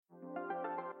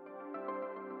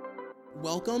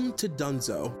Welcome to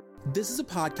Dunzo. This is a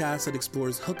podcast that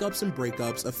explores hookups and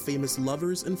breakups of famous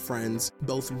lovers and friends,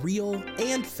 both real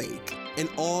and fake, and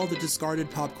all the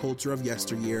discarded pop culture of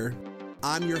yesteryear.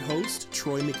 I'm your host,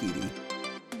 Troy McEady.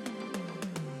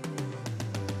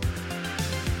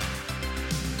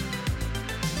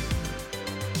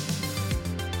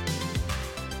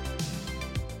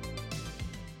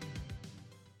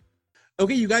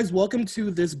 Okay, you guys, welcome to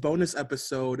this bonus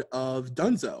episode of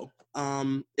Dunzo.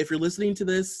 If you're listening to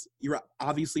this, you're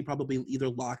obviously probably either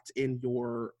locked in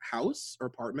your house or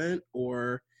apartment,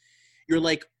 or you're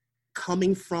like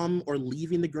coming from or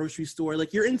leaving the grocery store.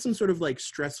 Like you're in some sort of like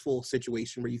stressful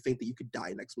situation where you think that you could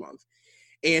die next month.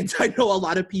 And I know a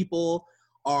lot of people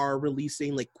are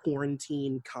releasing like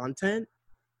quarantine content.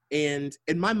 And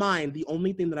in my mind, the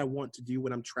only thing that I want to do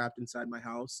when I'm trapped inside my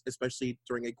house, especially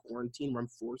during a quarantine where I'm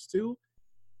forced to,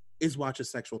 is watch a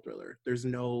sexual thriller. There's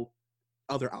no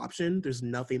other option. There's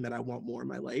nothing that I want more in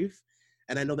my life.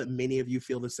 And I know that many of you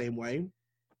feel the same way.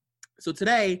 So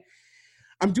today,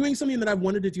 I'm doing something that I've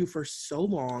wanted to do for so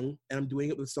long, and I'm doing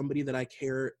it with somebody that I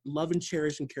love and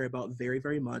cherish and care about very,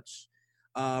 very much.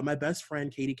 My best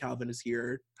friend, Katie Calvin, is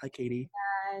here. Hi, Katie.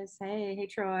 Hey guys. Hey,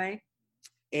 Troy.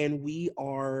 And we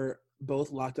are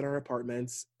both locked in our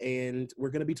apartments, and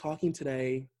we're going to be talking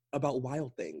today about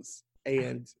Wild Things.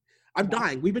 And I'm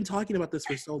dying. We've been talking about this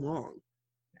for so long.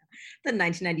 The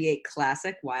 1998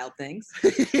 classic, Wild Things.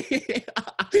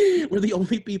 We're the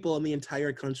only people in the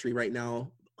entire country right now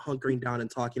hunkering down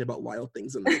and talking about Wild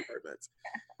Things in their apartments.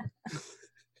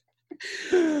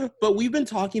 But we've been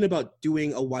talking about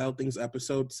doing a Wild Things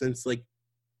episode since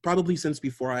probably since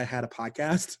before I had a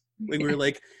podcast. We were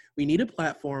like, we need a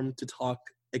platform to talk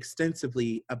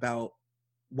extensively about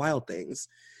Wild Things.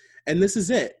 And this is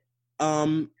it.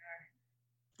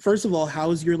 First of all,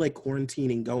 how's your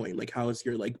quarantining going? How is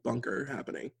your bunker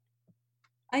happening?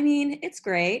 I mean, it's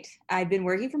great. I've been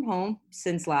working from home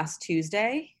since last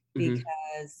Tuesday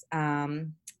because,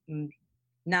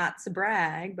 not to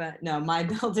brag, but no, my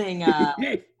building,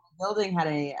 building had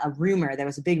a rumor. There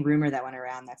was a big rumor that went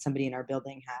around that somebody in our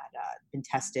building had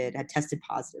tested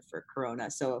positive for corona.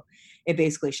 So it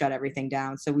basically shut everything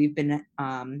down. So I've been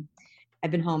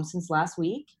home since last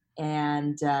week.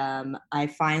 And I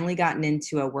finally gotten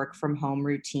into a work from home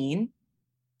routine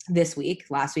this week.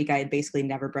 Last week, I had basically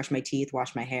never brushed my teeth,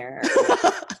 washed my hair.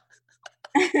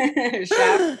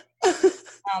 But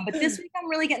this week, I'm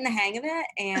really getting the hang of it.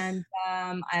 And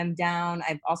I'm down.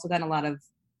 I've also gotten a lot of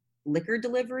liquor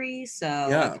delivery. So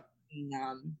yeah. I've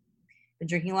been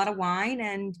drinking a lot of wine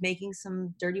and making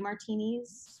some dirty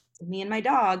martinis with me and my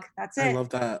dog. That's it. I love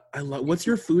that. What's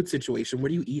your food situation?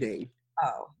 What are you eating?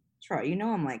 Oh, Troy, you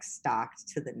know I'm stocked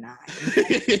to the nine.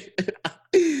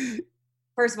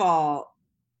 First of all,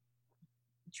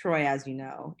 Troy, as you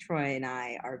know, Troy and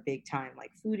I are big time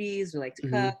foodies. We like to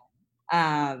cook.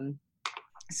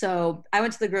 So I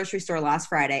went to the grocery store last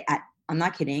Friday I'm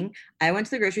not kidding. I went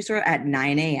to the grocery store at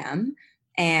 9 a.m.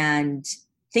 and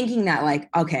thinking that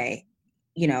okay,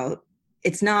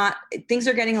 it's not, things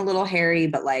are getting a little hairy,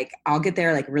 but I'll get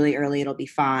there really early. It'll be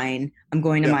fine. I'm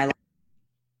going to my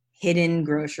hidden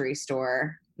grocery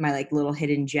store, my little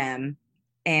hidden gem.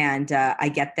 And I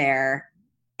get there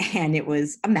and it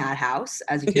was a madhouse,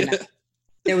 as you can imagine.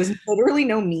 There was literally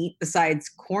no meat besides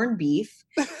corned beef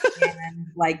and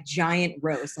giant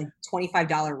roasts,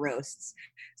 $25 roasts.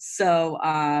 So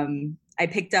I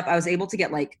was able to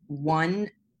get one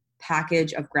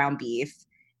package of ground beef,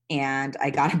 and I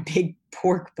got a big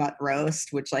pork butt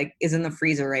roast, which is in the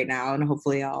freezer right now. And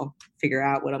hopefully I'll figure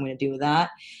out what I'm going to do with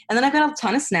that. And then I've got a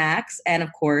ton of snacks and of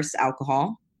course,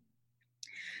 alcohol.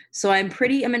 So I'm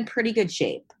in pretty good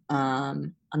shape.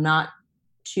 I'm not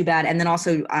too bad. And then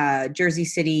also Jersey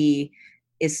City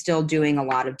is still doing a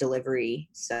lot of delivery.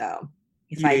 So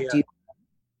if I do,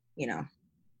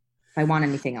 if I want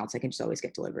anything else, I can just always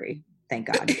get delivery. Thank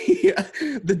God. Yeah.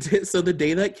 So the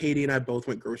day that Katie and I both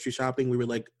went grocery shopping, we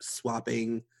were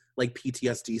swapping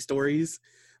PTSD stories,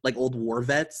 old war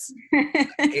vets.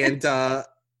 And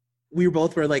we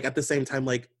both were at the same time,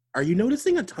 are you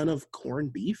noticing a ton of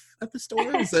corned beef at the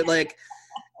store? Is it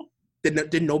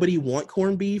did nobody want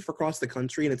corned beef across the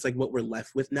country? And it's what we're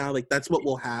left with now. That's what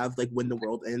we'll have when the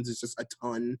world ends, is just a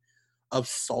ton of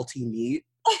salty meat.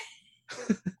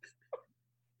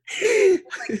 Thank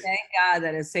God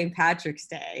that it's St. Patrick's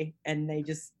Day and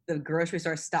the grocery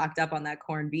store stocked up on that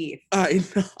corned beef. I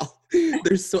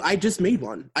know. I just made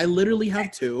one. I literally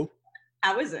have two.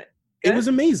 How is it? Good? It was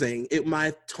amazing.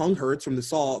 My tongue hurts from the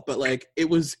salt, but it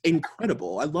was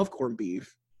incredible. I love corned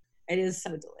beef. It is so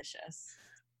delicious.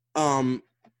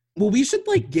 Well, we should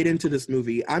get into this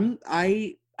movie.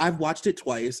 I I've watched it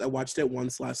twice. I watched it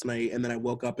once last night, and then I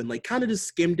woke up and like kind of just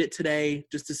skimmed it today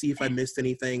just to see if I missed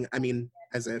anything. I mean,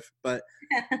 as if, but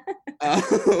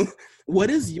uh, what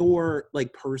is your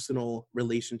like personal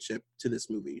relationship to this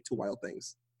movie, to Wild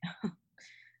Things?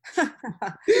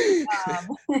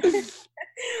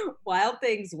 Wild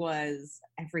Things was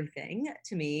everything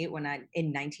to me when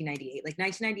in 1998. Like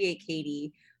 1998,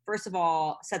 Katie, first of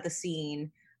all, set the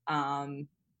scene.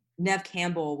 Neve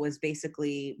Campbell was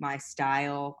basically my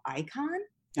style icon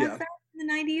back then in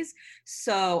the 90s.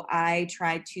 So I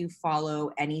tried to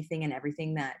follow anything and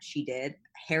everything that she did,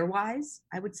 hair-wise,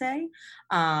 I would say.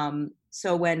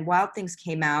 So when Wild Things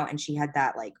came out and she had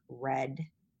that like red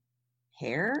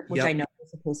hair, which I know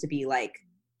is supposed to be like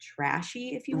trashy,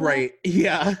 if you will. Right.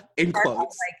 Yeah. In quotes.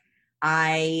 Like,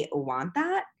 I want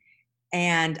that.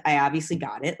 And I obviously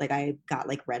got it. Like I got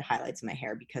like red highlights in my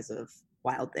hair because of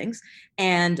Wild Things.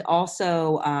 And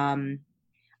also,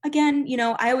 again, you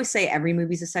know, I always say every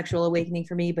movie's a sexual awakening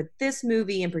for me, but this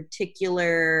movie in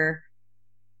particular,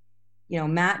 you know,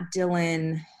 Matt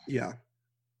Dillon. Yeah.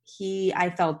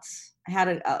 I felt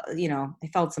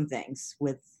some things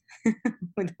with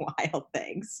with Wild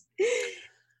Things.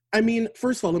 I mean,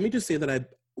 first of all, let me just say that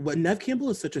Neve Campbell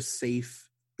is such a safe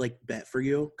like bet for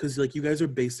you because like you guys are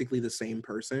basically the same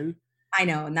person. I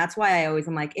know, and that's why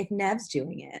I'm like, if Nev's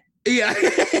doing it. Yeah,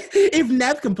 if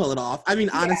Neve can pull it off. I mean,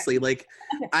 honestly, like,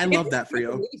 I love that for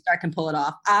you. If Star can pull it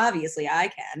off, obviously I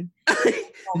can.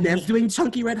 Nev's doing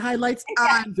chunky red highlights.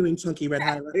 Yeah. I'm doing chunky red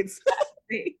highlights.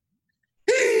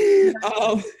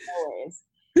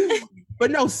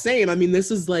 But no, same. I mean,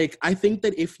 this is like, I think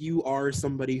that if you are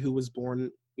somebody who was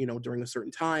born, you know, during a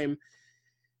certain time,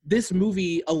 this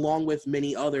movie, along with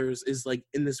many others, is like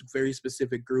in this very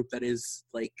specific group that is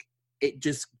like, it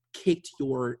just kicked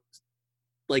your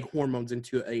like hormones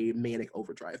into a manic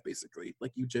overdrive, basically.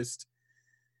 Like you just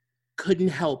couldn't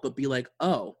help but be like,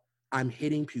 oh, I'm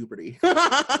hitting puberty.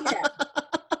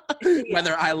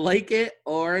 Whether I like it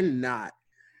or not.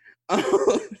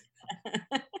 But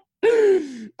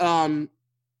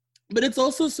it's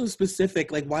also so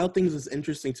specific. Like Wild Things is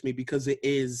interesting to me because it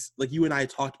is, like you and I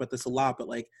talked about this a lot, but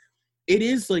like it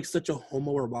is like such a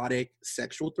homoerotic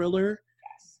sexual thriller.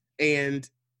 Yes. And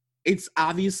it's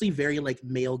obviously very like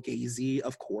male gazy,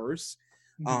 of course,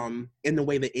 in the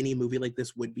way that any movie like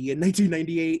this would be in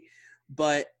 1998.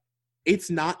 But it's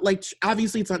not like,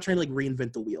 obviously it's not trying to like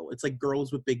reinvent the wheel. It's like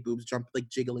girls with big boobs like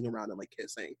jiggling around and like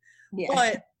kissing. Yeah.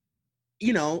 But,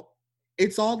 you know,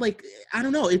 it's all like, I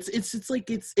don't know. It's like,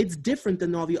 it's different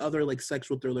than all the other like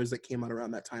sexual thrillers that came out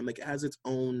around that time. Like it has its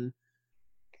own,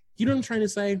 you know what I'm trying to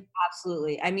say?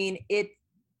 Absolutely. I mean,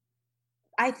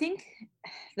 I think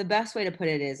the best way to put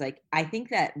it is like, I think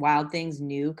that Wild Things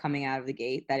knew coming out of the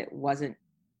gate that it wasn't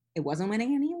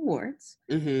winning any awards.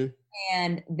 Mm-hmm.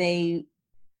 And they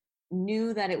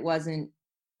knew that it wasn't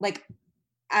like,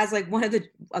 as like one of the,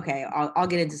 okay, I'll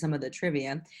get into some of the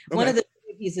trivia. Okay. One of the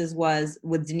pieces was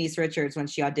with Denise Richards when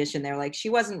she auditioned. They're like, she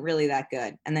wasn't really that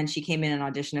good. And then she came in and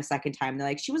auditioned a second time. They're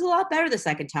like, she was a lot better the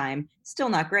second time. Still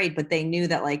not great, but they knew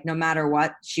that like, no matter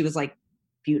what, she was like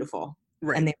beautiful.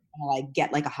 Right. And they were gonna like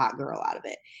get like a hot girl out of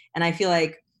it. And I feel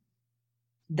like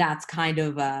that's kind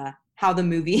of how the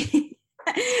movie,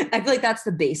 I feel like that's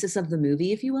the basis of the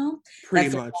movie, if you will.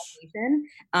 Pretty much.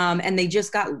 And they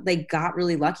got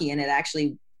really lucky. And it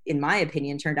actually, in my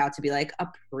opinion, turned out to be like a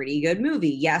pretty good movie.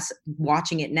 Yes,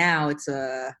 watching it now, it's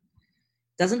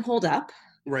doesn't hold up.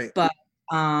 Right. But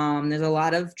there's a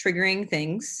lot of triggering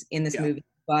things in this movie.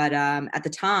 But at the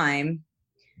time,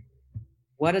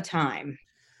 what a time.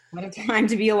 What a time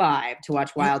to be alive, to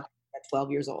watch Wild at 12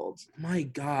 years old. My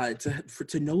God, to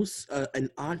know an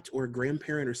aunt or a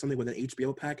grandparent or something with an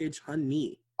HBO package,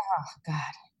 honey. Oh,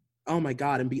 God. Oh my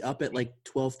God, and be up at like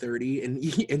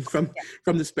 12:30 and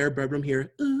from the spare bedroom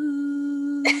here,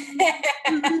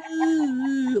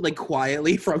 like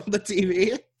quietly from the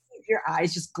TV. Your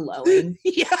eyes just glowing.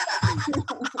 Yeah.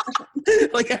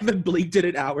 Like I haven't blinked in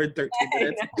an hour and 13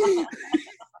 minutes.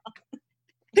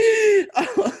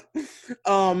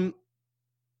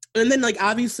 And then like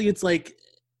obviously it's like,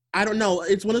 I don't know,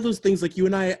 it's one of those things like you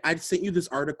and I sent you this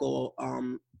article,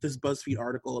 this BuzzFeed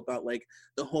article about like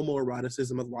the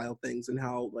homoeroticism of Wild Things and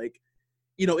how like,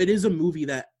 you know, it is a movie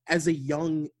that as a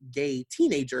young gay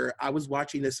teenager, I was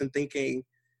watching this and thinking,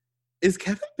 is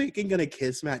Kevin Bacon gonna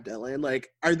kiss Matt Dillon? Like,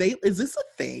 is this a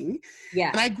thing?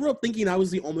 Yeah. And I grew up thinking I was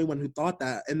the only one who thought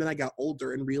that. And then I got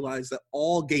older and realized that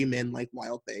all gay men like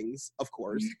Wild Things, of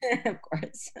course. Of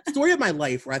course. Story of my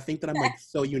life where I think that I'm like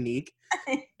so unique.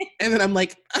 And then I'm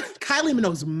like, Kylie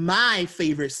Minogue's my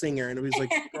favorite singer. And it was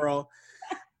like, girl.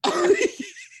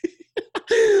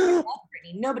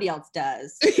 Nobody else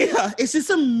does. Yeah, it's just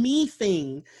a me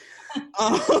thing.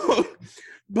 Um,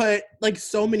 but like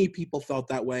so many people felt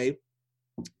that way.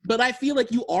 But I feel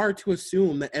like you are to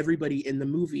assume that everybody in the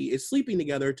movie is sleeping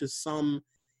together to some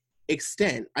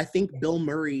extent. I think Bill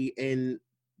Murray and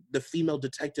the female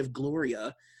detective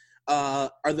Gloria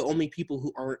are the only people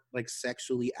who aren't like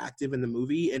sexually active in the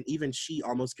movie, and even she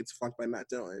almost gets fucked by Matt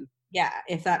Dillon. Yeah,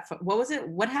 if that, what was it?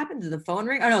 What happened? Did the phone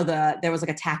ring? Oh no, there was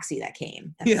like a taxi that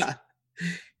came. Yeah,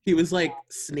 he was like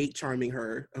snake charming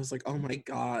her. I was like, oh my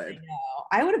god. I know.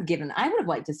 I would have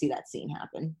liked to see that scene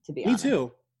happen. To be honest, me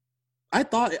too. I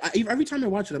thought every time I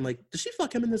watch it, I'm like, does she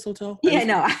fuck him in this hotel? Yeah,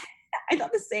 no, I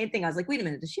thought the same thing. I was like, wait a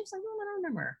minute, does she? I was like, no, I don't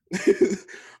remember.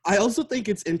 I also think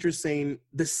it's interesting.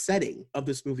 The setting of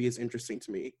this movie is interesting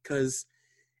to me because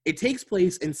it takes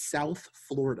place in South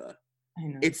Florida. I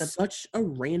know. It's such a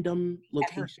random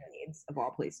location. Everglades, of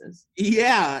all places.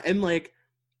 Yeah, and like,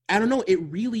 I don't know, it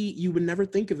really, you would never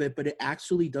think of it, but it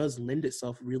actually does lend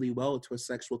itself really well to a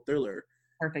sexual thriller.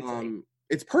 Perfectly.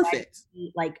 It's perfect.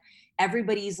 Like,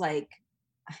 everybody's like,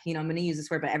 I'm going to use this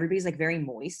word, but everybody's like very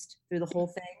moist through the whole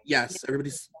thing. Yes,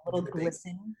 everybody's a little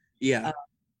glisten. Yeah.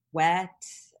 Wet,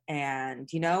 and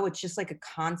it's just like a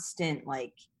constant,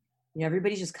 like,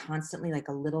 everybody's just constantly like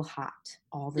a little hot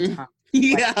all the time.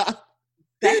 Yeah. Like,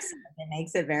 sexy. It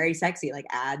makes it very sexy, like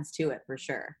adds to it for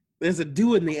sure. There's a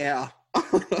dew in the air.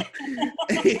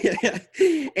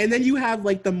 And then you have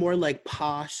like the more like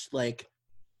posh, like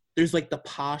there's like the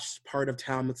posh part of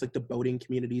town that's like the boating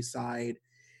community side.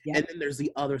 Yeah. And then there's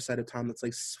the other side of town that's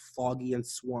like foggy and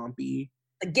swampy.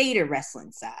 The gator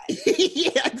wrestling side.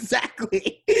 Yeah,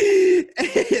 exactly.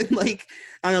 And like,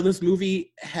 I don't know, this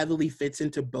movie heavily fits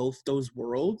into both those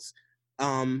worlds.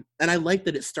 And I like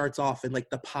that it starts off in like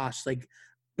the posh, like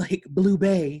Blue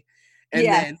Bay. And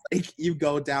then like you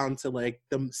go down to like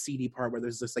the seedy part where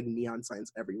there's just like neon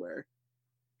signs everywhere.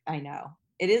 I know.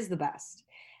 It is the best.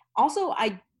 Also,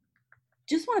 I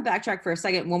just want to backtrack for a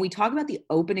second. When we talk about the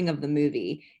opening of the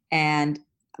movie and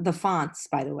the fonts,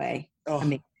 by the way,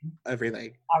 amazing.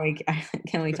 Everything.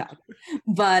 Can we talk?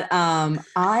 But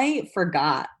I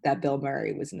forgot that Bill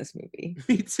Murray was in this movie.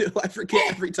 Me too. I forget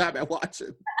every time I watch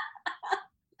it.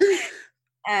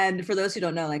 And for those who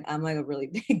don't know, like, I'm like a really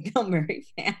big Bill Murray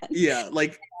fan. Yeah,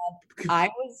 like I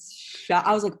was shocked.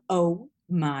 I was like, oh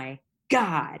my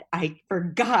God, I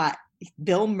forgot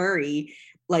Bill Murray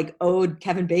like owed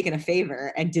Kevin Bacon a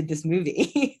favor and did this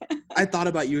movie. I thought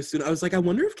about you as soon. I was like, I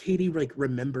wonder if Katie like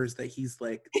remembers that he's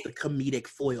like the comedic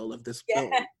foil of this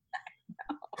film.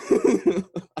 Oh,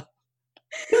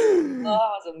 it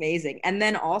was amazing. And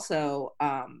then also,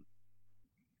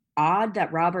 odd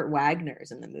that Robert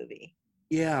Wagner's in the movie.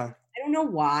 Yeah. I don't know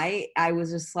why. I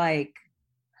was just like,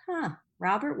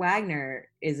 Robert Wagner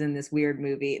is in this weird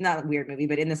movie. Not a weird movie,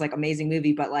 but in this like amazing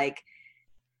movie. But like,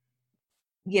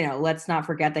 let's not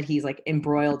forget that he's like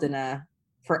embroiled in a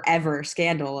forever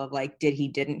scandal of like, did he,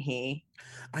 didn't he?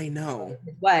 I know.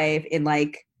 His wife in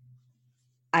like,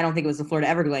 I don't think it was the Florida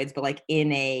Everglades, but like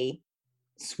in a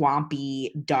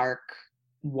swampy, dark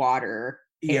water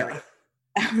area.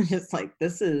 I was just like,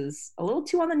 this is a little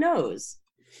too on the nose.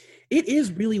 It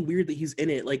is really weird that he's in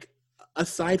it. Like,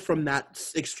 aside from that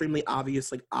extremely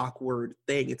obvious, like, awkward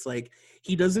thing, it's like,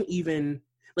 he doesn't even,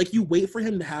 like, you wait for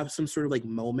him to have some sort of, like,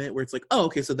 moment where it's like, oh,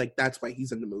 okay, so, like, that's why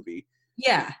he's in the movie.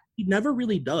 Yeah. He never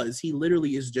really does. He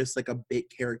literally is just, like, a bit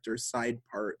character side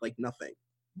part, like, nothing.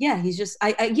 Yeah, he's just,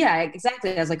 yeah,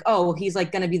 exactly. I was like, oh, he's,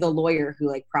 like, going to be the lawyer who,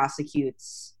 like,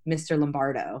 prosecutes Mr.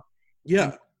 Lombardo.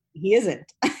 Yeah. And he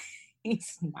isn't.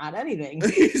 He's not anything.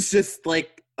 He's just,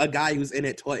 like, a guy who's in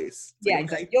it twice. It's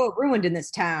he's like, you're ruined in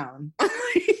this town.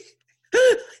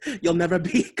 You'll never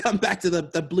come back to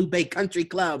the Blue Bay Country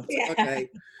Club. Yeah. Okay.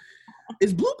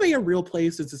 Is Blue Bay a real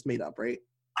place? Is this made up, right?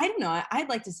 I don't know. I'd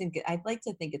like to think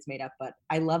it's made up, but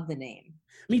I love the name.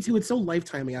 Me too. It's so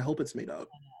lifetimey. I hope it's made up.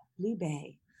 Blue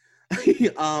Bay.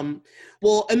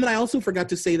 Well, and then I also forgot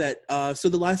to say that so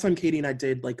the last time Katie and I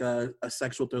did like a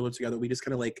sexual thriller together, we just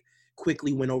kind of like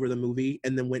quickly went over the movie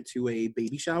and then went to a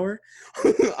baby shower.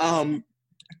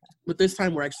 But this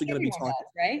time we're actually going to be talking,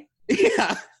 right?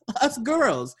 Yeah, us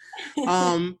girls.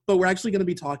 But we're actually going to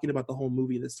be talking about the whole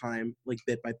movie this time, like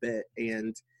bit by bit.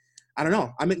 And I don't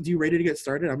know. Do you ready to get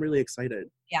started? I'm really excited.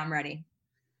 Yeah, I'm ready.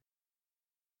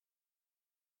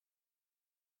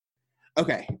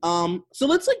 Okay. So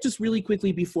let's like just really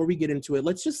quickly before we get into it,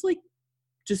 let's just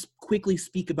quickly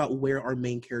speak about where our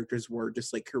main characters were,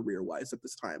 just like career-wise at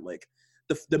this time, like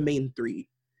the main three.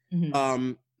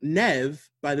 Mm-hmm. Nev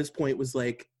by this point was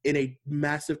like in a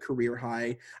massive career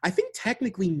high. I think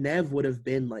technically Nev would have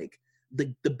been like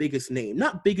the biggest name,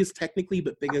 not biggest technically,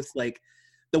 but biggest like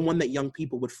the one that young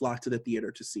people would flock to the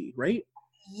theater to see, right?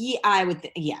 Yeah, I would.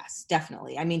 Yes,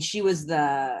 definitely. I mean, she was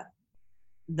the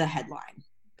headline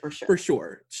for sure. For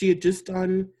sure. She had just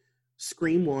done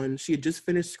Scream 1. She had just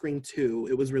finished Scream 2.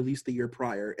 It was released the year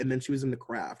prior, and then she was in The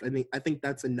Craft. I think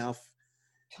that's enough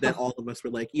that all of us were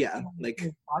like, yeah, like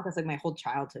that's like my whole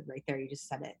childhood right there. You just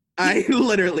said it. I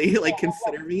literally like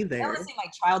consider me there. I don't want to say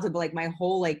my childhood, but like my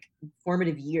whole like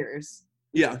formative years.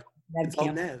 Yeah, Nev it's all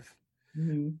Campbell. Nev.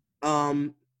 Mm-hmm.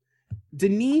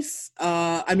 Denise,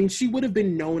 I mean, she would have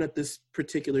been known at this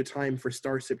particular time for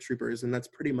Starship Troopers, and that's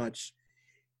pretty much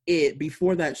it.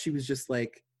 Before that, she was just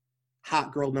like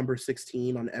hot girl number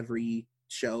 16 on every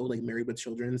show, like Married with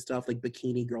Children and stuff, like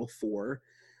Bikini Girl 4,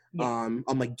 on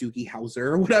like Doogie Howser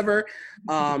or whatever.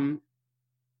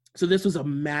 So this was a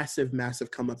massive, massive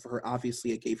come up for her.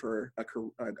 Obviously, it gave her a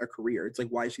career. It's like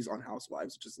why she's on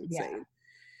Housewives, which is insane.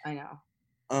 Yeah, I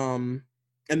know.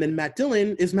 And then Matt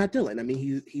Dillon is Matt Dillon. I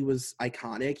mean, he was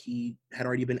iconic. He had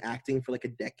already been acting for like a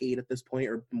decade at this point,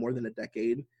 or more than a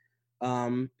decade.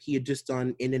 He had just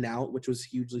done In and Out, which was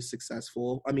hugely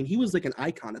successful. I mean, he was like an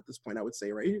icon at this point, I would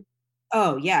say, right?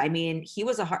 Oh yeah, I mean, he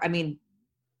was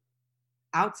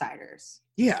Outsiders.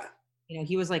 Yeah. You know,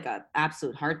 he was like a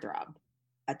absolute heartthrob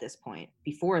at this point.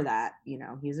 Before that, you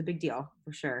know, he was a big deal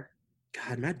for sure.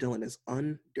 God, Matt Dillon is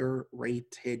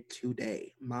underrated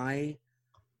today. My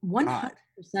 100%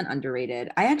 underrated.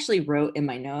 I actually wrote in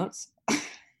my notes.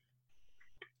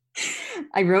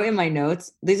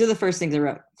 These are the first things I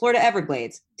wrote. Florida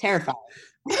Everglades, terrifying.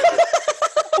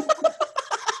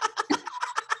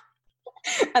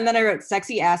 And then I wrote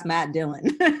sexy ass Matt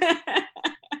Dillon.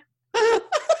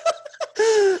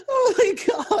 Oh my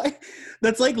God.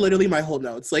 That's like literally my whole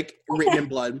notes, like written in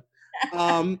blood.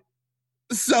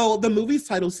 So the movie's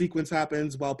title sequence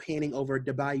happens while panning over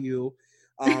the bayou.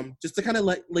 Just to kind of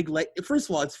let first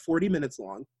of all, it's 40 minutes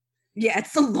long. Yeah,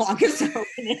 it's the longest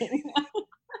opening.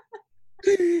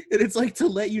 And it's like to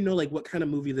let you know like what kind of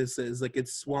movie this is. Like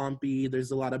it's swampy, there's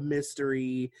a lot of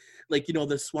mystery, like, you know,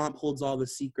 the swamp holds all the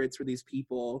secrets for these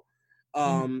people.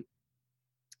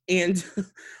 And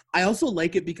I also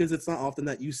like it because it's not often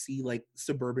that you see like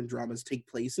suburban dramas take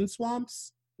place in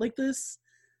swamps like this.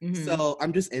 So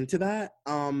I'm just into that.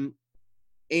 And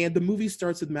the movie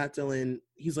starts with Matt Dillon.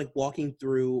 He's like walking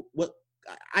through what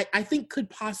I think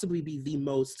could possibly be the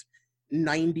most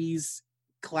 90s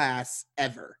class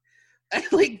ever.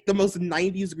 Like the most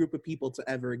 90s group of people to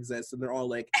ever exist. And they're all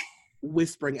like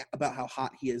whispering about how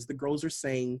hot he is. The girls are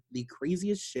saying the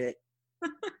craziest shit.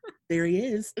 There he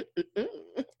is.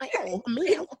 Oh,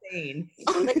 man.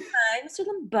 Like, hi, Mr.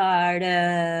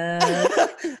 Lombardo.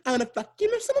 I want to fuck you,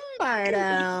 Mr.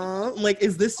 Lombardo. I'm like,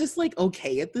 is this just like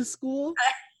okay at this school?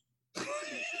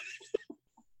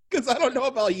 Because I don't know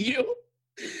about you,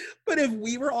 but if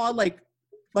we were all like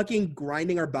fucking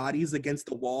grinding our bodies against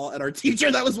the wall at our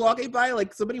teacher that was walking by,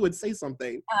 like somebody would say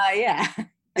something. Yeah.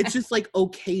 It's just like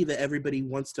okay that everybody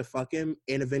wants to fuck him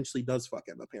and eventually does fuck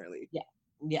him, apparently. Yeah.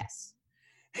 Yes.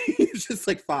 It's just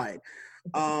like fine.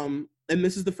 And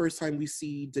this is the first time we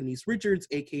see Denise Richards,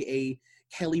 aka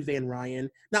Kelly Van Ryan.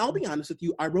 Now I'll be honest with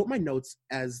you, I wrote my notes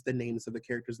as the names of the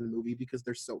characters in the movie because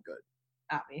they're so good.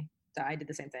 Me. So I did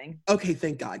the same thing. Okay,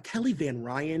 thank God. Kelly Van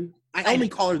Ryan. I only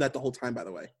call her that the whole time, by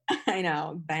the way. I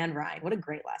know. Van Ryan. What a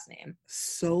great last name.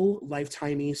 So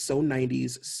lifetimey, so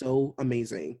 90s, so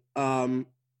amazing. So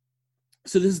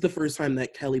this is the first time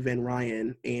that Kelly Van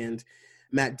Ryan and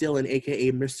Matt Dillon,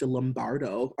 aka Mr.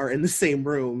 Lombardo, are in the same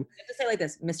room. You have to say it like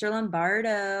this, Mr.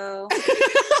 Lombardo.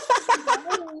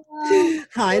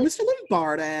 Hi, Mr.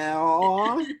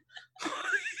 Lombardo.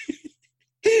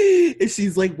 And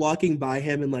she's like walking by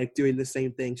him and like doing the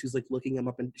same thing. She's like looking him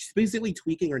up and she's basically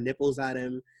tweaking her nipples at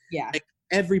him. Yeah. Like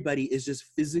everybody is just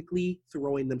physically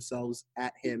throwing themselves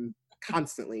at him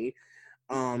constantly.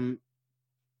 And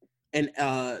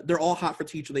they're all hot for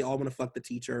teacher. They all want to fuck the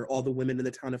teacher. All the women in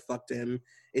the town have fucked him.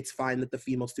 It's fine that the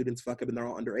female students fuck him and they're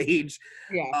all underage.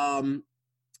 Yeah.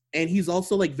 And he's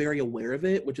also like very aware of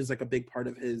it, which is like a big part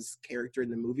of his character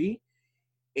in the movie.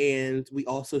 And we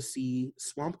also see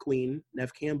Swamp Queen,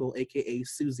 Nev Campbell, aka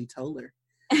Susie Toller.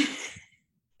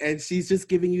 And she's just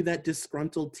giving you that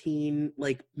disgruntled teen,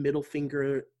 like middle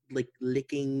finger, like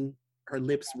licking her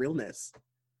lips realness.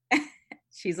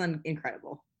 She's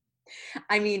incredible.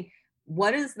 I mean,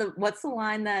 what's the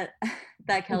line that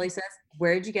Kelly says?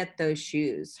 Where'd you get those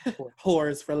shoes?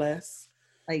 Whores for less.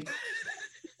 Like,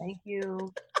 thank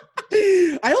you.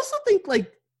 I also think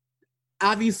like,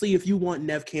 obviously, if you want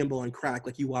Nev Campbell on crack,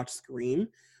 like you watch Scream,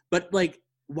 but like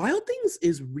Wild Things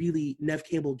is really Nev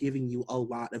Campbell giving you a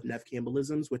lot of Nev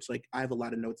Campbellisms, which like I have a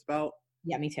lot of notes about.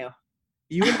 Yeah, me too.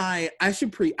 You and I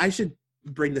should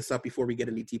bring this up before we get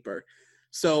any deeper.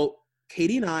 So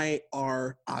Katie and I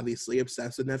are obviously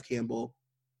obsessed with Neve Campbell.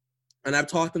 And I've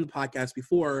talked on the podcast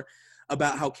before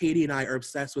about how Katie and I are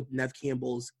obsessed with Neve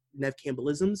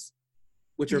Campbellisms,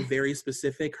 which are very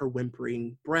specific. Her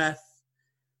whimpering breath,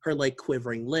 her like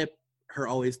quivering lip, her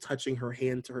always touching her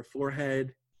hand to her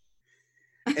forehead.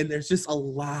 And there's just a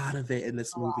lot of it in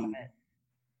this movie.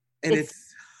 And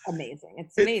it's amazing.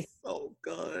 It's amazing. It's so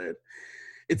good.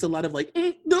 It's a lot of like,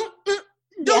 don't,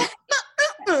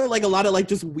 like a lot of like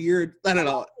just weird, I don't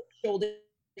know. Shoulder,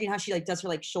 you know how she like does her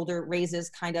like shoulder raises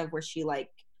kind of where she like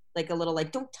a little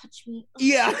like, don't touch me.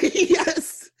 Yeah,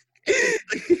 yes.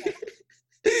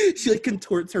 She like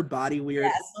contorts her body weird.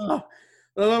 Yes.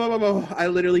 I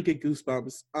literally get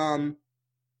goosebumps.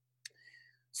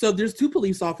 So there's 2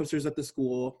 police officers at the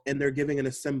school, and they're giving an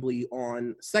assembly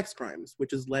on sex crimes,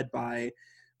 which is led by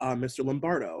Mr.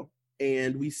 Lombardo.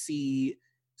 And we see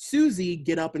Susie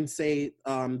get up and say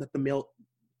that the male,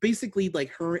 basically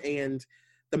like her and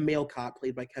the male cop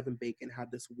played by Kevin Bacon had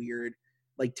this weird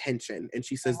like tension, and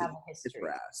she says that it's her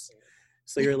ass.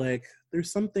 So you're like,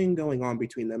 there's something going on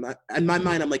between them. In my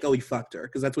mind, I'm like, oh, he fucked her,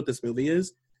 because that's what this movie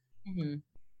is. Mm-hmm.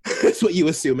 That's what you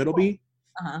assume it'll be.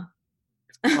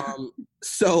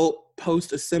 So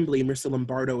post-assembly, Mr.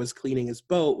 Lombardo is cleaning his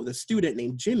boat with a student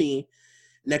named Jimmy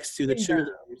next to the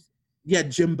cheerleaders. Yeah,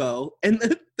 Jimbo. And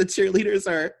the cheerleaders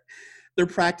they're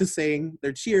practicing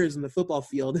their cheers in the football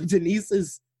field, and Denise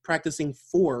is practicing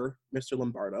for Mr.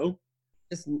 Lombardo.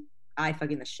 Just eye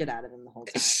fucking the shit out of him the whole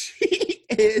time. She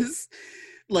is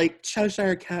like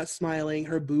Cheshire Cat smiling.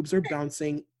 Her boobs are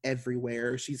bouncing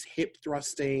everywhere. She's hip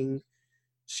thrusting.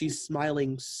 She's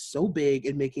smiling so big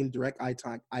and making direct eye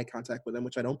contact with him,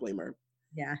 which I don't blame her.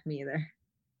 Yeah, me either.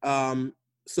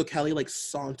 So Kelly like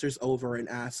saunters over and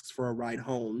asks for a ride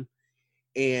home.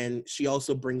 And she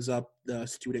also brings up the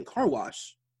student car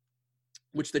wash,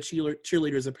 which the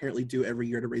cheerleaders apparently do every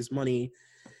year to raise money.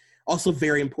 Also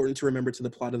very important to remember to the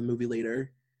plot of the movie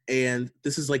later. And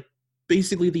this is like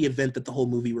basically the event that the whole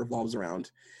movie revolves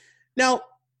around. Now,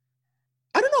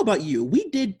 I don't know about you. We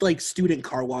did like student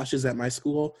car washes at my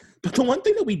school, but the one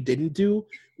thing that we didn't do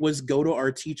was go to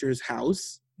our teacher's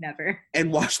house. Never.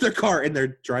 And wash their car in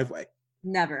their driveway.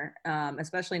 Never.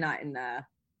 Especially not in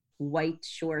white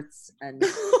shorts and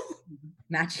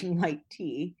matching white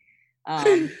tee.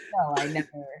 No, I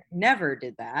never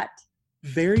did that.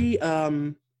 Very, I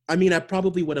mean, I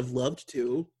probably would have loved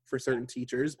to for certain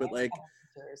teachers, but like, I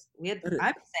would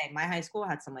say my high school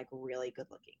had some like really good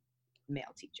looking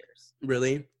male teachers.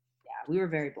 Really? Yeah, we were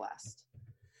very blessed.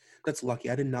 That's lucky.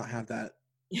 I did not have that.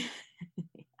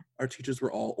 Our teachers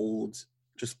were all old,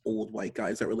 just old white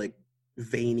guys that were like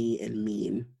veiny and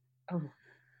mean. Oh.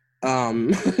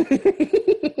 And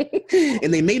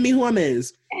they made me who I'm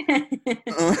is.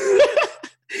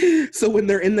 So when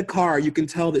they're in the car, you can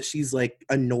tell that she's like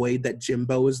annoyed that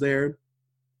Jimbo is there.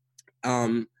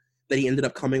 That he ended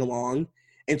up coming along.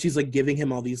 And she's like giving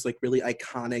him all these like really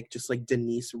iconic, just like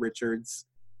Denise Richards,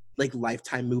 like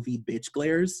Lifetime movie bitch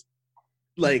glares.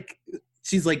 Like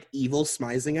she's like evil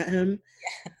smizing at him.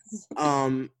 Yes.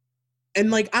 And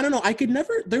like, I don't know, I could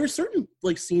never, there were certain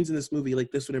like scenes in this movie,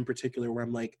 like this one in particular, where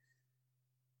I'm like,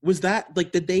 was that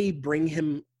like, did they bring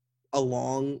him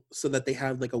along so that they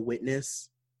had like a witness?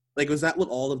 Like, was that what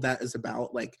all of that is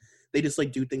about? Like, they just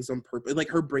like do things on purpose, like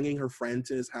her bringing her friend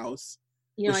to his house.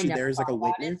 You know, was she there as like a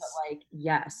witness? But like,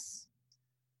 yes,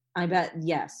 I bet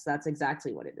yes, that's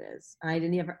exactly what it is.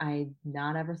 I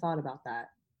not ever thought about that,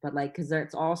 but like, because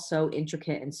it's all so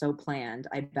intricate and so planned.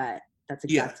 I bet that's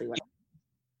exactly what.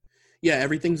 Yeah,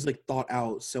 everything's like thought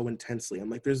out so intensely. I'm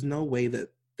like, there's no way that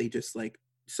they just like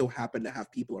so happen to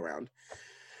have people around.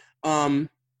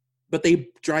 But they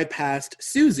drive past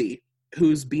Susie,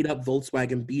 whose beat up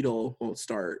Volkswagen Beetle won't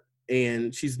start.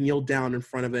 And she's kneeled down in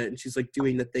front of it, and she's like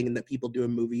doing the thing that people do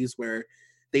in movies where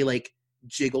they like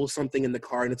jiggle something in the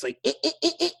car, and it's like, and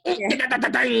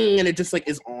it just like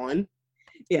is on.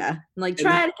 Yeah, like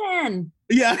try it again.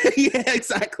 Yeah, yeah,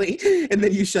 exactly. And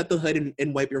then you shut the hood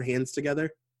and wipe your hands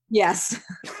together. Yes,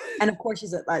 and of course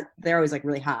she's like, they're always like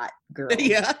really hot girls.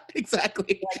 Yeah, exactly.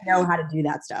 They like, know how to do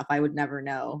that stuff. I would never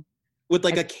know. With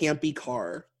like a campy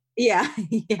car. Yeah.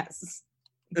 Yes.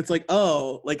 It's like,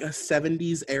 oh, like a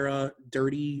 70s era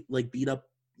dirty, like beat up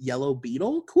yellow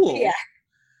Beetle? Cool. Yeah.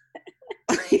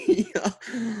 Yeah.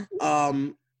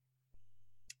 And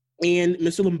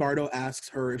Mr. Lombardo asks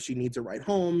her if she needs a ride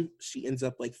home. She ends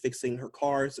up like fixing her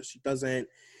car, so she doesn't.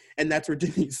 And that's where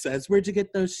Denise says, "Where'd you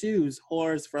get those shoes?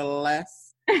 Whores for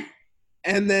less."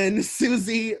 And then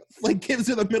Susie like gives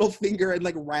her the middle finger and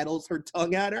like rattles her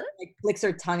tongue at her. Like flicks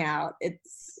her tongue out.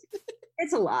 It's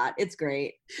It's a lot. It's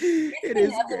great. It It's is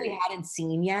enough that we great. hadn't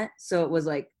seen yet, so it was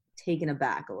like taken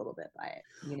aback a little bit by it,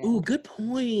 you know? Ooh, good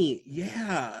point.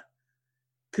 Yeah.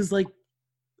 Because, like,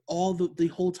 all the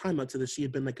whole time up to this, she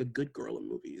had been, like, a good girl in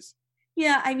movies.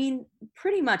 Yeah, I mean,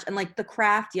 pretty much. And like The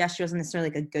Craft, yes, she wasn't necessarily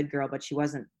like a good girl, but she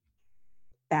wasn't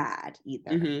bad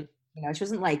either. Mm-hmm. You know, she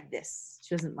wasn't like this.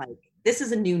 She wasn't like, this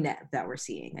is a new Nev that we're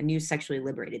seeing, a new sexually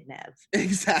liberated Nev.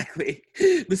 Exactly.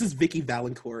 This is Vicky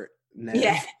Valancourt, Nev.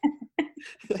 Yeah.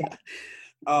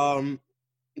 um,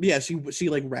 yeah, she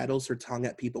like rattles her tongue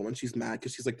at people when she's mad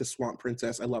because she's like the swamp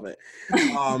princess. I love it.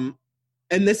 And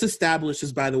this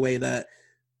establishes, by the way, that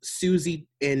Susie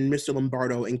and Mr.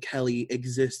 Lombardo and Kelly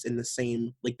exist in the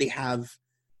same, like they have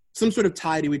some sort of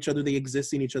tie to each other. They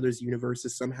exist in each other's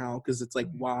universes somehow, because it's like,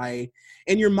 why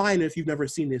in your mind, if you've never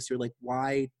seen this, you're like,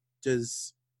 why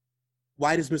does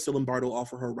Mr. Lombardo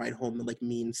offer her a ride home, the like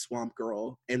mean swamp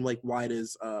girl, and like why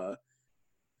does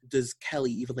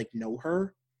Kelly even like know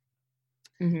her?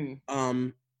 Mm-hmm.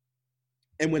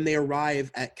 And when they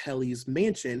arrive at Kelly's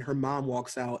mansion, her mom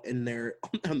walks out in their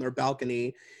on their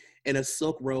balcony in a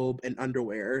silk robe and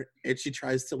underwear, and she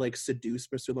tries to like seduce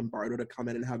Mr. Lombardo to come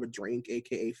in and have a drink,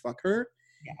 aka fuck her.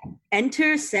 Yeah.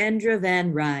 Enter Sandra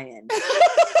Van Ryan.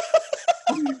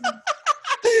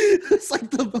 It's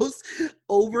like the most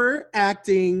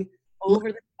overacting,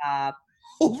 Over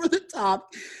the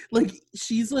top. Like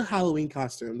she's a Halloween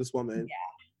costume, this woman.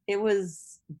 Yeah. It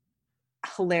was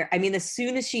hilarious. I mean, as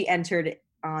soon as she entered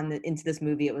into this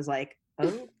movie, it was like,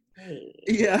 okay.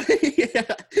 Yeah.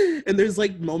 Yeah. And there's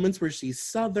like moments where she's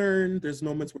Southern, there's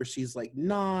moments where she's like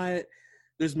not,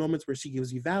 there's moments where she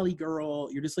gives you Valley Girl.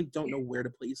 You're just like, don't know where to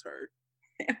place her.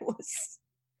 It was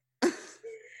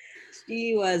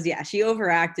she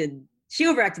overacted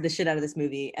the shit out of this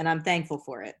movie, and I'm thankful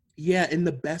for it. Yeah, in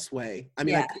the best way. I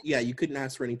mean, you couldn't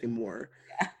ask for anything more.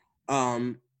 Yeah.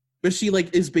 But she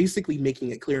like is basically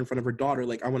making it clear in front of her daughter,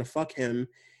 like, I want to fuck him.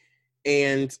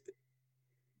 And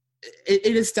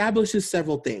it establishes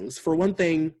several things. For one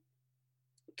thing,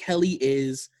 Kelly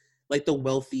is like the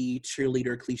wealthy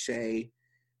cheerleader cliche.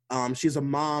 She's a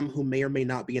mom who may or may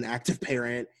not be an active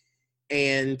parent,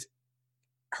 and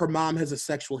her mom has a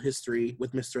sexual history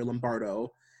with Mr.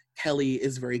 Lombardo. Kelly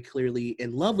is very clearly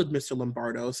in love with Mr.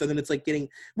 Lombardo. So then it's like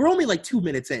we're only like 2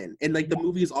 minutes in, and like the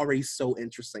movie is already so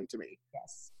interesting to me.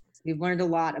 Yes. We've learned a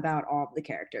lot about all of the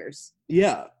characters.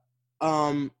 Yeah.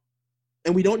 And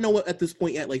we don't know at this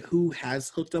point yet, like who has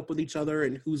hooked up with each other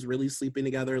and who's really sleeping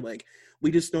together. Like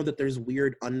we just know that there's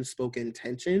weird unspoken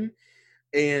tension,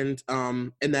 and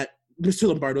that Mr.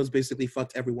 Lombardo's basically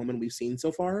fucked every woman we've seen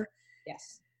so far.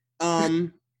 Yes.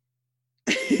 And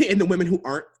the women who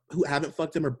haven't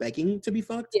fucked him are begging to be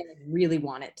fucked. Yeah, they really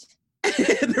want it.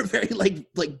 They're very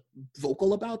like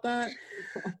vocal about that.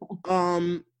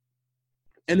 And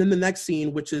then the next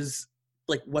scene, which is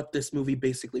like what this movie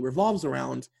basically revolves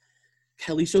around,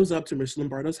 Kelly shows up to Mr.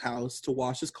 Lombardo's house to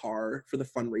wash his car for the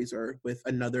fundraiser with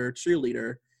another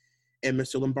cheerleader, and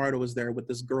Mr. Lombardo was there with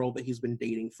this girl that he's been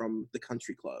dating from the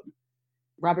country club.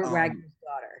 Robert Wagner's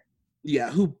daughter. Yeah,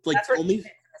 who like that's where only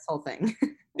this whole thing.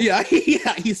 Yeah,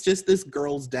 he's just this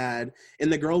girl's dad,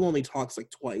 and the girl only talks like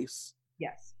twice.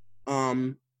 Yes.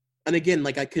 And again,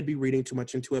 like I could be reading too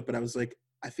much into it, but I was like,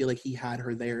 I feel like he had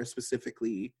her there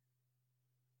specifically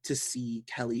to see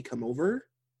Kelly come over.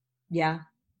 Yeah.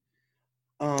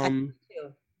 Because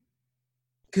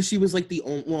she was like the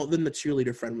only, well, then the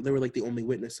cheerleader friend, they were like the only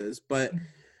witnesses. But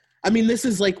I mean, this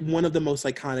is like one of the most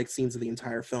iconic scenes of the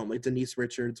entire film. Like Denise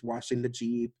Richards washing the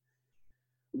Jeep,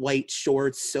 white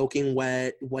shorts soaking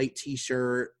wet, white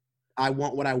t-shirt, I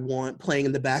want what I want playing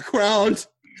in the background.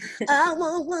 I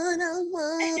want what I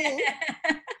want.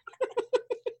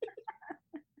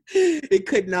 It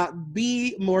could not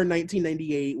be more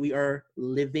 1998. We are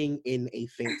living in a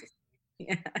fantasy.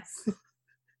 Yes.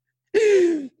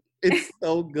 It's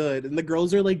so good. And the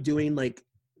girls are like doing like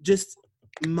just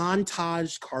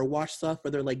montage car wash stuff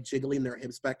where they're like jiggling their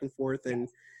hips back and forth, and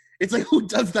it's like, who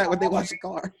does that when they wash a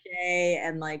car?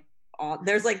 And like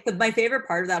there's like my favorite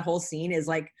part of that whole scene is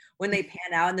like when they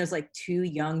pan out and there's like two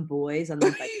young boys on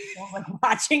the bicycle like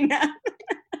watching them.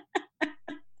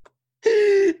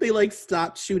 They like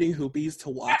stopped shooting hoopies to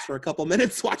watch for a couple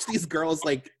minutes, watch these girls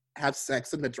like have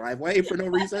sex in the driveway for no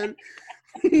reason.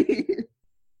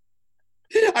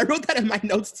 I wrote that in my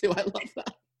notes too. I love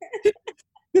that.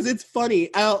 Because it's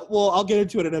funny. I'll get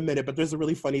into it in a minute, but there's a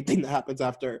really funny thing that happens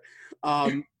after.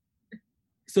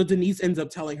 So Denise ends up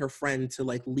telling her friend to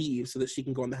like leave so that she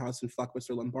can go in the house and fuck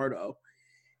Mr. Lombardo.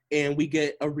 And we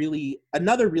get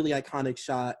another really iconic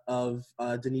shot of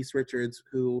Denise Richards,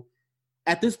 who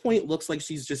at this point looks like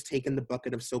she's just taken the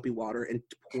bucket of soapy water and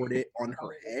poured it on her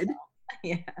head.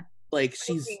 Yeah. Like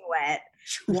she's Being wet,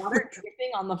 water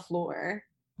dripping on the floor.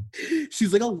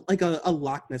 She's like a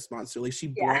Loch Ness monster. Like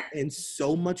she Yeah. brought in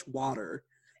so much water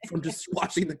from just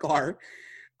washing the car.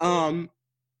 And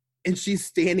she's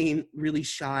standing really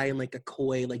shy and like a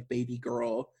coy like baby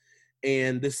girl.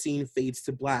 And the scene fades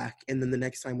to black. And then the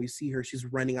next time we see her, she's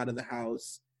running out of the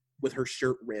house with her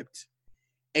shirt ripped.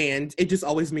 And it just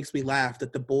always makes me laugh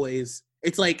that the boys,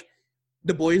 it's like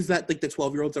the boys that like the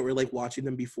 12-year-olds that were like watching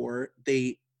them before,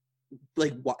 they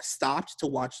like stopped to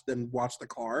watch them watch the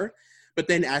car. But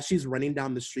then as she's running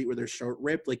down the street with her shirt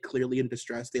ripped, like clearly in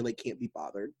distress, they like can't be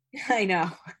bothered. I know.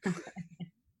 They're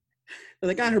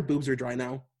like, her boobs are dry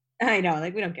now. I know,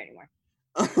 like we don't care anymore.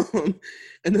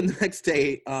 And then the next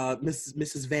day,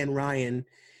 Mrs. Van Ryan,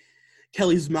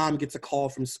 Kelly's mom, gets a call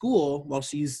from school while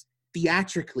she's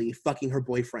theatrically fucking her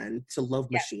boyfriend to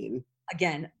Love Machine.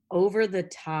 Again, over the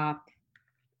top,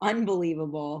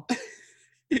 unbelievable.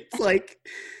 It's like,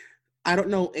 I don't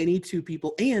know any two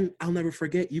people, and I'll never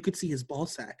forget, you could see his ball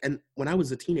sack. And when I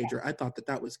was a teenager, I thought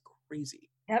that was crazy.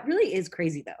 That really is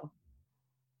crazy, though.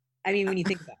 I mean, when you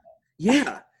think about it.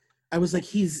 Yeah. I was like,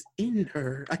 he's in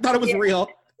her. I thought it was real.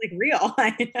 Like real,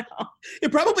 I know.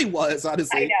 It probably was,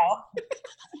 honestly. I know.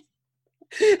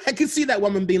 I could see that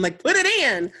woman being like, put it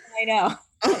in. I know.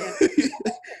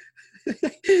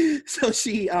 So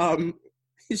she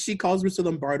calls Mr.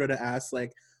 Lombardo to ask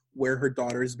like where her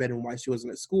daughter's been and why she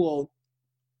wasn't at school.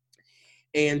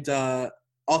 And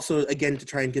also again to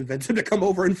try and convince him to come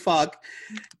over and fuck.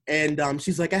 And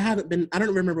she's like, I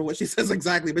don't remember what she says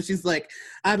exactly, but she's like,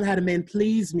 I haven't had a man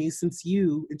please me since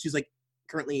you. And she's like,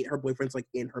 currently her boyfriend's like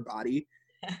in her body.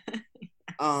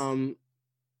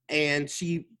 And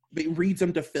she reads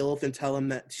him to filth and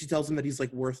she tells him that he's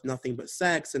like worth nothing but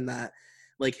sex and that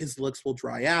like his looks will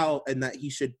dry out and that he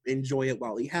should enjoy it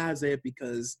while he has it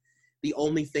because the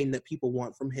only thing that people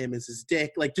want from him is his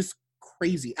dick. Like just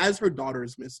crazy, as her daughter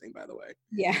is missing, by the way.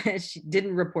 Yeah, she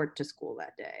didn't report to school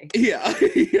that day. Yeah.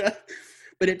 Yeah.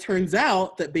 But it turns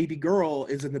out that baby girl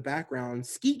is in the background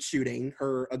skeet shooting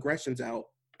her aggressions out.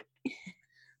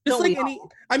 Just like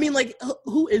I mean, like,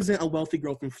 who isn't a wealthy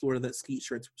girl from Florida that skeet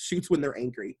shoots when they're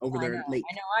angry over their lake?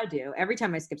 I know I do. Every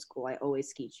time I skip school, I always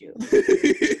skeet shoot.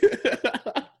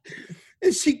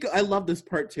 And I love this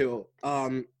part too.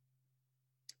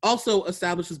 Also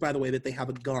establishes, by the way, that they have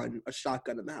a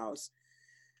shotgun in the house.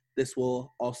 This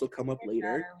will also come up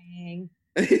later.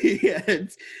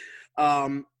 Yes.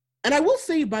 And I will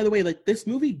say, by the way, like this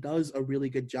movie does a really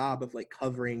good job of like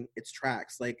covering its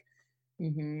tracks. Like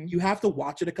you have to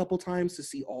watch it a couple times to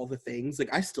see all the things.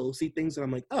 Like I still see things and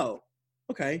I'm like, oh,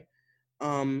 okay.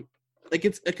 Like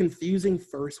it's a confusing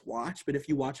first watch, but if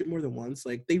you watch it more than once,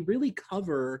 like they really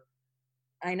cover.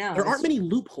 I know. There aren't many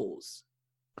loopholes.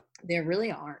 There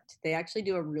really aren't. They actually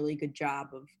do a really good job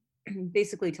of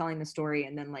basically telling the story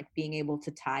and then like being able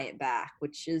to tie it back,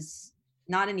 which is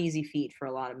not an easy feat for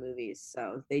a lot of movies.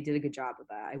 So they did a good job of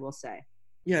that, I will say.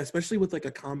 Yeah, especially with like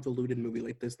a convoluted movie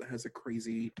like this that has a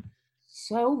crazy...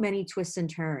 So many twists and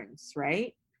turns,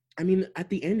 right? I mean, at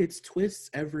the end, it's twists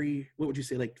every, what would you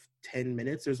say, like 10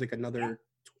 minutes? There's like another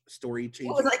story change.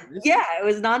 It was like, it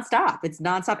was nonstop. It's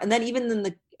nonstop. And then even in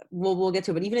the, we'll get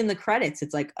to it, but even in the credits,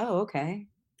 it's like, oh, okay.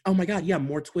 Oh my God, yeah,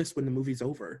 more twists when the movie's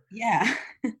over. Yeah.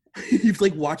 You've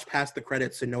like watched past the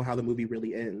credits to know how the movie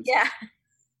really ends. Yeah.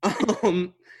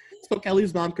 So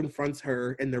Kelly's mom confronts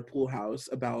her in their pool house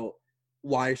about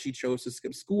why she chose to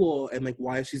skip school and like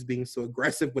why she's being so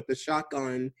aggressive with the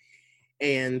shotgun.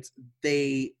 And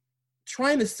they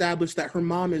try and establish that her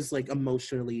mom is like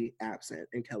emotionally absent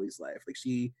in Kelly's life. Like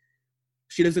she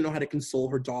doesn't know how to console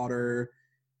her daughter.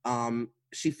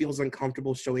 She feels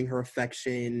uncomfortable showing her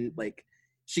affection. Like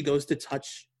she goes to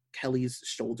touch Kelly's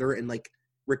shoulder and like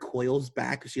recoils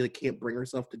back because she like can't bring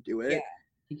herself to do it. Yeah,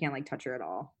 you can't like touch her at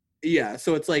all. Yeah,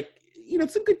 so it's like, you know,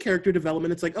 some good character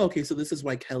development. It's like, okay, so this is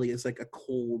why Kelly is like a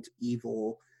cold,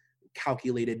 evil,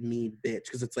 calculated, mean bitch,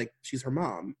 because it's like she's her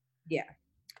mom. Yeah.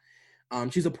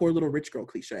 She's a poor little rich girl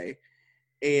cliche.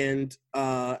 And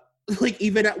like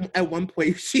even at one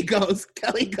point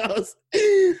Kelly goes,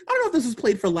 I don't know if this was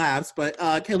played for laughs, but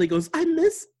Kelly goes, I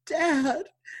miss Dad.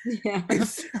 Yeah.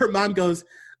 And her mom goes,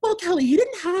 well, Kelly, he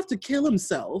didn't have to kill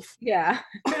himself. Yeah.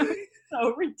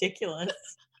 So ridiculous.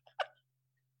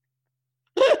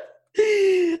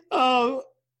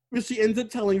 But she ends up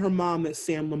telling her mom that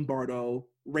Sam Lombardo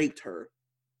raped her.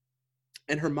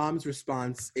 And her mom's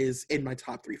response is in my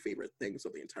top 3 favorite things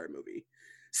of the entire movie.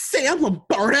 Sam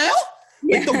Lombardo?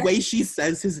 Yeah. Like the way she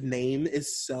says his name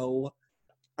is so...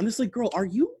 I'm just like, girl, are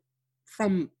you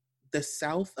from the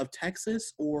south of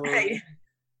Texas or California?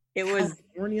 It was...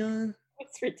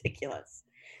 It's ridiculous.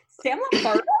 Sam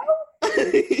Lombardo?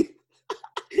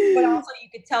 But also you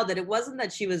could tell that it wasn't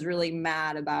that she was really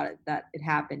mad about it, that it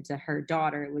happened to her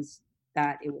daughter. It was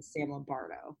that it was Sam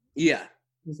Lombardo. Yeah.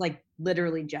 He was like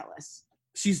literally jealous.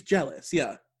 She's jealous.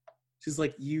 Yeah. She's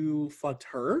like, you fucked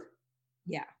her?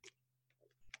 Yeah.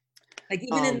 Like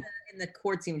even in the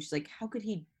court scene, she's like, how could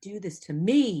he do this to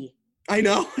me? I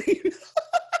know.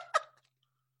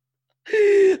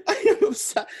 I am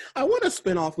upset. I want a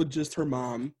spin-off with just her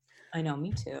mom. I know,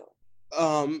 me too.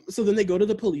 So then they go to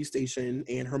the police station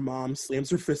and her mom slams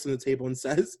her fist on the table and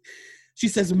she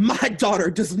says, my daughter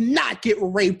does not get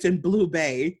raped in Blue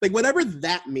Bay. Like whatever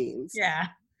that means. Yeah.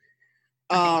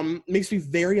 Makes me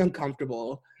very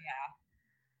uncomfortable.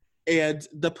 Yeah. And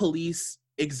the police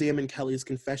examine Kelly's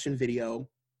confession video.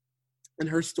 And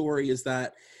her story is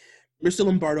that Mr.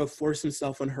 Lombardo forced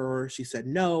himself on her. She said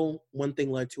no. One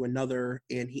thing led to another,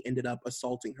 and he ended up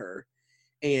assaulting her.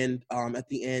 And at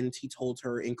the end, he told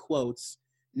her, in quotes,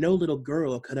 no little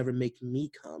girl could ever make me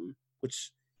come,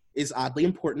 which is oddly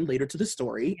important later to the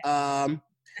story. It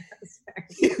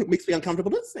makes me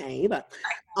uncomfortable to say, but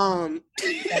I'm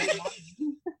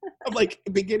like,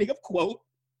 beginning of quote.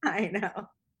 I know.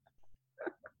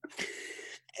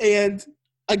 And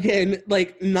again,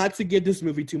 like, not to give this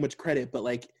movie too much credit, but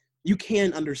like, you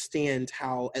can understand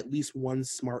how at least one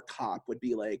smart cop would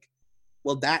be like,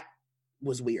 well, that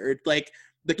was weird. Like,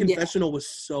 the confessional was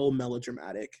so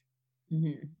melodramatic.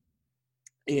 Mm-hmm.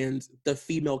 And the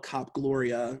female cop,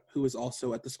 Gloria, who was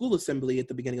also at the school assembly at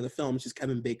the beginning of the film, she's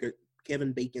Kevin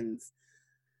Bacon's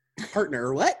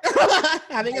partner. What?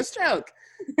 Having a stroke.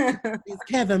 He's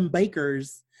Kevin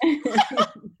Baker's.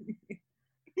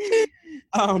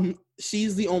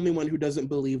 She's the only one who doesn't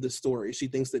believe the story. She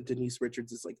thinks that Denise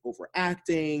Richards is like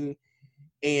overacting.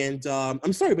 And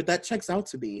I'm sorry, but that checks out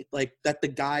to me. Like, that the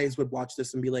guys would watch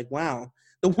this and be like, wow.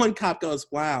 The one cop goes,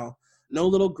 wow, no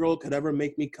little girl could ever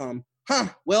make me come. Huh,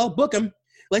 well, book him.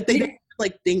 Like, they didn't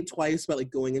like think twice about like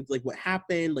going into like what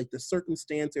happened, like the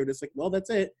circumstance. They were just like, well,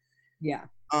 that's it. Yeah.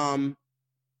 And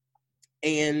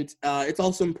it's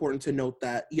also important to note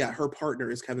that, yeah, her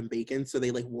partner is Kevin Bacon, so they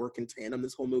like work in tandem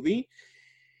this whole movie.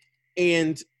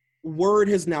 And word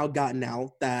has now gotten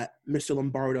out that Mr.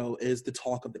 Lombardo is the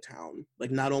talk of the town. Like,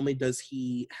 not only does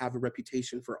he have a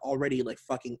reputation for already like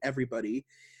fucking everybody,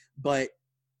 but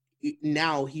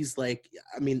now he's like,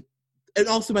 I mean, and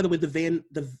also, by the way,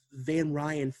 the Van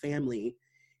Ryan family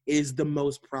is the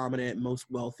most prominent, most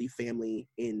wealthy family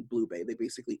in Blue Bay. They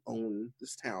basically own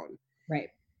this town. Right.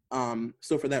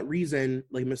 So for that reason,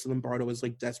 like, Mr. Lombardo is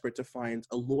like desperate to find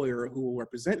a lawyer who will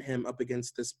represent him up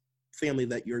against this family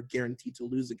that you're guaranteed to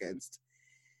lose against.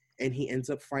 And he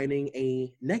ends up finding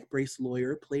a neck brace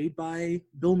lawyer played by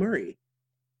Bill Murray.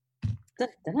 Bill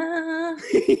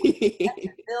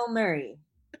Murray.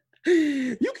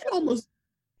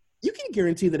 You can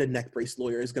guarantee that a neck brace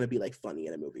lawyer is going to be like funny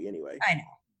in a movie anyway. I know.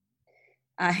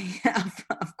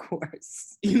 Of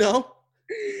course. You know?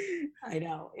 I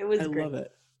know. It was great. Love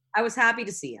it. I was happy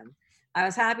to see him. I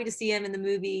was happy to see him in the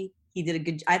movie. He did a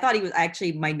good. I thought he was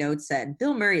actually. My notes said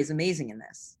Bill Murray is amazing in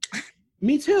this.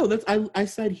 Me too. I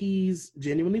said he's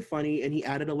genuinely funny, and he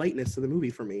added a lightness to the movie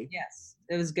for me. Yes,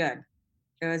 it was good.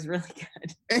 It was really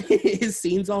good. His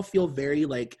scenes all feel very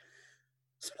like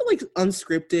sort of like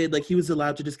unscripted. Like, he was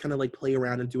allowed to just kind of like play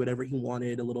around and do whatever he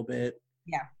wanted a little bit.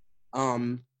 Yeah.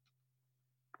 And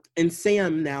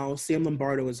Sam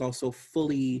Lombardo is also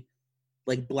fully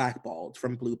like blackballed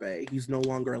from Blue Bay. He's no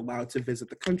longer allowed to visit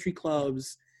the country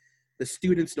clubs. The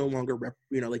students no longer,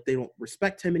 like, they don't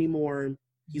respect him anymore.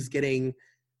 He's getting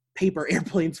paper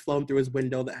airplanes flown through his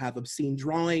window that have obscene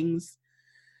drawings.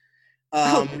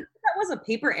 That was a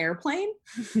paper airplane?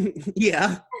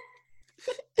 Yeah.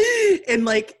 And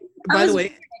like, by the way,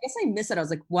 I guess I missed it. I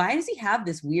was like, why does he have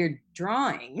this weird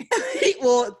drawing?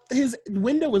 Well, his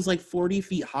window was like 40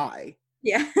 feet high.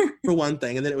 Yeah. For one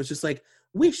thing. And then it was just like,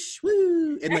 wish,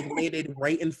 woo, and like landed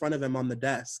right in front of him on the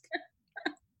desk.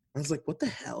 I was like, what the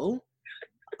hell?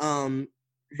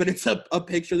 But it's a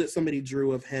picture that somebody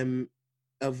drew of him,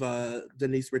 of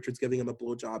Denise Richards giving him a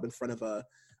blowjob in front of a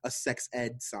sex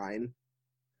ed sign.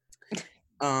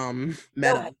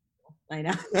 Meta. I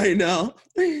know. I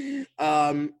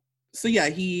know. So yeah,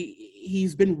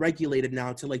 he's been regulated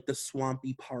now to like the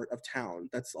swampy part of town.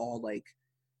 That's all like,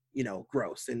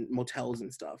 gross, and motels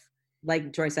and stuff.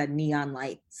 Like Joy said, neon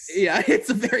lights. Yeah,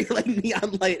 it's a very like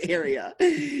neon light area.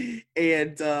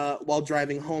 And while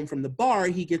driving home from the bar,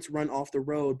 he gets run off the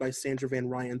road by Sandra Van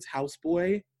Ryan's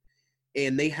houseboy.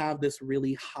 And they have this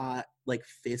really hot like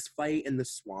fist fight in the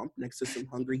swamp next to some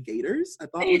hungry gators. I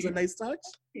thought it was a nice touch.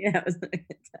 Yeah, it was a good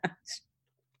touch. I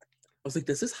was like,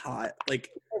 this is hot. Like,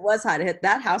 it was hot.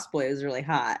 That houseboy was really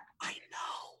hot. I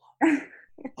know.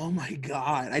 Oh my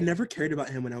God. I never cared about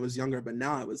him when I was younger, but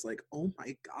now I was like, oh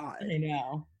my God. I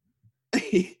know.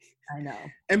 I know.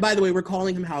 And by the way, we're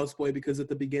calling him houseboy because at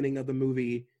the beginning of the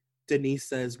movie, Denise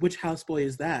says, which houseboy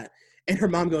is that? And her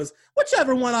mom goes,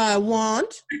 whichever one I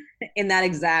want. In that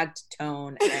exact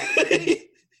tone.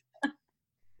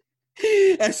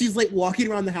 And she's like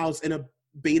walking around the house in a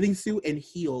bathing suit and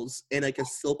heels and like a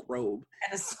silk robe.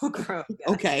 And a silk robe. Yeah.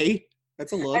 Okay.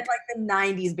 That's a look. And like the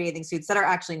 90s bathing suits that are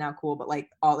actually now cool, but like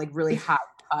all like really hot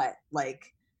cut,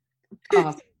 like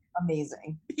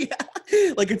amazing. Yeah.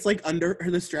 Like it's like under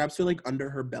her, the straps are like under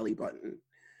her belly button.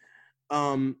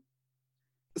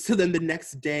 So then the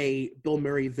next day, Bill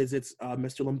Murray visits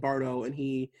Mr. Lombardo, and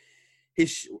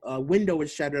his window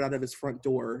is shattered out of his front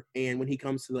door. And when he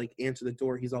comes to like answer the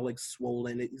door, he's all like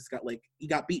swollen. He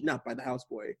got beaten up by the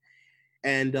houseboy.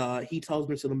 And he tells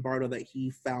Mr. Lombardo that he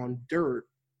found dirt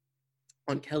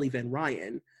on Kelly Van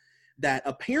Ryan, that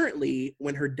apparently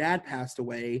when her dad passed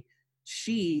away,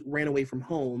 she ran away from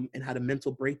home and had a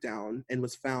mental breakdown and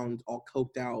was found all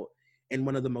coked out in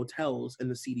one of the motels in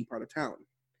the seedy part of town.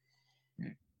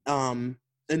 And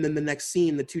then the next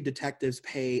scene, the two detectives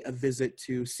pay a visit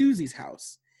to Susie's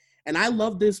house. And I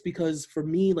love this because for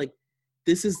me, like,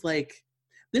 this is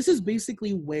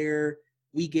basically where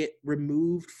we get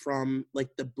removed from like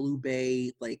the Blue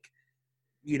Bay, like,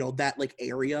 you know, that like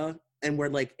area. And we're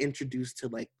like introduced to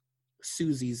like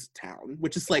Susie's town,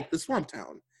 which is like the swamp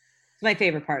town. It's my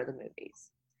favorite part of the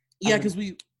movies. Yeah, because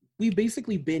we've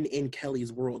basically been in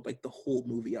Kelly's world like the whole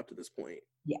movie up to this point.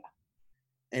 Yeah.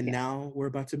 And now we're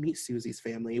about to meet Susie's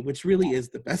family, which really is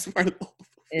the best part of the whole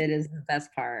movie. It is the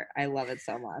best part. I love it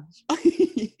so much.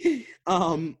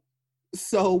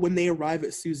 So when they arrive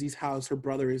at Susie's house, her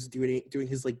brother is doing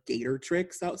his like gator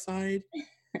tricks outside.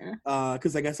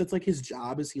 Because I guess it's like his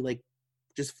job is he like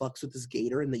just fucks with this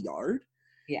gator in the yard.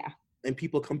 Yeah. And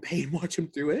people come pay and watch him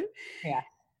through it. Yeah.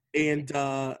 And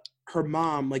her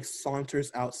mom like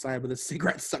saunters outside with a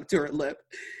cigarette stuck to her lip.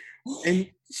 And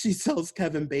she tells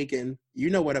Kevin Bacon, you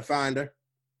know where to find her.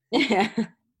 Yeah.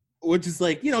 Which is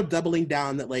like, you know, doubling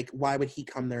down that like, why would he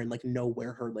come there and like know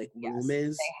where her like room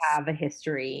is? They have a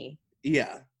history.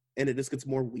 Yeah. And it just gets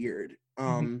more weird.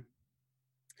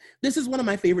 This is one of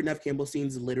my favorite Neve Campbell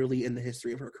scenes literally in the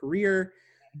history of her career.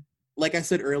 Like I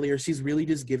said earlier, she's really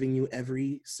just giving you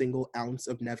every single ounce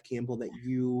of Neve Campbell that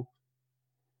you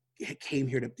came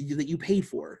here that you paid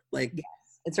for. Like, yes,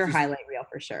 it's her highlight reel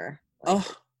for sure. Like,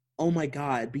 oh my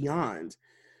God, beyond.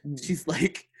 She's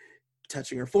like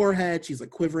touching her forehead. She's like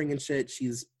quivering and shit.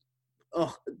 She's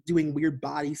doing weird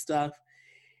body stuff.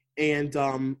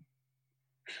 And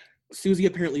Susie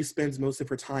apparently spends most of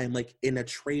her time like in a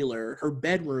trailer. Her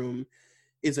bedroom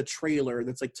is a trailer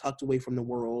that's like tucked away from the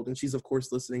world. And she's of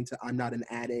course listening to I'm Not an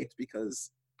Addict because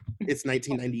it's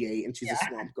 1998 and she's a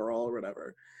swamp girl or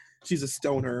whatever. She's a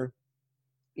stoner.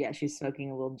 Yeah, she's smoking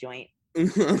a little joint.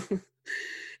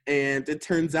 And it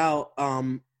turns out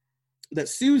that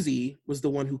Susie was the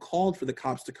one who called for the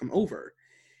cops to come over.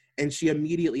 And she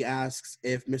immediately asks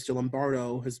if Mr.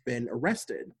 Lombardo has been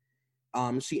arrested.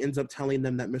 She ends up telling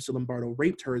them that Mr. Lombardo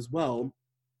raped her as well,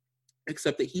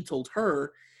 except that he told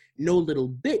her, no little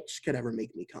bitch could ever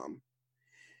make me come.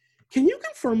 Can you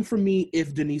confirm for me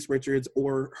if Denise Richards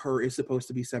or her is supposed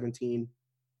to be 17?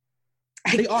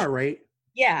 They are, right?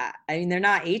 Yeah. I mean, they're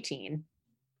not 18.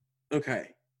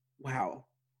 Okay. Wow.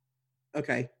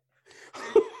 Okay.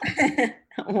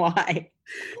 Why?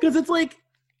 Because it's like,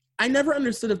 I never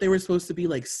understood if they were supposed to be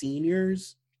like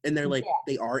seniors and they're like,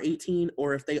 they are 18,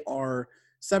 or if they are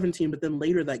 17, but then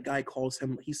later that guy calls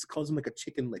him like a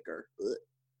chicken licker.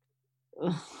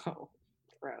 Oh,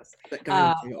 gross. That guy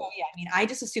yeah, I mean, I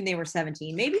just assumed they were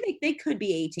 17. Maybe they could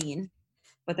be 18,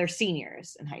 but they're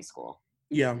seniors in high school.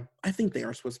 Yeah, I think they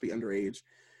are supposed to be underage.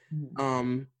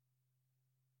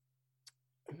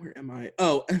 Where am I?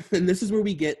 Oh, and this is where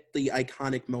we get the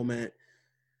iconic moment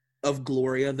of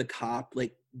Gloria, the cop,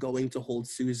 like going to hold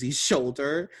Susie's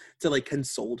shoulder to like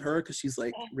console her because she's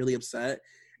like really upset,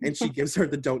 and she gives her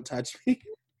the "Don't touch me."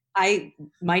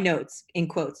 My notes in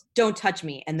quotes, "Don't touch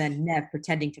me," and then Neve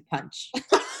pretending to punch.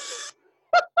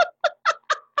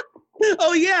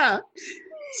 Oh yeah,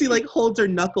 she like holds her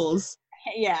knuckles.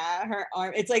 Yeah, her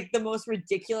arm. It's like the most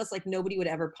ridiculous. Like nobody would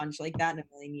ever punch like that in a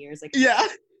million years. Like yeah,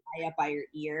 high up by your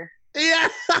ear. Yeah,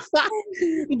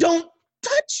 don't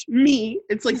touch me.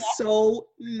 It's like so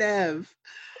Neve.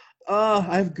 Oh,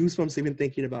 I have goosebumps even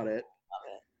thinking about it.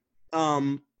 Love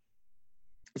it.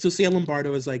 So Sam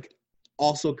Lombardo is like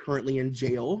also currently in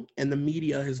jail, and the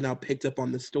media has now picked up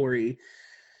on the story.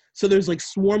 So there's like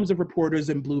swarms of reporters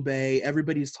in Blue Bay.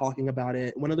 Everybody's talking about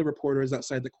it. One of the reporters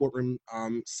outside the courtroom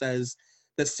says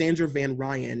that Sandra Van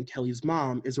Ryan, Kelly's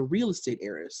mom, is a real estate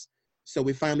heiress. So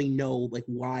we finally know like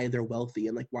why they're wealthy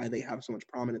and like why they have so much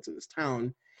prominence in this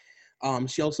town.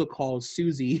 She also calls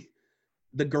Susie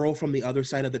the girl from the other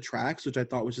side of the tracks, which I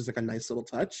thought was just like a nice little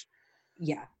touch.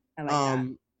 Yeah, I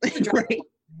like that. Right?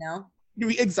 No,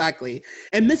 Exactly.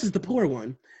 And this is the poor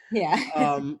one. yeah.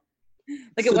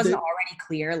 Like it wasn't already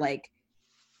clear, like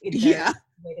yeah,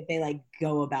 the way that they like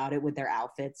go about it with their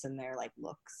outfits and their like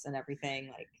looks and everything.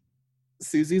 Like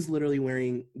Susie's literally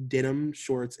wearing denim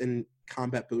shorts and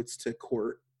combat boots to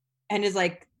court, and is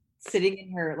like sitting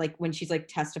in her like when she's like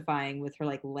testifying with her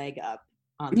like leg up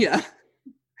on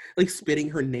like spitting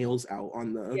her nails out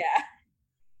on the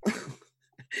yeah.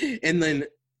 And then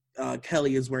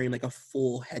Kelly is wearing like a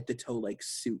full head to toe like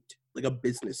suit, like a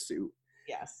business suit.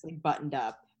 Yes, like buttoned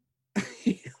up.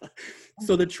 Yeah.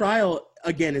 So the trial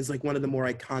again is like one of the more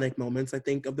iconic moments I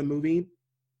think of the movie.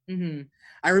 Mm-hmm.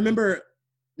 I remember,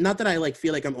 not that I like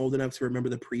feel like I'm old enough to remember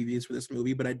the previews for this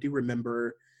movie, but I do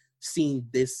remember seeing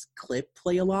this clip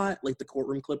play a lot, like the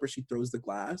courtroom clip where she throws the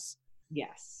glass.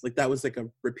 Yes, like that was like a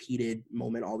repeated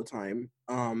moment all the time.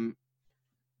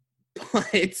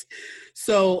 But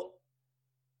so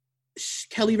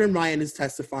Kelly Van Ryan is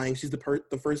testifying. She's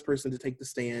the first person to take the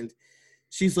stand.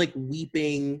 She's like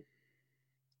weeping.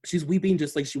 She's weeping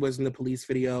just like she was in the police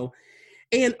video.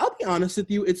 And I'll be honest with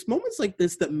you, it's moments like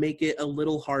this that make it a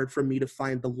little hard for me to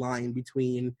find the line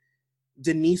between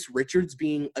Denise Richards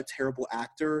being a terrible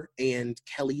actor and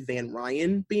Kelly Van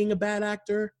Ryan being a bad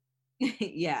actor.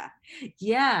 yeah,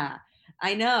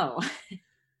 I know.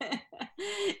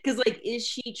 Because like, is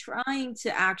she trying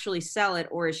to actually sell it,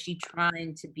 or is she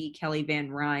trying to be Kelly Van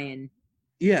Ryan?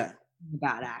 Yeah,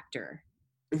 bad actor.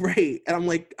 Right. And I'm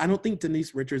like, I don't think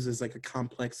Denise Richards is like a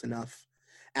complex enough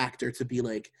actor to be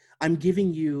like, I'm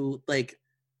giving you like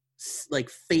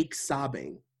fake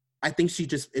sobbing. I think she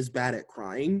just is bad at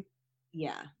crying.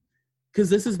 Yeah. Because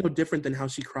this is no different than how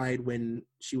she cried when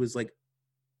she was like,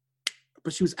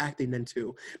 but she was acting then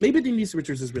too. Maybe Denise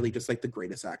Richards is really just like the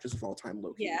greatest actress of all time,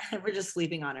 low-key. Yeah, we're just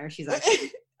sleeping on her. She's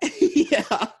actually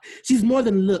yeah. She's more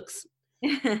than looks.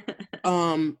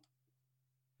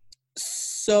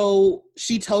 So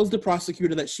she tells the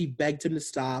prosecutor that she begged him to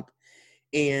stop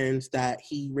and that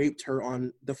he raped her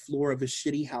on the floor of his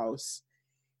shitty house.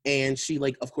 And she,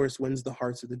 like, of course, wins the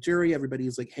hearts of the jury.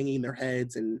 Everybody's, like, hanging their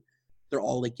heads and they're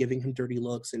all, like, giving him dirty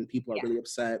looks and people are really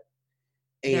upset.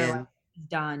 And like,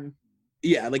 done.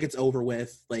 Yeah, like, it's over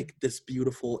with. Like, this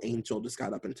beautiful angel just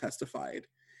got up and testified.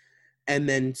 And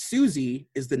then Susie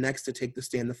is the next to take the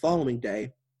stand the following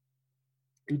day.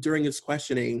 And during his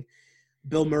questioning,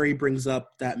 Bill Murray brings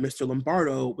up that Mr.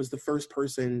 Lombardo was the first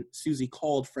person Susie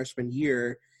called freshman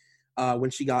year when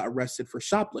she got arrested for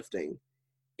shoplifting.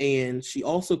 And she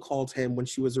also called him when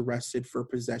she was arrested for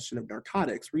possession of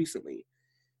narcotics recently,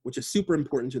 which is super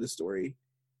important to the story.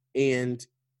 And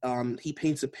he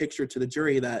paints a picture to the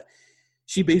jury that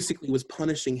she basically was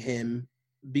punishing him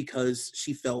because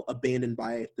she felt abandoned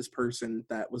by this person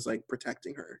that was like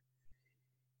protecting her.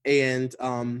 And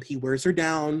he wears her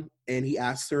down and he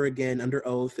asks her again under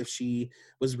oath if she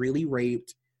was really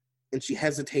raped, and she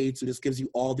hesitates and just gives you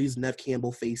all these Neve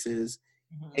Campbell faces.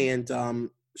 Mm-hmm. And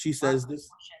she says this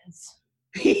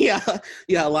yeah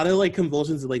a lot of like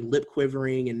convulsions and like lip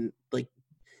quivering, and like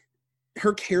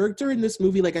her character in this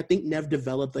movie, like I think Neve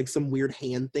developed like some weird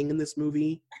hand thing in this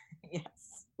movie. Yes.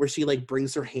 Where she like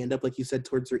brings her hand up, like you said,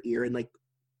 towards her ear and like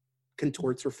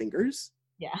contorts her fingers.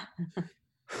 Yeah.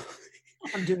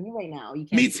 I'm doing it right now. You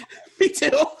can't. Me too.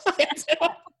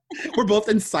 We're both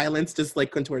in silence, just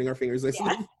like contorting our fingers.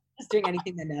 Yeah. Just doing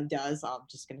anything that Neve does. I'm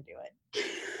just gonna do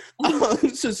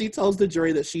it. So she tells the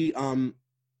jury that she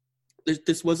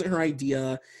this wasn't her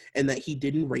idea, and that he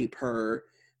didn't rape her,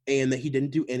 and that he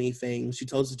didn't do anything. She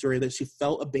tells the jury that she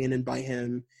felt abandoned by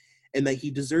him, and that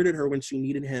he deserted her when she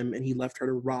needed him, and he left her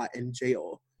to rot in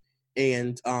jail.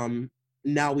 And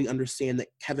now we understand that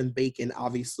Kevin Bacon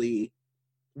obviously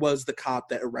was the cop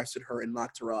that arrested her and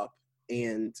locked her up.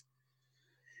 And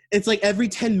it's like every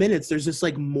 10 minutes there's just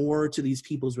like more to these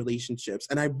people's relationships,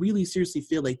 and I really seriously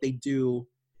feel like they do.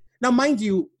 Now mind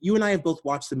you, you and I have both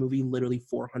watched the movie literally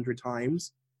 400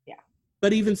 times. Yeah.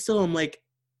 But even still, I'm like,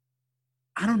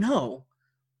 I don't know,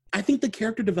 I think the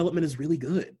character development is really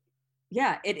good.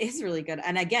 Yeah, it is really good.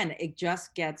 And again, it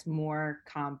just gets more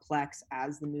complex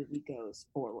as the movie goes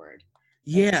forward.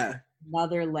 Yeah.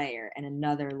 Another layer and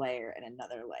another layer and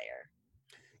another layer.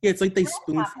 Yeah, it's like they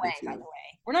spoon feed it. By the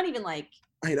way, we're not even like,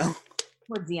 I know,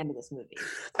 towards the end of this movie.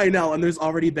 I know, and there's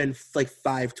already been like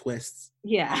 5 twists.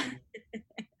 Yeah.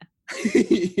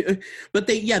 But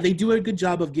they do a good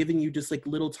job of giving you just like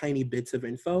little tiny bits of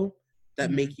info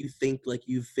that make you think like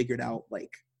you've figured out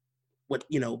like what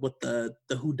the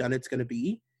whodunit's gonna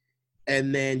be,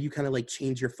 and then you kind of like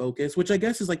change your focus, which I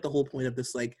guess is like the whole point of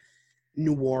this like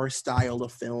noir style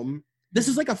of film. This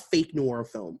is like a fake noir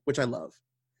film, which I love.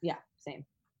 Yeah, same.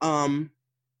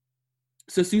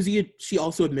 So Susie, she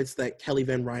also admits that Kelly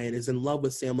Van Ryan is in love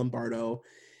with Sam Lombardo,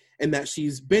 and that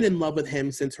she's been in love with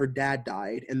him since her dad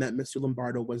died, and that Mr.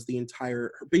 Lombardo was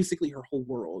basically her whole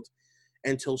world,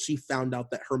 until she found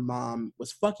out that her mom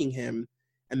was fucking him,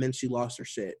 and then she lost her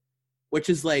shit, which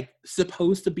is like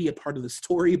supposed to be a part of the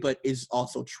story, but is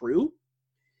also true.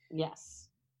 Yes.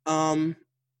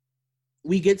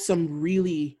 We get some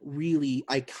really, really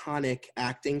iconic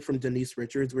acting from Denise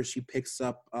Richards, where she picks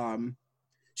up,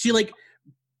 she like,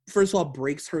 first of all,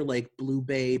 breaks her like Blue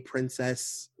Bay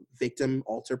princess victim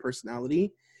alter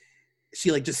personality.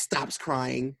 She like just stops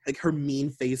crying, like her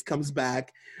mean face comes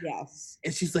back. Yes.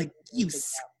 And she's like, "You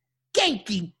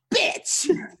skanky bitch."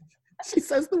 She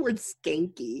says the word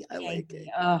skanky. I like it.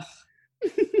 Ugh.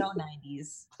 So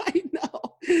 90s. I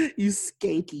know. You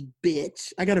skanky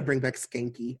bitch. I gotta bring back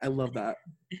skanky. I love that.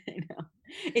 I know.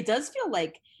 It does feel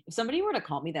like if somebody were to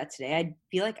call me that today, I'd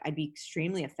feel like I'd be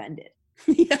extremely offended.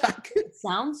 Yeah. It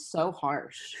sounds so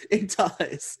harsh. It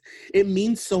does. It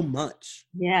means so much.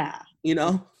 Yeah. You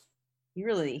know? You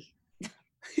really, there's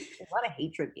a lot of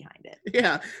hatred behind it.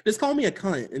 Yeah. Just call me a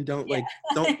cunt and don't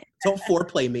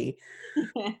foreplay me.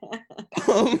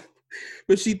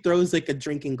 But she throws like a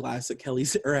drinking glass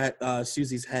at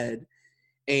Susie's head.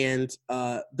 And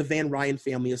the Van Ryan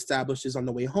family establishes on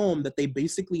the way home that they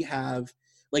basically have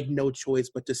like no choice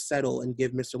but to settle and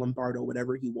give Mr. Lombardo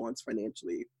whatever he wants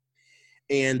financially.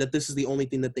 And that this is the only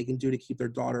thing that they can do to keep their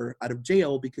daughter out of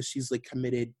jail, because she's like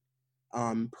committed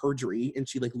perjury and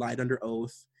she like lied under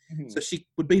oath. Mm-hmm. So she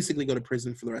would basically go to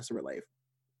prison for the rest of her life.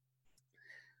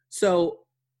 So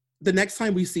the next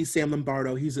time we see Sam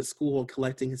Lombardo, he's at school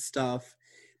collecting his stuff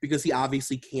because he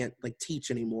obviously can't like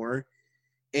teach anymore.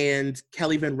 And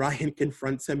Kelly Van Ryan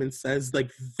confronts him and says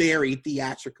like very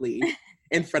theatrically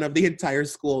in front of the entire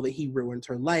school that he ruined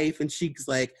her life. And she's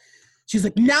like,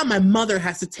 now my mother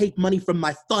has to take money from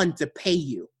my fund to pay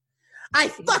you. I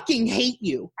fucking hate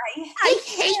you. I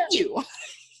hate you.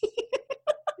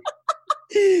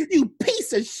 You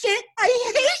piece of shit.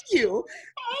 I hate you.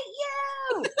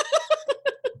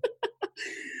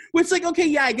 Which, like, okay,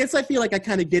 yeah, I guess I feel like I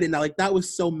kind of get it now. Like, that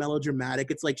was so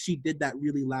melodramatic. It's like she did that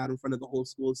really loud in front of the whole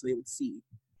school so they would see.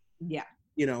 Yeah.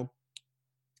 You know?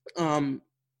 And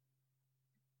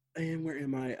where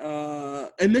am I?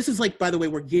 And this is, like, by the way,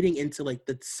 we're getting into, like,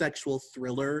 the sexual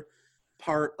thriller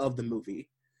part of the movie.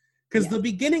 Because the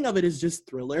beginning of it is just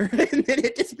thriller, and then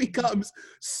it just becomes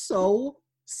so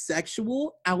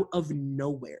sexual out of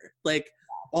nowhere. Like,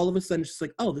 all of a sudden, it's just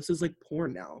like, oh, this is, like,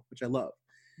 porn now, which I love.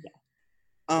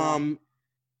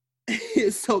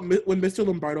 So when Mr.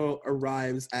 Lombardo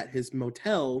arrives at his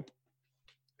motel,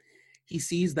 he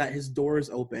sees that his door is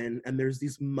open and there's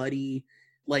these muddy,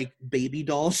 like, baby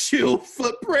doll shoe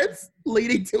footprints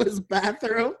leading to his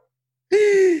bathroom.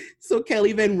 So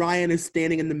Kelly Van Ryan is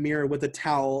standing in the mirror with a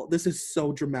towel. This is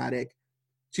so dramatic.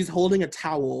 She's holding a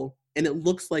towel and it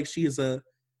looks like she has a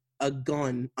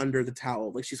gun under the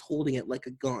towel. Like she's holding it like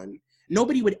a gun.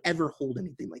 Nobody would ever hold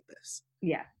anything like this.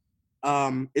 Yeah.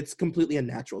 It's completely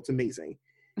unnatural. It's amazing.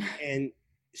 And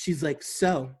she's like,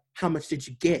 so how much did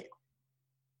you get?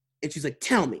 And she's like,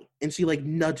 tell me. And she like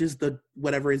nudges the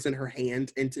whatever is in her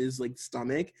hand into his like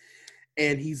stomach.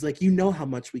 And he's like, you know how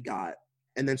much we got.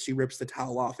 And then she rips the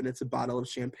towel off and it's a bottle of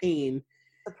champagne.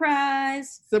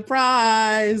 Surprise.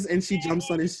 And she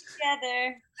jumps on his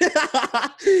together.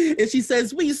 And she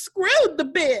says, we screwed the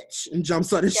bitch, and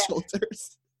jumps on his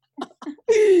shoulders.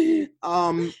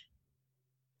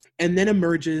 And then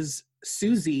emerges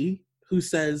Susie, who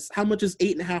says, how much is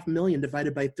 8.5 million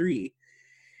divided by 3?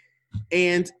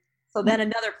 And so then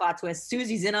another plot twist.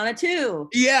 Susie's in on it too.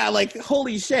 Yeah, like,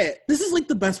 holy shit. This is like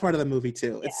the best part of the movie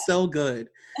too. Yeah. It's so good.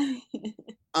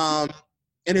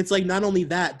 And it's like, not only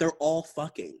that, they're all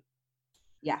fucking.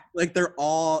 Yeah. Like they're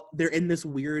in this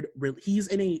weird, he's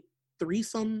in a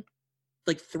threesome,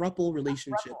 like throuple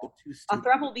relationship with two students. A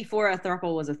throuple before a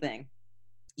throuple was a thing.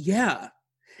 Yeah.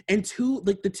 And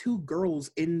the two girls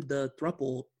in the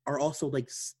throuple are also like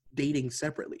dating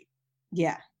separately.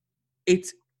 Yeah.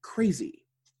 It's crazy.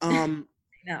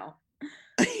 No.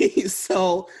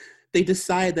 So they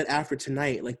decide that after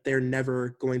tonight, like they're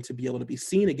never going to be able to be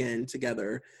seen again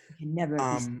together. You can never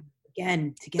be seen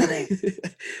again together.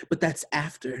 But that's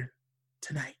after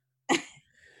tonight.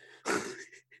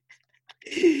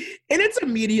 And it's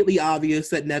immediately obvious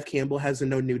that Neve Campbell has a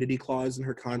no nudity clause in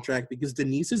her contract because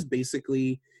Denise is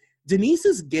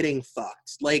getting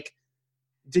fucked. Like,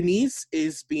 Denise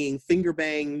is being finger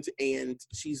banged, and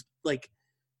she's like,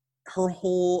 her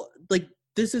whole, like,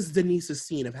 this is Denise's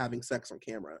scene of having sex on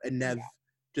camera, and Nev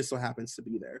just so happens to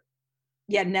be there.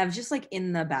 Yeah, Nev's just like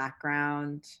in the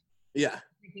background. Yeah.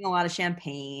 Drinking a lot of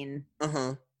champagne.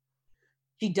 Uh-huh.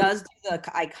 She does do the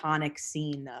iconic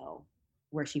scene, though,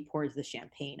 where she pours the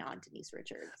champagne on Denise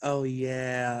Richards. Oh,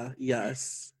 yeah.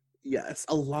 Yes. Yes.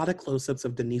 A lot of close-ups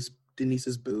of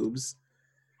Denise's boobs.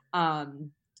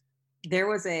 There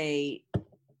was a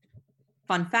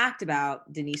fun fact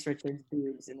about Denise Richards'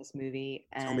 boobs in this movie.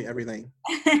 And tell me everything.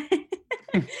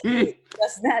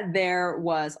 Just that there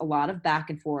was a lot of back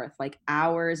and forth, like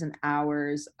hours and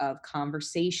hours of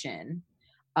conversation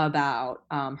about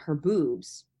her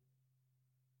boobs,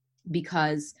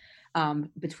 because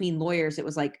between lawyers, it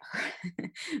was like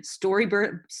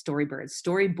storyboards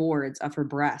of her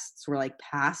breasts were like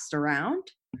passed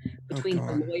around between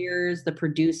the lawyers, the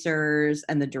producers,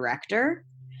 and the director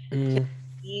to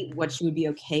see what she would be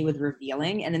okay with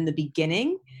revealing. And in the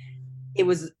beginning, it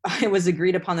was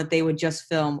agreed upon that they would just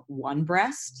film one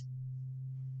breast,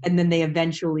 and then they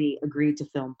eventually agreed to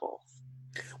film both.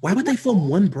 Why would they film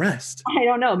one breast? I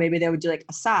don't know. Maybe they would do like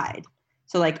a side.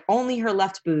 So like only her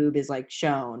left boob is like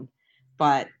shown,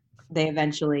 but they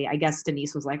eventually, I guess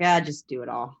Denise was like, just do it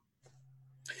all.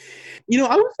 You know,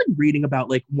 I was like reading about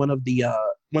like one of the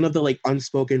like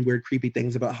unspoken weird creepy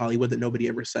things about Hollywood that nobody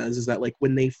ever says is that like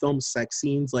when they film sex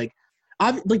scenes, like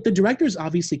like the directors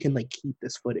obviously can like keep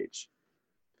this footage.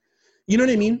 You know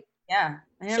what I mean? Yeah.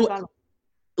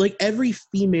 Like every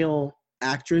female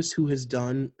actress who has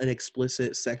done an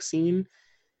explicit sex scene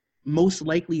most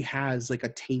likely has like a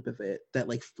tape of it that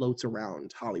like floats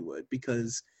around Hollywood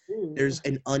because there's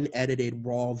an unedited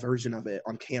raw version of it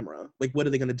on camera. Like, what are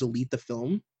they going to delete the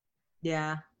film?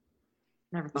 Yeah.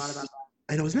 Never thought about that.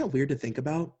 I know, isn't that weird to think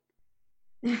about?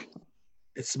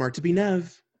 It's smart to be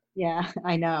Nev. Yeah,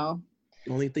 I know.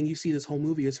 The only thing you see this whole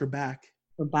movie is her back.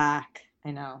 Her back,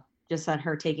 I know. Just at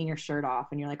her taking her shirt off,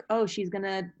 and you're like, oh, she's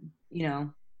gonna,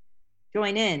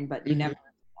 join in, but you never see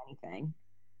anything.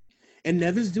 And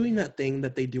Nev is doing that thing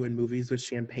that they do in movies with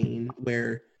champagne,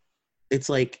 where it's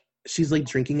like she's like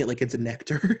drinking it like it's a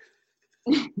nectar.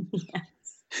 Yes.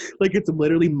 Like it's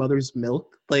literally mother's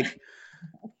milk. Like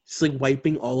she's like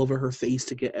wiping all over her face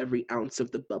to get every ounce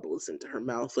of the bubbles into her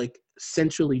mouth, like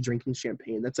sensually drinking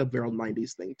champagne. That's a very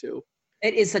 90s thing too.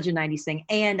 It is such a 90s thing.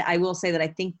 And I will say that I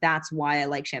think that's why I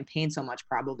like champagne so much,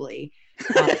 probably.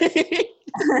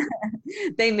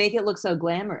 They make it look so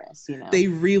glamorous, They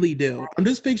really do. I'm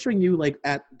just picturing you like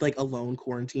at like alone,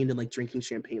 quarantined, and like drinking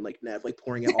champagne like Nev, like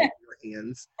pouring it all over your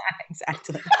hands.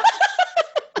 Exactly.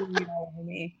 You know what I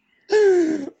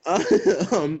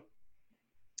mean?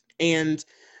 And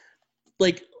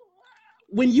like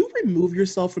when you remove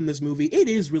yourself from this movie, it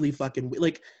is really fucking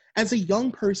like as a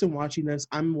young person watching this,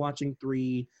 I'm watching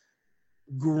 3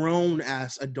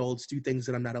 grown-ass adults do things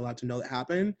that I'm not allowed to know that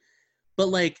happen. But,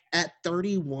 like, at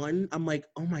 31, I'm like,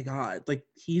 oh, my God. Like,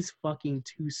 he's fucking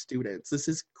 2 students. This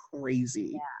is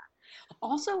crazy. Yeah.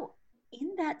 Also,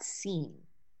 in that scene,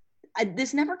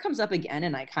 this never comes up again,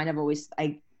 and I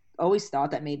always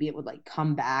thought that maybe it would, like,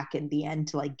 come back in the end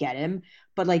to, like, get him.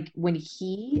 But, like, when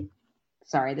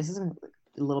sorry, this is a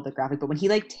little bit graphic, but when he,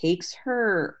 like, takes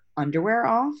her underwear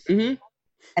off, and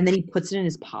then he puts it in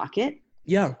his pocket.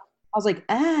 Yeah. I was like,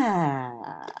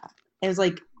 It was,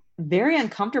 like, very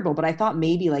uncomfortable, but I thought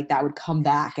maybe, like, that would come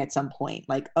back at some point.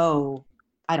 Like, oh,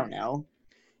 I don't know.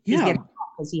 Yeah.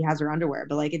 Because he has her underwear.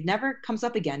 But, like, it never comes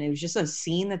up again. It was just a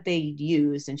scene that they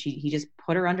used, and he just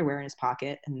put her underwear in his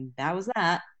pocket, and that was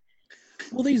that.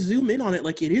 Well, they zoom in on it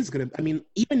like it is going to... I mean,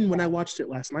 even when I watched it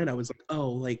last night, I was like, oh,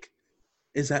 like,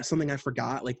 is that something I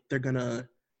forgot? Like, they're going to...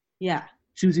 Yeah.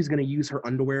 Susie's going to use her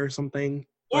underwear or something.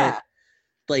 Yeah. But,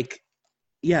 like,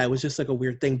 yeah, it was just, like, a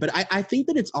weird thing. But I think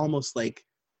that it's almost, like...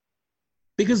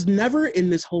 Because never in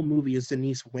this whole movie is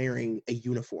Denise wearing a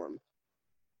uniform.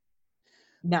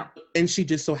 No. And she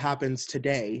just so happens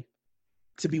today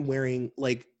to be wearing,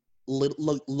 like,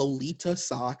 Lolita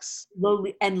socks.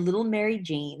 And little Mary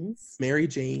Janes. Mary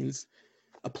Janes.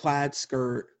 A plaid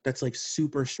skirt that's, like,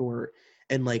 super short.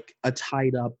 And, like, a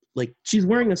tied up, like, she's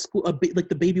wearing like,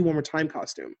 the Baby One More Time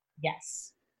costume.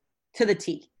 Yes. To the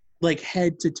T. Like,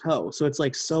 head to toe. So it's,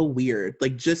 like, so weird.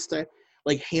 Like, just to,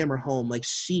 like, hammer home, like,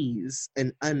 she's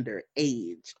an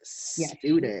underage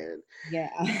student. Yeah.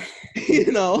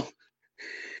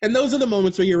 And those are the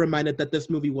moments where you're reminded that this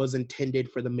movie was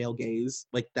intended for the male gaze.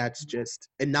 Like, that's just,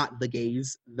 and not the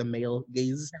gaze, the male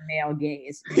gaze. The male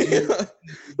gaze.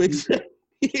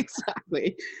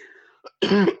 Exactly.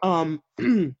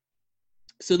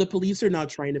 So the police are now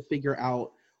trying to figure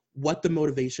out what the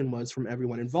motivation was from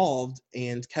everyone involved.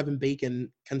 And Kevin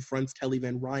Bacon confronts Kelly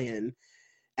Van Ryan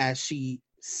as she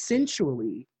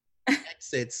sensually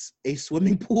exits a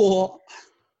swimming pool.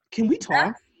 Can we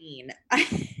talk?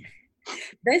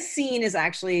 This scene is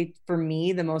actually, for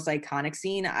me, the most iconic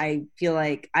scene. I feel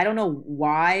like, I don't know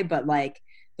why, but like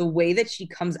the way that she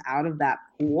comes out of that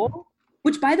pool,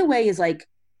 which by the way is like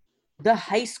the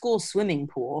high school swimming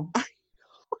pool.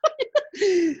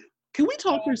 Can we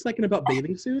talk for a second about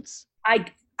bathing suits? I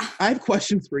have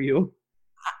questions for you.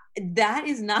 That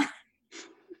is not.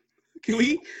 Can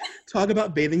we talk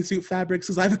about bathing suit fabrics?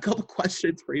 Because I have a couple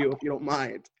questions for you, if you don't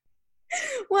mind.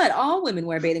 What? All women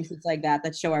wear bathing suits like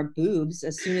that show our boobs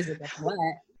as soon as it gets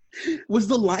wet. Was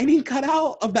the lining cut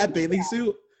out of that bathing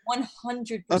suit?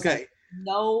 100%. Okay.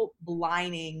 No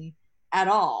lining at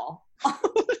all.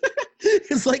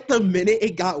 It's like the minute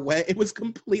it got wet, it was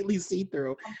completely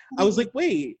see-through. I was like,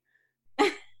 wait.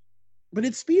 But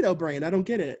it's Speedo Brain. I don't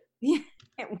get it. Yeah,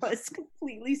 it was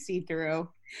completely see-through.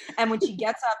 And when she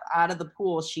gets up out of the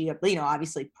pool, she,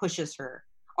 obviously pushes her,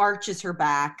 arches her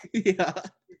back, yeah,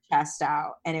 chest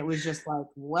out. And it was just like,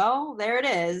 well, there it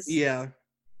is. Yeah.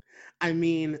 I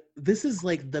mean, this is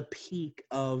like the peak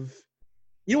of,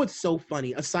 you know what's so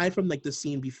funny? Aside from like the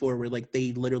scene before where like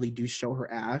they literally do show her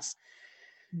ass,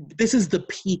 this is the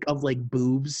peak of like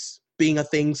boobs being a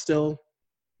thing still.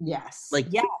 Yes. Like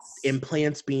yes.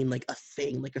 Implants being like a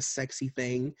thing, like a sexy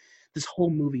thing. This whole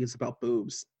movie is about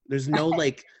boobs. There's no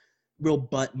like real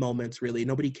butt moments really.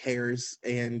 Nobody cares.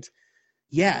 And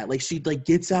yeah, like she like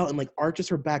gets out and like arches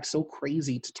her back so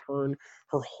crazy to turn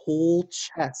her whole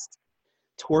chest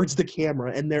towards the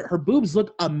camera, and her boobs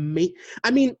look amazing.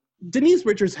 I mean, Denise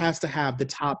Richards has to have the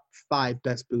top 5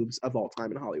 best boobs of all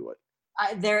time in Hollywood.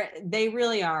 They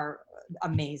really are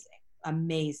amazing.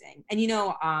 And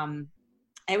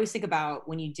I always think about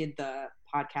when you did the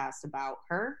podcast about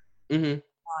her. Mm-hmm.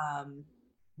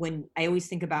 When I always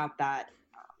think about that,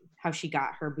 how she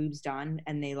got her boobs done,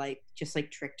 and they like just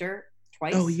like tricked her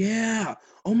twice. Oh yeah!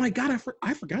 Oh my god,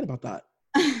 I forgot about that.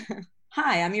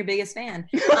 Hi, I'm your biggest fan.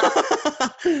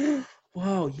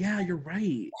 Whoa, yeah, you're right.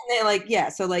 And they're like, yeah,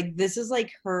 so like this is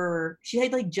like her. She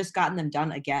had like just gotten them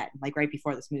done again, like right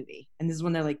before this movie, and this is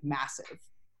when they're like massive.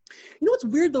 You know what's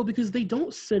weird though, because they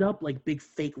don't sit up like big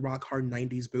fake rock hard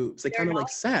 90s boobs. They kind of like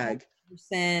sag.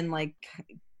 Like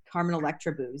Carmen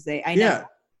Electra boobs. They look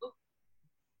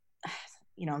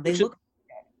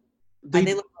good.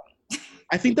 They look great.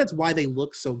 I think that's why they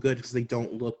look so good, because they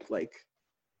don't look like.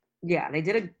 Yeah,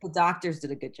 the doctors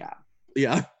did a good job.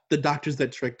 Yeah, the doctors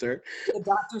that tricked her. The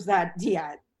doctors that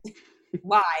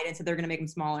lied and said they're gonna make them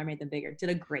smaller, made them bigger. Did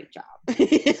a great job.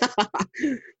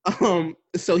 Yeah.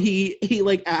 So he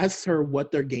like asks her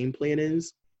what their game plan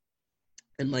is,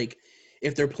 and like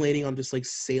if they're planning on just like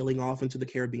sailing off into the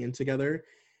Caribbean together,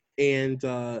 and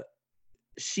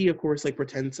she of course like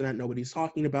pretends to not know what he's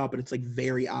talking about, but it's like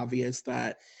very obvious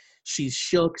that she's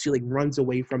shook. She like runs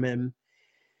away from him.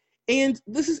 And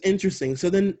this is interesting. So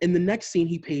then in the next scene,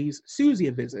 he pays Susie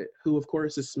a visit, who of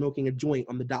course is smoking a joint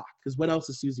on the dock, because what else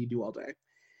does Susie do all day?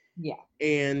 Yeah.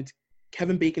 And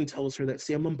Kevin Bacon tells her that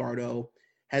Sam Lombardo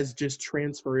has just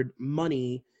transferred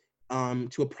money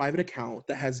to a private account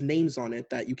that has names on it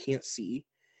that you can't see.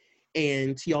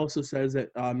 And he also says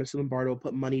that Mr. Lombardo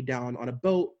put money down on a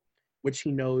boat, which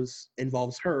he knows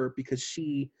involves her because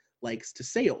she likes to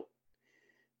sail.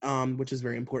 Which is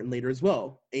very important later as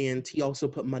well. And he also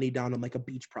put money down on like a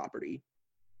beach property.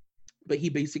 But he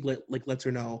basically like lets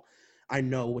her know, I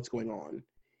know what's going on.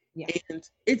 Yeah. And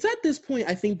it's at this point,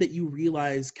 I think, that you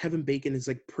realize Kevin Bacon is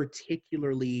like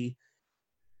particularly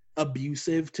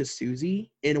abusive to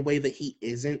Susie in a way that he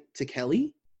isn't to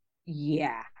Kelly.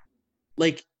 Yeah.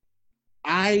 Like,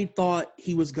 I thought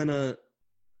he was gonna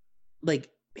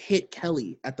like hit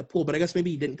Kelly at the pool, but I guess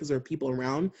maybe he didn't because there are people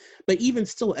around. But even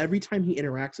still, every time he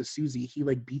interacts with Susie, he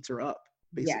like beats her up,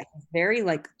 basically. Yeah, he's very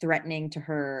like threatening to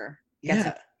her.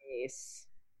 Yeah. Face.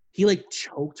 He like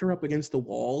choked her up against the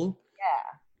wall.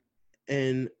 Yeah.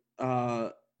 And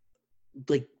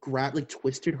like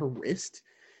twisted her wrist.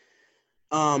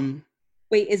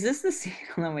 Wait, is this the scene?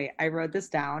 No, wait, I wrote this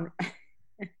down.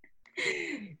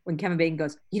 When Kevin Bacon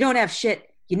goes, "You don't have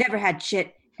shit. You never had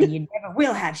shit. And you never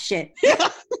will have shit." Yeah.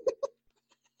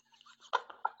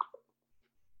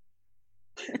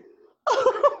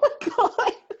 Oh my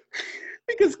god.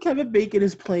 Because Kevin Bacon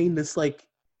is playing this like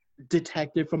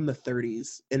detective from the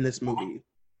 30s in this movie.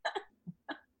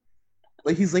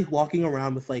 Like he's like walking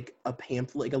around with like a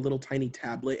pamphlet, like a little tiny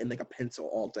tablet and like a pencil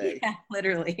all day. Yeah,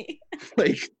 literally.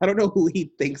 Like I don't know who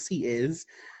he thinks he is.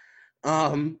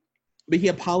 But he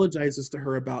apologizes to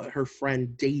her about her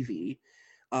friend Davy,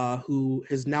 who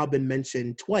has now been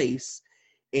mentioned twice,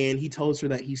 and he tells her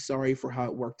that he's sorry for how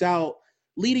it worked out,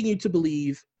 leading you to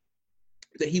believe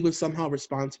that he was somehow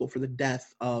responsible for the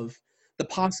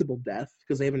possible death,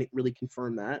 because they haven't really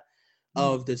confirmed that,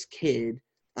 of this kid,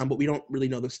 but we don't really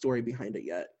know the story behind it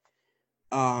yet.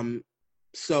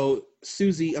 So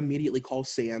Susie immediately calls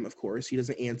Sam, of course. He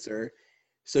doesn't answer.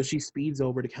 So she speeds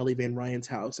over to Kelly Van Ryan's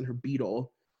house in her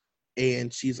Beetle,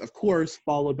 and she's, of course,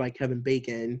 followed by Kevin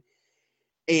Bacon.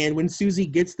 And when Susie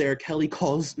gets there, Kelly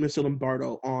calls Mr.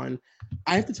 Lombardo on.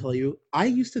 I have to tell you, I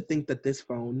used to think that this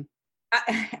phone...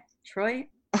 Troy?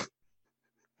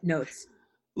 Notes.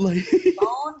 Like, the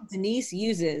phone Denise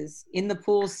uses in the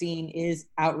pool scene is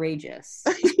outrageous.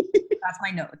 That's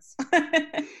my notes.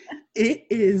 It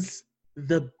is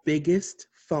the biggest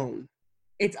phone.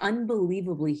 It's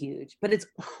unbelievably huge, but it's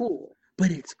cool.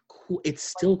 But it's cool. It's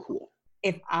still cool.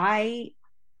 If I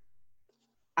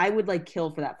would like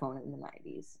kill for that phone in the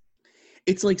 90s.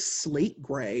 It's like slate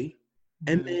gray,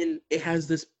 and then it has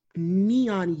this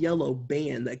neon yellow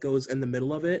band that goes in the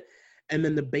middle of it, and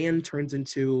then the band turns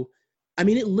into, I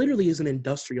mean, it literally is an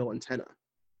industrial antenna.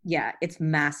 Yeah, it's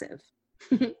massive.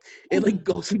 It like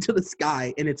goes into the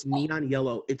sky, and it's neon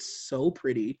yellow. It's so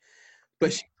pretty.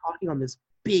 But she's talking on this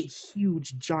big,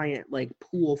 huge, giant, like,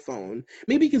 pool phone.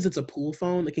 Maybe because it's a pool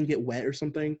phone that can get wet or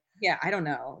something. Yeah, I don't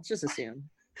know. Let's just assume.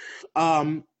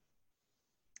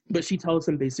 But she tells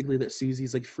him basically that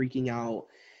Susie's, like, freaking out,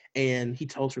 and he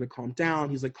tells her to calm down.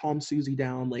 He's like, calm Susie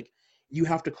down. Like, you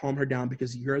have to calm her down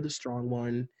because you're the strong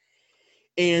one.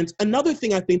 And another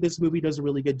thing I think this movie does a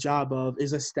really good job of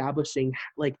is establishing,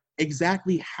 like,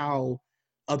 exactly how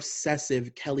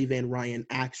obsessive Kelly Van Ryan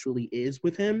actually is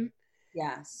with him.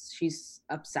 Yes, she's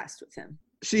obsessed with him.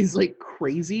 She's, like,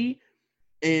 crazy.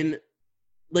 And,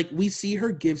 like, we see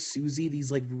her give Susie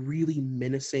these, like, really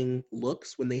menacing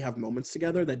looks when they have moments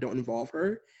together that don't involve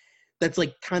her. That's,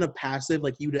 like, kind of passive.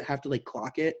 Like, you'd have to, like,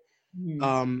 clock it.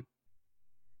 And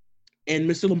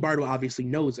Mr. Lombardo obviously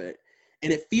knows it.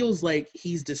 And it feels like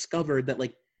he's discovered that,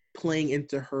 like, playing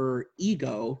into her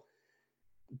ego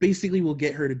basically will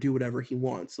get her to do whatever he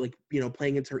wants. Like, you know,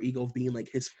 playing into her ego of being, like,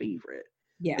 his favorite.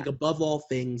 Yeah. Like, above all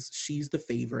things, she's the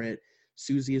favorite.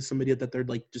 Susie is somebody that they're,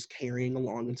 like, just carrying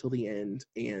along until the end.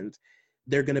 And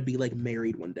they're going to be, like,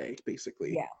 married one day,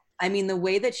 basically. Yeah. I mean, the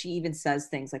way that she even says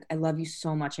things like, I love you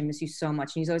so much. I miss you so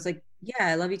much. And he's always like, yeah,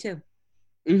 I love you too.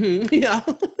 Yeah.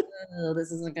 Oh,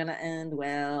 this isn't going to end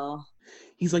well.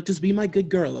 He's like, just be my good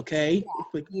girl, okay? Yeah,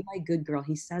 like, be my good girl.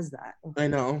 He says that. I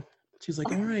know. She's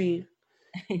like, all right.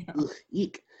 Ugh,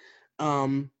 eek.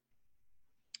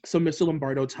 So Mr.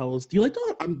 Lombardo tells, do you like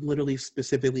to, I'm literally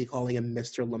specifically calling him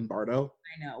Mr. Lombardo.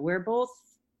 I know. We're both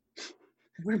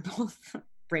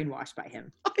brainwashed by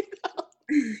him. I know.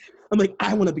 I'm like,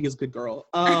 I want to be his good girl.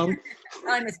 I'm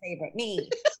his favorite. Me.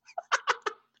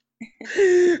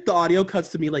 The audio cuts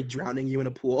to me like drowning you in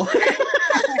a pool.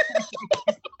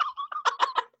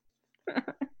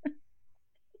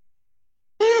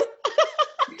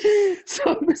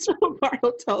 So Mr.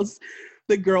 Lombardo tells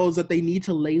the girls that they need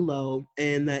to lay low,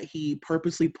 and that he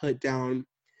purposely put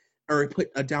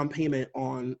a down payment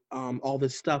on all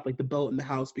this stuff, like the boat and the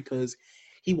house, because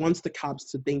he wants the cops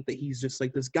to think that he's just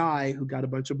like this guy who got a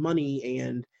bunch of money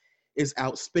and is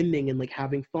out spending and like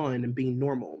having fun and being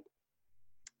normal.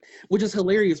 Which is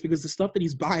hilarious because the stuff that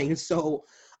he's buying is so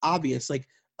obvious, like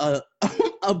a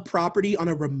property on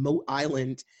a remote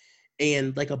island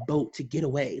and like a boat to get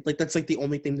away. Like that's like the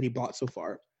only thing that he bought so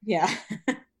far. Yeah.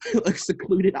 Like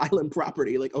secluded island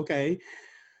property. Like, okay.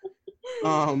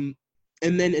 And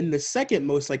then in the second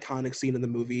most iconic scene in the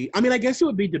movie, I mean, I guess it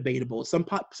would be debatable. Some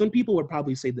people would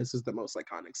probably say this is the most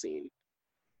iconic scene.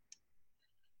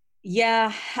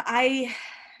 Yeah, I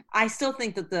still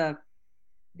think that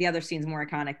the other scene's more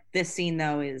iconic. This scene,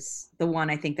 though, is the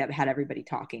one I think that had everybody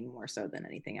talking more so than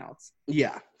anything else.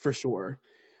 Yeah, for sure.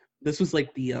 This was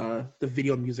like the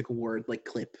Video Music Award like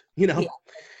clip, you know? Yeah.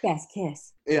 Best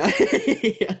kiss. Yeah.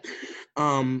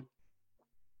 Yeah.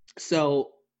 So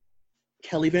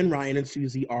Kelly Van Ryan and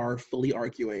Susie are fully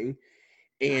arguing,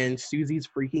 and Susie's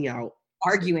freaking out.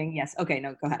 Arguing, yes. Okay,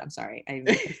 no, go ahead. I'm sorry.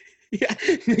 Yeah.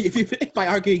 If by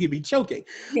arguing, you'd be choking.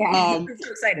 Yeah, I'm so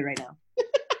excited right now.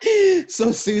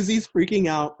 So Susie's freaking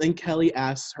out, and Kelly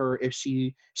asks her if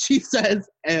she says,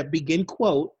 begin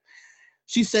quote,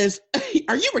 she says,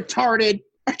 "Are you retarded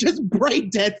or just brain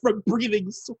dead from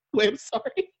breathing?" I'm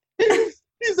sorry.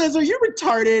 She says, "Are you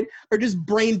retarded or just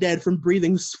brain dead from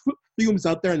breathing fumes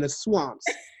out there in the swamps?"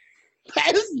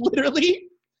 That is literally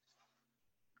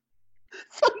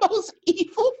the most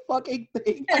evil fucking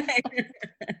thing.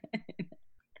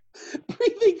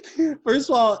 Breathing. First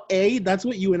of all, that's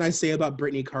what you and I say about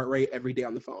Brittany Cartwright every day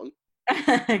on the phone.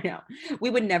 I know. We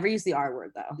would never use the R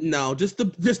word though. No, just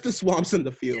the swamps and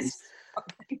the fumes.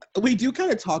 We do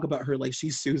kind of talk about her like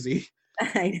she's Susie.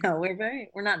 I know.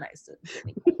 We're not nice to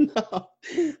Brittany. No,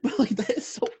 but like that is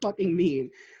so fucking mean.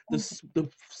 The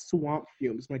swamp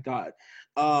fumes, my God.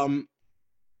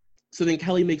 So then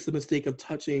Kelly makes the mistake of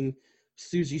touching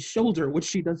Susie's shoulder, which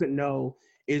she doesn't know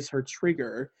is her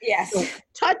trigger. Yes. So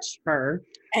touch her.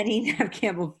 Any Nev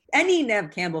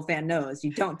Campbell fan knows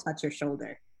you don't touch her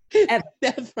shoulder. Ever.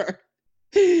 Never.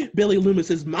 Billy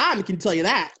Loomis's mom can tell you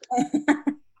that.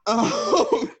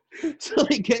 So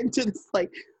they get into this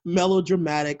like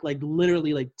melodramatic, like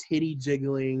literally like titty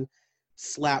jiggling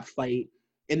slap fight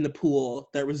in the pool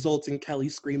that results in Kelly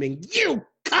screaming, "You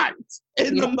cunt!"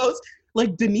 in the most,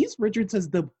 like, Denise Richards has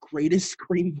the greatest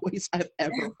scream voice I've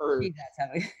ever heard.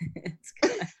 It's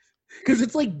good. Because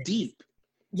it's like deep.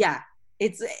 Yeah.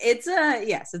 It's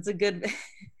a good,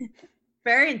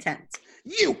 very intense.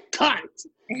 "You cunt!"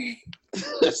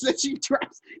 So she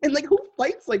drops, and like, who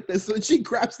fights like this? So she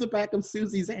grabs the back of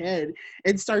Susie's head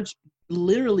and starts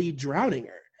literally drowning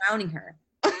her. Drowning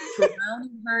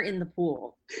her in the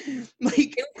pool.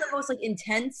 Like, it was the most like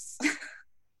intense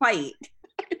fight.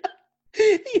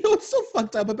 You know what's so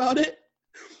fucked up about it?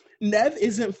 Nev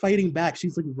isn't fighting back.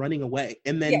 She's like running away.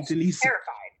 And then Denise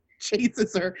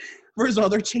chases her. First of all,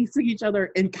 they're chasing each other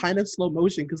in kind of slow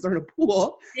motion because they're in a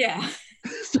pool. Yeah.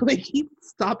 So they keep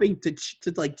stopping to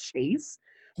like chase,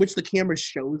 which the camera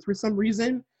shows for some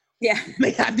reason. Yeah.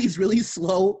 They have these really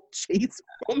slow chase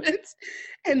moments.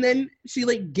 And then she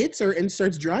like gets her and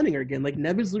starts drowning her again. Like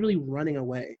Nev is literally running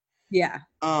away. Yeah.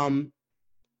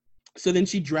 So then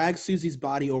she drags Susie's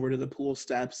body over to the pool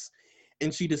steps,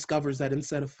 and she discovers that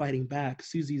instead of fighting back,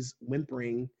 Susie's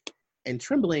whimpering and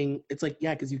trembling. It's like,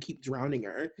 yeah, because you keep drowning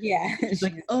her. Yeah. She's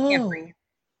like, "Oh."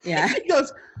 Yeah. She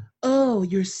goes, "Oh,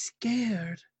 you're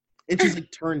scared." And she's like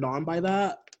turned on by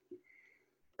that.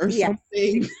 Or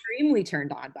something. Extremely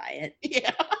turned on by it.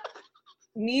 Yeah.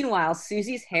 Meanwhile,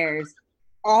 Susie's hair's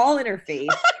all in her face.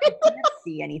 I can't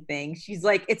see anything. She's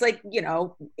like, it's like, you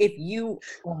know, if you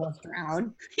almost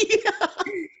drown. Yeah.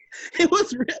 It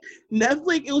was Nev,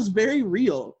 like, it was very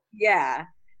real. Yeah.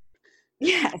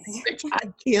 Yes.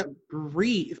 I can't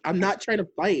breathe. I'm not trying to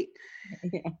fight.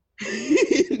 Yeah.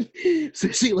 So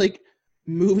she like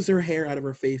moves her hair out of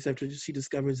her face after she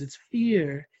discovers it's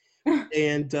fear.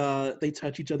 And they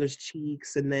touch each other's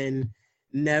cheeks, and then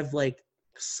Nev like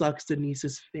sucks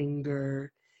Denise's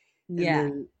finger. Yeah.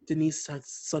 And then Denise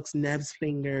sucks Nev's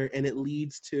finger, and it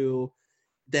leads to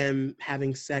them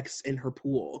having sex in her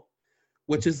pool,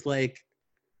 which is like,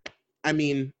 I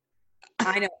mean,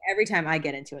 I know every time I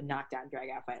get into a knockdown drag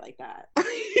out fight like that.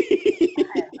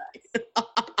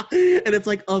 And it's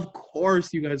like, of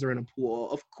course you guys are in a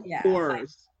pool. Of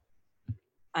course.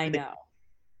 I know.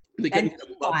 And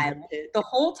the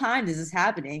whole time this is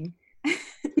happening,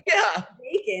 yeah,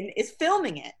 Bacon is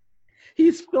filming it.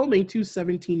 He's filming two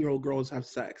 17-year-old girls have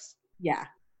sex. Yeah.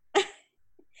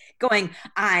 Going,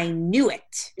 "I knew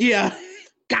it." Yeah.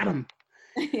 Got him.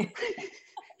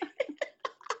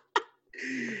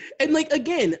 And like,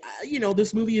 again, you know,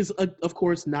 this movie is of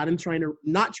course not trying to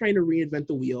reinvent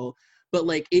the wheel, but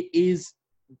like, it is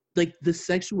like the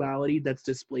sexuality that's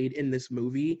displayed in this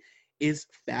movie is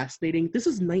fascinating. This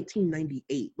is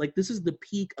 1998. Like, this is the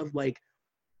peak of like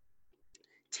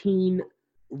teen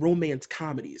romance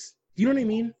comedies. Do you know what I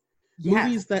mean? Yes.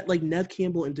 Movies that like Nev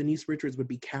Campbell and Denise Richards would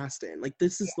be cast in. Like,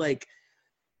 this is like,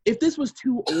 if this was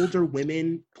two older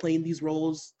women playing these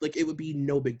roles, like, it would be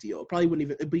no big deal. It probably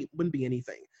wouldn't be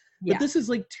anything. But this is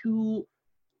like two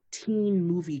teen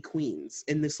movie queens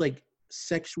in this like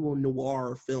sexual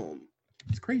noir film.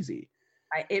 It's crazy.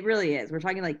 It really is. We're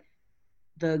talking like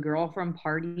the girl from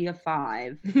Party of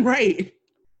Five, right,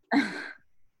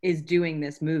 is doing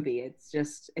this movie.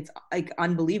 It's like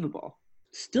unbelievable.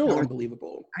 Still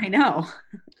unbelievable. I know.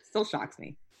 Still shocks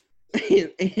me.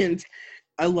 And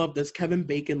I love this. Kevin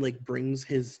Bacon like brings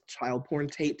his child porn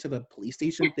tape to the police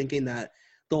station, thinking that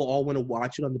they'll all want to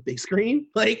watch it on the big screen.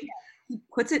 Like, he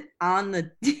puts it on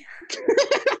the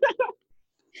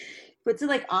puts it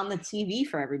like on the TV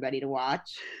for everybody to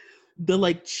watch. The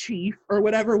like chief or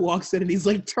whatever walks in and he's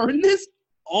like, "Turn this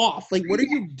off. Like, what are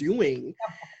you doing?"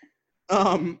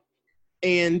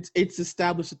 And it's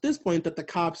established at this point that the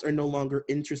cops are no longer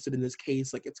interested in this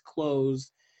case. Like, it's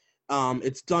closed.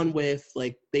 It's done with.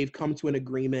 Like, they've come to an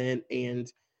agreement,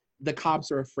 and the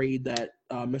cops are afraid that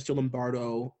Mr.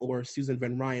 Lombardo or Susan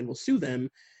Van Ryan will sue them,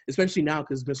 especially now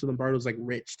because Mr. Lombardo's like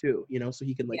rich too, you know, so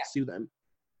he can like sue them.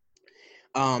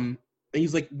 And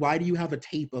he's like, why do you have a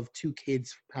tape of 2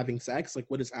 kids having sex? Like,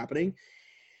 what is happening?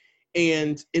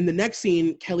 And in the next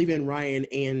scene, Kelly Van Ryan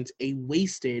and a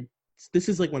wasted, this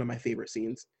is like one of my favorite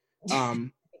scenes, a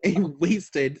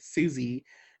wasted Susie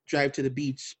drive to the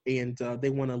beach, and they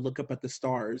want to look up at the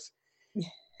stars.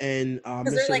 And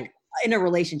because they're like in a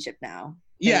relationship now.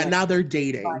 Yeah, now they're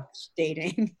dating.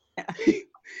 Dating. After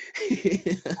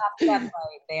that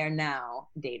fight, they are now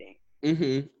dating.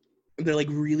 Mm-hmm. They're like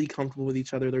really comfortable with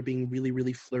each other. They're being really,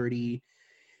 really flirty.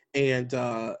 And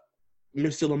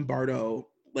Mr. Lombardo,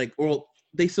 like, well,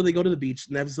 they go to the beach.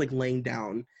 Nev's like laying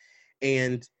down,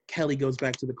 and Kelly goes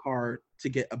back to the car to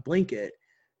get a blanket,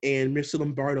 and Mr.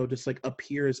 Lombardo just like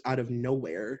appears out of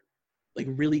nowhere, like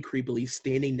really creepily,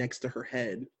 standing next to her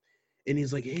head, and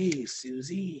he's like, "Hey,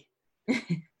 Susie."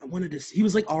 I wanted to see. He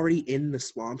was like already in the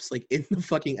swamps, like in the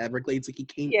fucking Everglades. Like he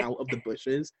came out of the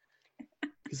bushes.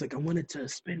 He's like, I wanted to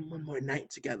spend one more night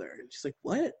together. And she's like,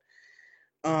 what?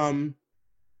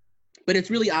 But it's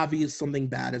really obvious something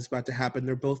bad is about to happen.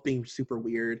 They're both being super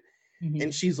weird. Mm-hmm.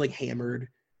 And she's like hammered.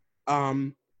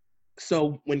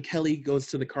 So when Kelly goes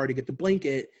to the car to get the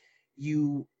blanket,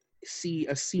 you see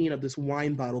a scene of this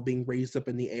wine bottle being raised up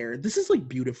in the air. This is like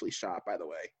beautifully shot, by the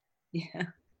way. Yeah.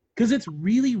 Because it's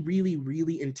really, really,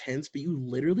 really intense, but you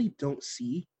literally don't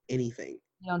see anything.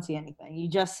 You don't see anything. You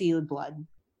just see the blood.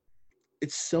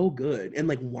 It's so good. And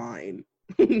like wine.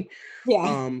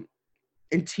 Yeah.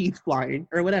 And teeth flying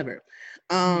or whatever.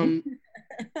 So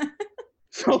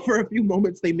for a few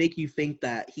moments, they make you think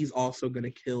that he's also going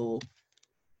to kill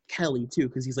Kelly too,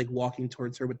 because he's like walking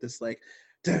towards her with this like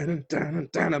dun, dun,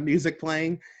 dun, dun, music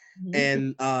playing.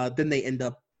 And then they end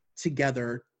up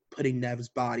together putting Nev's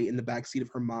body in the backseat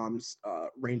of her mom's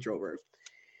Range Rover.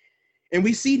 And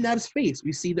we see Nev's face.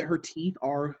 We see that her 2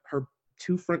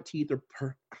 front teeth are,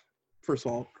 first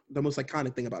of all, the most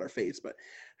iconic thing about her face, but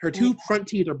her 2 front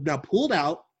teeth are now pulled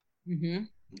out,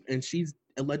 and she's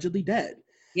allegedly dead.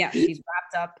 Yeah, she's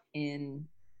wrapped up in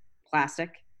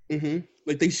plastic.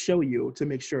 Like they show you to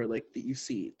make sure like that you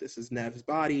see this is Nev's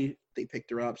body. They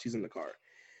picked her up. She's in the car.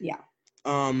 Yeah.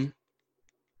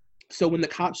 So when the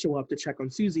cops show up to check on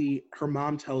Susie, her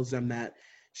mom tells them that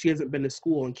she hasn't been to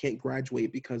school and can't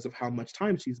graduate because of how much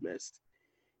time she's missed.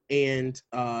 And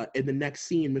in the next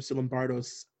scene, Mr.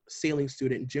 Lombardo's sailing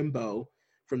student, Jimbo,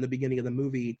 from the beginning of the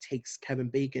movie, takes Kevin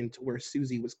Bacon to where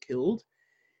Susie was killed.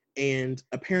 And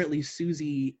apparently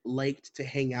Susie liked to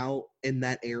hang out in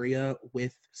that area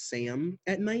with Sam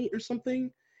at night or something.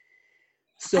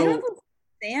 So I don't know if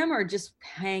Sam or just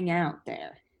hang out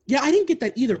there. Yeah, I didn't get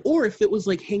that either. Or if it was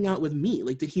like hang out with me.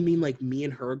 Like, did he mean like me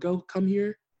and her come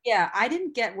here? Yeah, I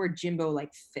didn't get where Jimbo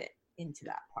like fit into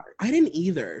that part. I didn't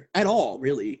either. At all,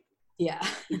 really. Yeah.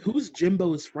 Who's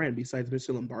Jimbo's friend besides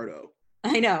Mr. Lombardo?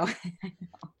 I know.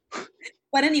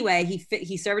 But anyway,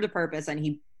 he served a purpose, and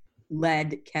he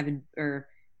led Kevin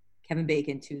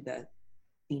Bacon to the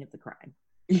scene of the crime.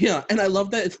 Yeah, and I love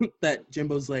that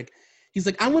Jimbo's like, he's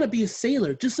like, I want to be a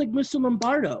sailor, just like Mr.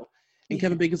 Lombardo. And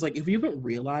Kevin Bacon's like, if you haven't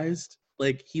realized,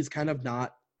 like, he's kind of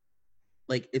not,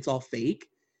 like, it's all fake.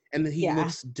 And then he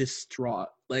looks distraught.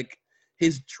 Like,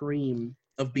 his dream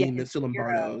of being Mr.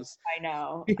 Lombardo's. I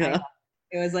know. Yeah. I know.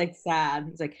 It was, like, sad.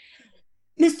 He's like,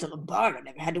 Mr. Lombardo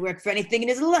never had to work for anything in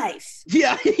his life.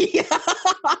 Yeah.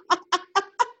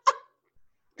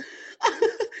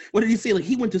 What did he say? Like,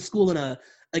 he went to school in an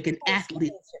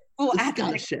athlete. Full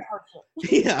scholarship.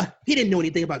 Yeah. He didn't know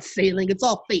anything about sailing. It's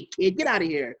all fake, kid. Get out of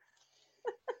here.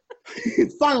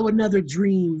 Follow another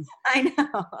dream. I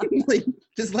know. Like,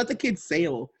 just let the kid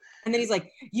sail. And then he's like,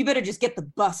 you better just get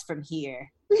the bus from here.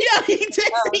 Yeah, he did say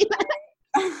that.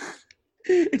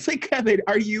 It's like, Kevin,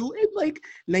 are you in like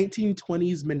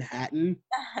 1920s Manhattan?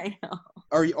 I know.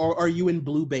 Or are you in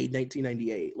Blue Bay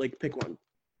 1998? Like, pick one.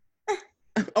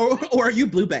 or are you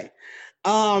Blue Bay?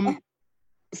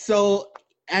 So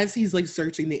as he's like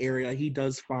searching the area, he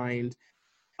does find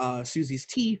Susie's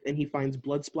teeth, and he finds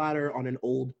blood splatter on an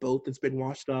old boat that's been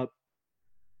washed up.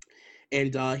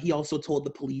 And he also told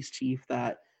the police chief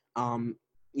that, the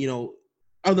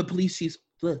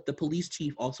police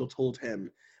chief also told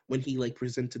him when he like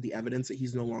presented the evidence that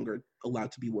he's no longer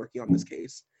allowed to be working on this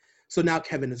case. So now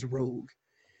Kevin is rogue.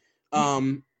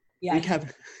 Yeah. And Kevin,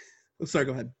 sorry,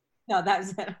 go ahead. No, that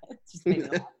was it. Just made me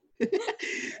laugh.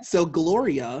 So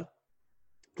Gloria,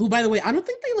 who, by the way, I don't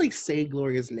think they like say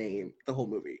Gloria's name the whole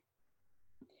movie.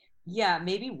 Yeah,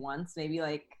 maybe once. Maybe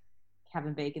like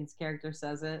Kevin Bacon's character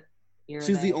says it.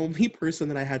 She's the only person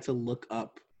that I had to look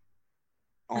up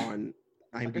on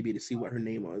IMDb to see what her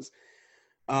name was.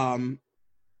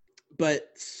 But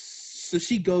so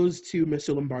she goes to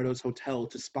Mr. Lombardo's hotel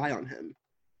to spy on him.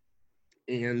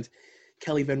 And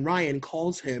Kelly Van Ryan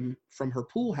calls him from her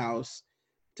pool house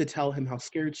to tell him how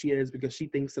scared she is because she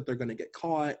thinks that they're going to get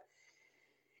caught.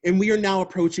 And we are now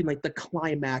approaching like the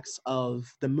climax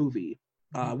of the movie,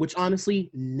 which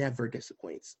honestly never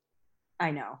disappoints.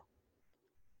 I know.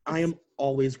 I am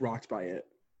always rocked by it.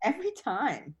 Every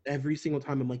time. Every single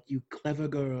time I'm like, you clever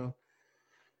girl.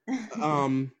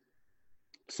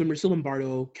 So Mr.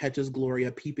 Lombardo catches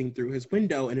Gloria peeping through his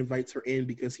window and invites her in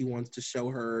because he wants to show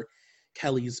her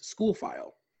Kelly's school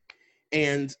file.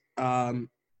 And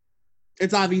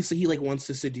it's obviously he like wants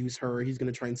to seduce her. He's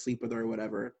going to try and sleep with her or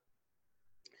whatever,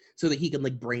 so that he can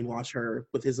like brainwash her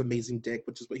with his amazing dick,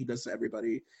 which is what he does to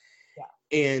everybody. Yeah.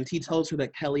 And he tells her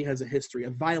that Kelly has a history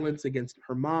of violence against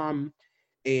her mom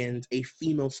and a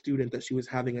female student that she was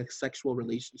having a sexual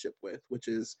relationship with, which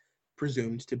is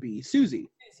presumed to be Susie.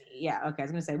 Yeah, okay, I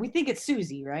was gonna say, we think it's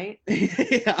Susie, right?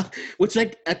 Yeah, which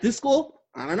like at this school,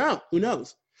 I don't know, who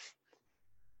knows?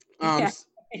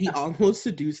 He almost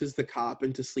seduces the cop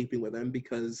into sleeping with him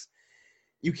because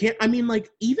you can't, I mean, like,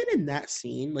 even in that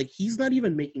scene, like, he's not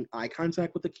even making eye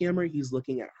contact with the camera, he's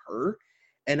looking at her,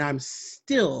 and I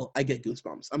get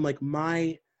goosebumps. I'm like,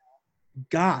 my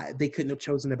God, they couldn't have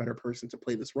chosen a better person to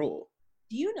play this role.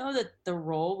 Do you know that the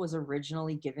role was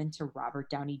originally given to Robert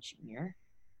Downey Jr.?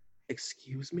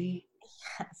 Excuse me?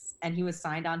 Yes, and he was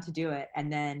signed on to do it,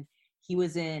 and then he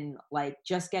was in, like,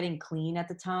 Just Getting Clean at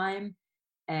the time,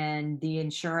 and the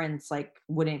insurance, like,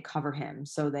 wouldn't cover him,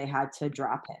 so they had to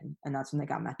drop him, and that's when they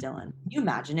got Matt Dillon. Can you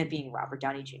imagine it being Robert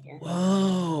Downey Jr.?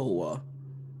 Whoa.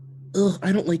 Ugh,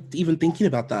 I don't like even thinking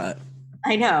about that.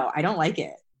 I know, I don't like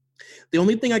it. The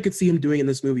only thing I could see him doing in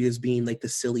this movie is being, like, the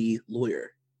silly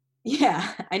lawyer.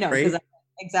 Yeah, I know. Right?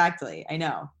 Exactly. I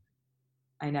know.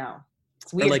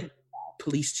 It's weird. Or like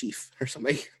police chief or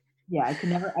something. Yeah, I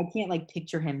can't like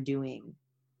picture him doing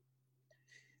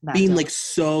that. Being like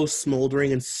so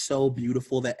smoldering and so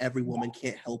beautiful that every woman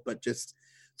can't help but just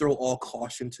throw all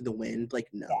caution to the wind. Like,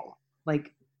 no. Yeah.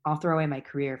 Like, I'll throw away my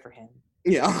career for him.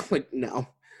 Yeah, like, no.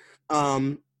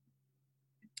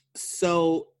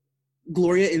 So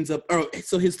Gloria ends up,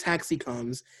 so his taxi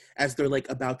comes as they're like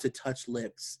about to touch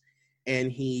lips.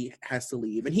 And he has to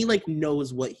leave. And he, like,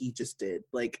 knows what he just did.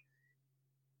 Like,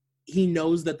 he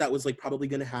knows that was, like, probably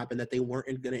going to happen, that they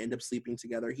weren't going to end up sleeping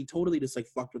together. He totally just, like,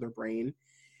 fucked with her brain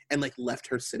and, like, left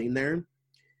her sitting there.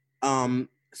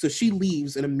 So she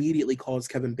leaves and immediately calls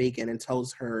Kevin Bacon and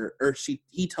tells her,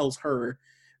 he tells her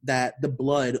that the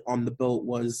blood on the boat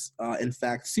was, in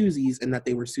fact, Susie's, and that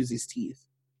they were Susie's teeth.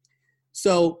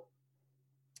 So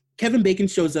Kevin Bacon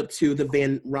shows up to the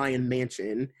Van Ryan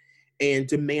mansion and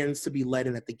demands to be let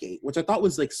in at the gate, which I thought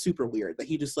was, like, super weird, that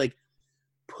he just, like,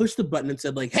 pushed the button and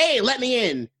said, like, hey, let me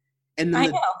in. And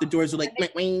then the doors are like,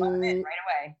 right away.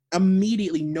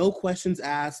 Immediately, no questions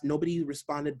asked. Nobody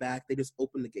responded back. They just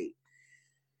opened the gate.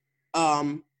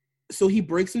 So he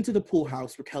breaks into the pool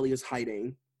house where Kelly is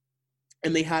hiding,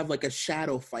 and they have, like, a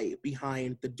shadow fight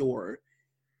behind the door.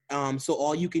 So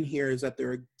all you can hear is that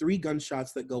there are 3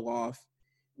 gunshots that go off.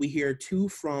 We hear 2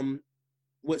 from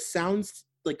what sounds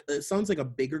like a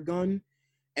bigger gun,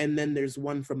 and then there's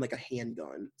one from, like, a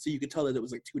handgun. So you could tell that it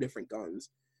was, like, 2 different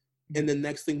guns. And then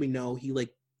next thing we know, he,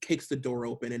 like, kicks the door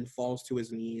open and falls to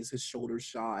his knees, his shoulders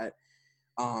shot.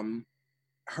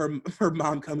 Her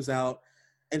mom comes out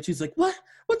and she's like,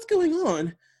 what's going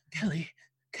on? Kelly.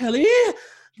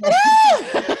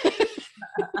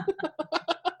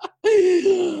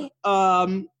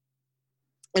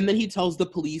 And then he tells the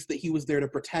police that he was there to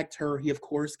protect her. He, of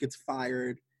course, gets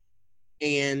fired.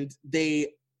 And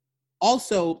they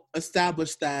also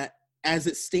established that, as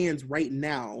it stands right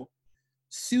now,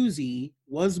 Susie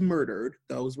was murdered.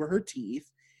 Those were her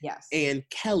teeth. Yes. And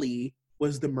Kelly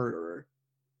was the murderer.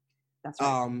 That's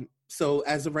right. So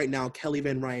as of right now, Kelly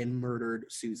Van Ryan murdered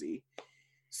Susie.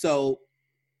 So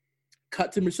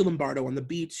cut to Mr. Lombardo on the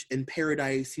beach in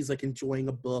paradise. He's, like, enjoying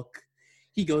a book.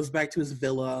 He goes back to his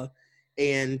villa,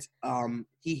 and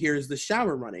he hears the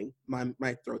shower running.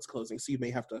 My throat's closing, so you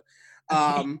may have to.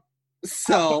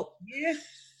 So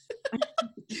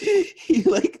he,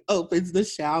 like, opens the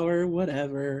shower,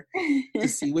 whatever, to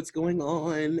see what's going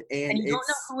on. And you don't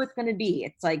know who it's going to be.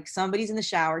 It's like somebody's in the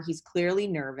shower. He's clearly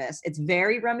nervous. It's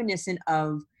very reminiscent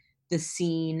of the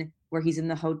scene where he's in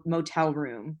the motel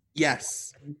room.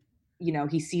 Yes. You know,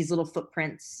 he sees little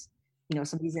footprints. You know,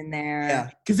 somebody's in there. Yeah,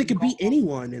 because it could be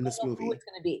anyone in this movie. Who it's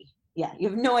going to be. Yeah, you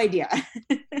have no idea.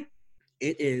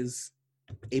 It is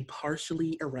a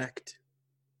partially erect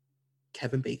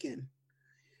Kevin Bacon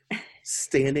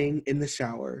standing in the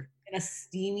shower. In a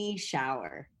steamy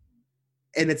shower.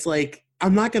 And it's like,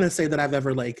 I'm not going to say that I've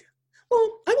ever, like,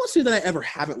 well, I won't say that I ever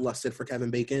haven't lusted for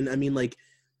Kevin Bacon. I mean, like,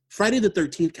 Friday the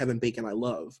 13th Kevin Bacon I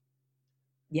love.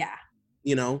 Yeah.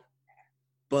 You know?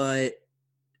 But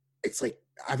it's like,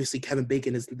 obviously Kevin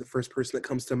Bacon is the first person that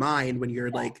comes to mind when you're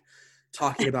like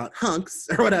talking about hunks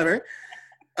or whatever.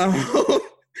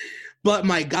 But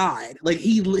my God, like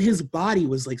his body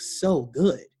was like so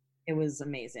good. It was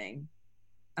amazing.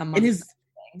 And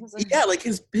yeah, like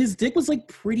his dick was like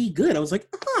pretty good. I was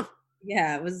like,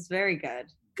 yeah, it was very good.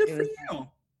 Good for you.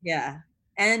 Yeah.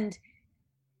 And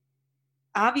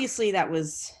obviously that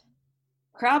was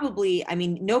probably, I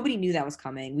mean, nobody knew that was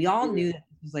coming. We all knew that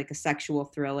it was like a sexual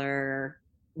thriller.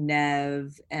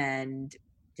 Nev and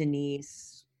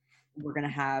Denise were going to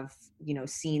have, you know,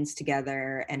 scenes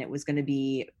together, and it was going to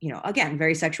be, you know, again,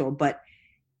 very sexual, but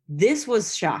this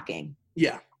was shocking.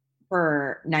 Yeah.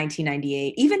 For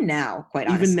 1998, even now, quite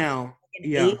honestly. Even now.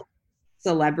 Yeah.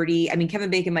 Celebrity. I mean, Kevin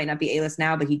Bacon might not be A-list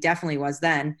now, but he definitely was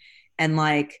then. And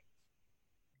like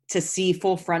to see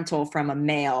full frontal from a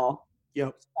male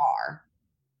star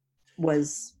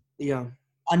was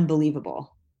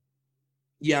unbelievable.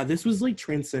 Yeah, this was like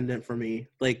transcendent for me,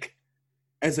 like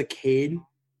as a kid,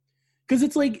 because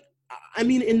it's like, I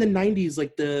mean, in the 90s,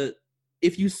 like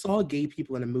if you saw gay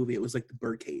people in a movie, it was like the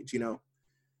Birdcage, you know?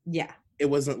 Yeah. It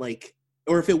wasn't like,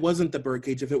 or if it wasn't the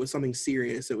Birdcage, if it was something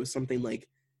serious, it was something like,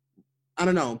 I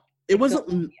don't know. It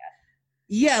wasn't,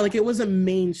 like it wasn't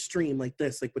mainstream like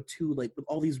this, like with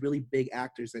all these really big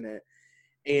actors in it.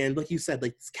 And like you said,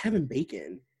 like it's Kevin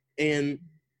Bacon. And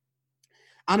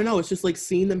I don't know, it's just like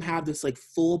seeing them have this like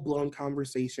full-blown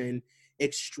conversation,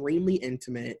 extremely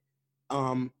intimate,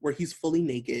 where he's fully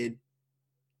naked.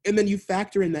 And then you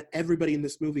factor in that everybody in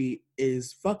this movie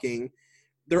is fucking.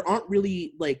 There aren't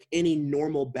really like any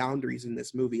normal boundaries in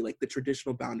this movie, like the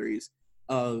traditional boundaries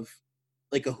of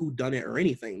like a whodunit or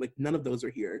anything. Like none of those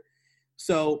are here.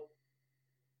 So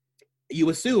you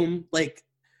assume like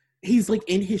he's like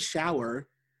in his shower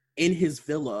in his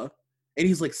villa and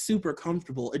he's like super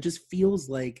comfortable. It just feels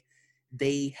like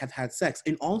they have had sex.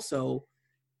 And also,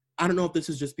 I don't know if this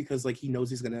is just because like he knows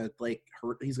he's gonna like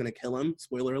he's gonna kill him,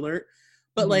 spoiler alert,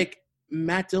 but like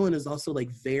Matt Dillon is also like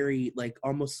very like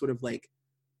almost sort of like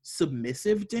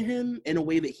submissive to him in a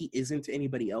way that he isn't to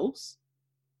anybody else.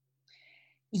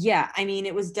 Yeah, I mean,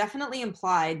 it was definitely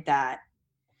implied that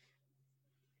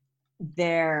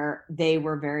they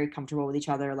were very comfortable with each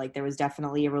other. Like there was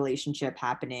definitely a relationship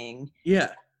happening.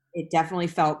 Yeah. It definitely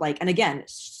felt like, and again,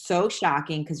 so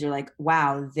shocking because you're like,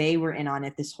 wow, they were in on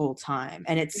it this whole time.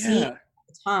 And it seemed at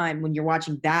the time when you're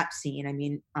watching that scene, I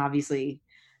mean, obviously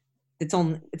it's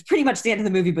pretty much the end of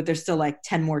the movie, but there's still like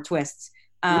 10 more twists.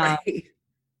 Right.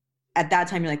 At that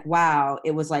time, you're like, wow,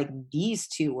 it was like these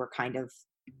two were kind of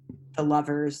the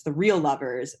lovers, the real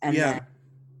lovers. And then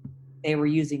they were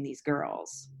using these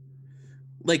girls.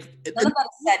 Like none of that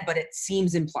is said, but it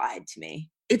seems implied to me.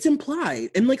 It's implied,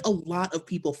 and like a lot of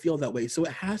people feel that way, so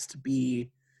it has to be.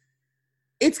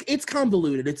 It's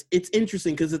convoluted. It's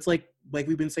interesting because it's like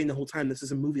we've been saying the whole time. This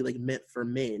is a movie like meant for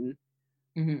men.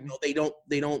 Mm-hmm. So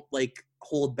they don't like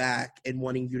hold back and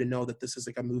wanting you to know that this is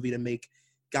like a movie to make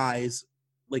guys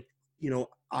like, you know,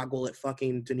 ogle at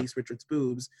fucking Denise Richards'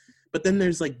 boobs. But then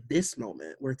there's like this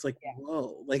moment where it's like,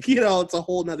 whoa, like, you know, it's a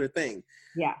whole nother thing.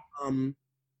 Yeah.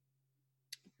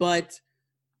 But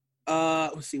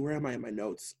let's see, where am I in my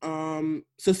notes?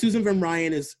 So Susan Van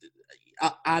Ryan is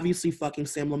obviously fucking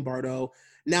Sam Lombardo.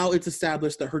 Now it's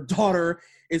established that her daughter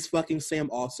is fucking Sam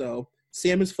also.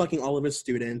 Sam is fucking all of his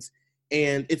students,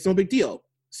 and it's no big deal.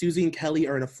 Susie and Kelly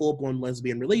are in a full-blown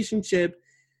lesbian relationship.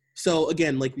 So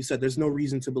again, like we said, there's no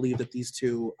reason to believe that these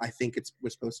two, I think we're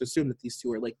supposed to assume that these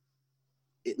two are like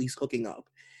at least hooking up.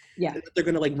 Yeah. And that they're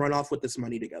gonna like run off with this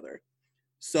money together.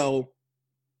 So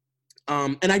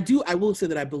and I will say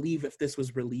that I believe if this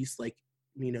was released like,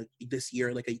 you know, this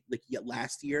year, like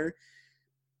last year,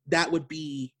 that would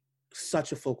be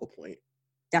such a focal point.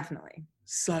 Definitely.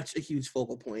 Such a huge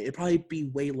focal point. It'd probably be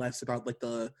way less about like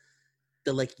the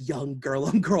like young girl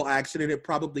on girl action, and it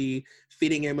probably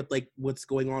fitting in with like what's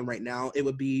going on right now. It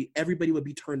would be, everybody would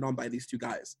be turned on by these two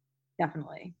guys.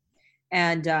 Definitely.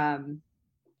 And a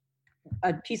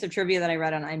piece of trivia that I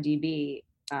read on IMDb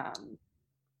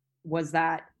was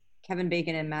that Kevin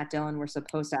Bacon and Matt Dillon were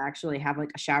supposed to actually have like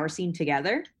a shower scene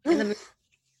together in the movie.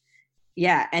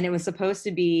 Yeah, and it was supposed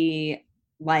to be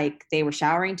like they were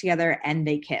showering together and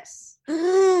they kiss.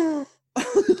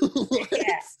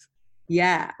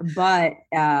 Yeah, but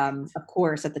of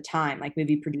course at the time, like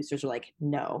movie producers were like,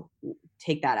 no,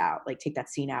 take that out, like take that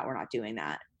scene out. We're not doing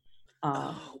that.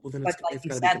 Well, then but like it's you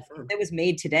gotta said, be confirmed. if it was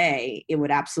made today, it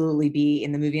would absolutely be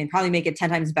in the movie and probably make it 10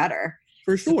 times better.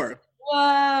 For sure.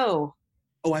 Whoa.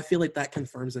 Oh, I feel like that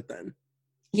confirms it then.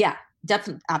 Yeah.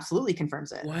 Definitely, absolutely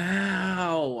confirms it.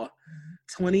 Wow.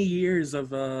 20 years of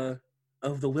the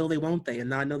will they won't they and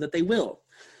not know that they will.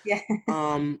 Yeah,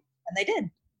 Um and they did.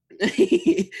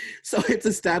 so it's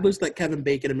established that Kevin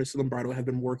Bacon and Mr. Lombardo have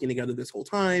been working together this whole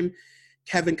time.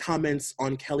 Kevin comments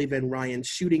on Kelly Van Ryan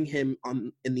shooting him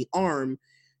in the arm,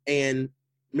 and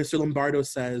Mr. Lombardo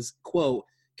says, quote,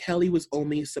 Kelly was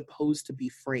only supposed to be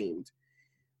framed.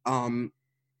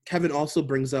 Kevin also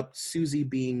brings up Susie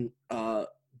being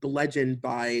bludgeoned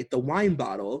by the wine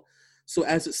bottle. So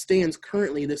as it stands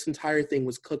currently, this entire thing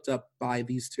was cooked up by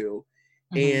these two.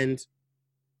 Mm-hmm. And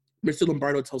Mr.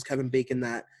 Lombardo tells Kevin Bacon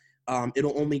that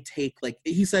it'll only take, like,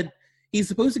 he said he's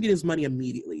supposed to get his money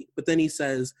immediately, but then he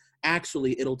says,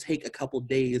 actually, it'll take a couple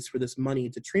days for this money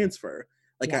to transfer.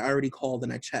 Like, I already called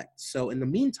and I checked. So in the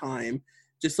meantime,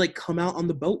 just, like, come out on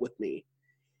the boat with me.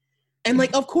 And,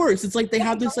 like, of course, it's like they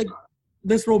have this, like,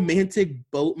 this romantic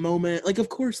boat moment. Like, of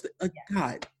course,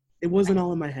 God, it wasn't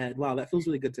all in my head. Wow, that feels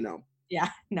really good to know. Yeah,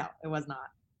 no, it was not.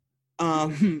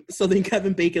 So then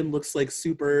Kevin Bacon looks like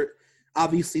super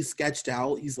obviously sketched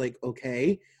out. He's like,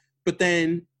 okay. But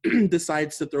then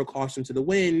decides to throw caution to the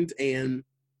wind and,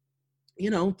 you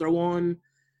know, throw on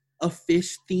a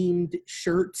fish-themed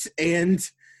shirt and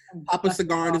pop a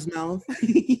cigar in his mouth.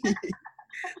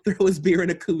 Throw his beer in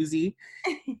a koozie.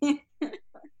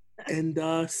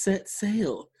 And set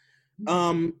sail.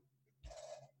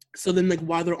 So then, like,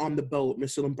 while they're on the boat,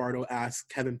 Mr. Lombardo asks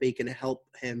Kevin Bacon to help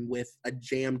him with a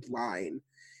jammed line.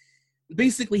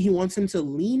 Basically, he wants him to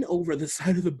lean over the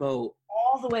side of the boat.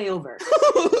 All the way over.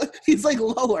 He's like,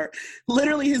 lower.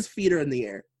 Literally, his feet are in the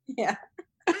air. Yeah.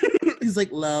 He's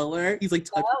like, lower. He's like,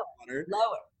 touch the water.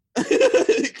 Lower.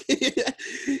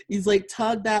 He's like,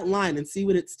 tug that line and see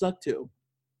what it stuck to.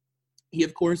 He,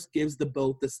 of course, gives the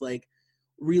boat this, like,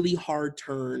 really hard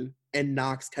turn and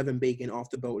knocks Kevin Bacon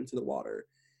off the boat into the water.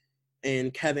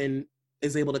 And Kevin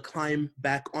is able to climb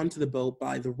back onto the boat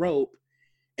by the rope.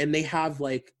 And they have,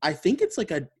 like, I think it's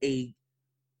like a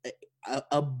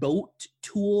boat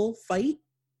tool fight,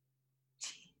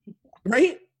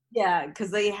 right? Yeah, because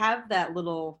they have that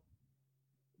little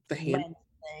the hand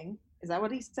thing. Is that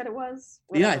what he said it was?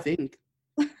 Whatever. Yeah, I think.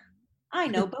 I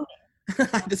know boating.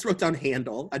 I just wrote down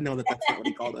handle. I know that's not what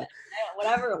he called it.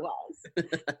 Whatever it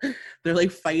was. They're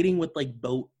like fighting with like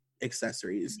boat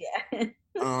accessories.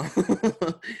 Yeah.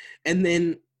 And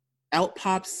then out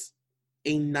pops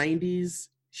a 90s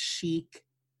chic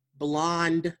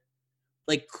blonde,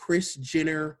 like Kris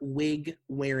Jenner wig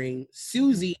wearing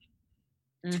Susie.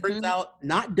 Turns out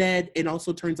not dead, and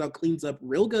also turns out cleans up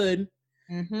real good.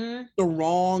 The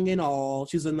wrong and all.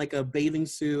 She's in like a bathing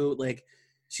suit. Like,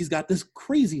 she's got this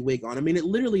crazy wig on. I mean, it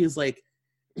literally is like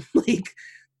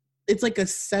it's like a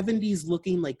 70s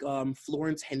looking like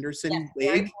Florence Henderson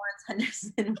wig. Florence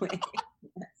Henderson wig.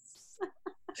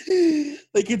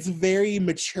 Like, it's very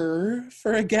mature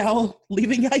for a gal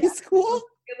leaving high school.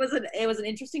 It was an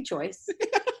interesting choice.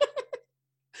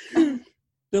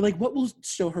 They're like, what will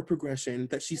show her progression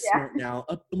that she's smart now?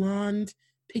 A blonde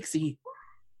pixie.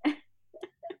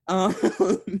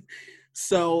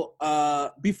 So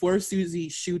before Susie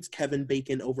shoots Kevin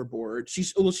Bacon overboard, she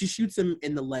shoots him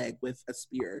in the leg with a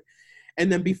spear.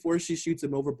 And then before she shoots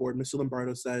him overboard, Mr.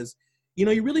 Lombardo says, you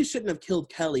know, you really shouldn't have killed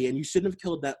Kelly, and you shouldn't have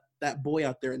killed that boy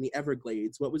out there in the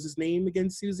Everglades. What was his name again,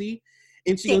 Susie?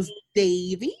 And she goes,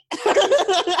 Davy.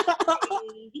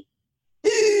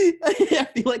 I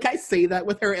feel like I say that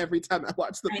with her every time I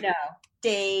watch the movie. I know.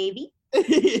 Davy.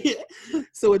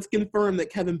 So it's confirmed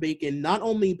that Kevin Bacon not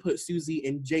only put Susie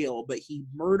in jail, but he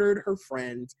murdered her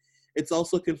friend. It's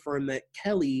also confirmed that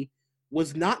Kelly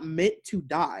was not meant to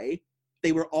die.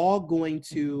 They were all going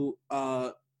to,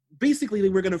 basically, they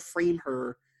were going to frame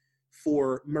her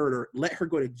for murder, let her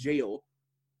go to jail,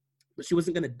 but she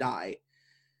wasn't going to die,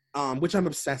 which I'm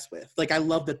obsessed with. Like, I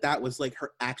love that was, like,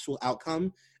 her actual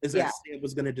outcome, is that Sam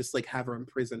was going to just, like, have her in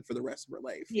prison for the rest of her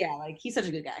life. Yeah, like, he's such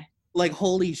a good guy. Like,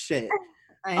 holy shit.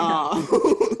 I know.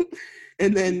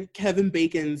 And then Kevin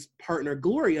Bacon's partner,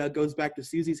 Gloria, goes back to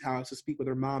Susie's house to speak with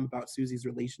her mom about Susie's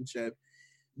relationship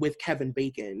with Kevin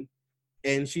Bacon.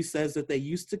 And she says that he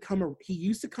used to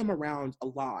come around a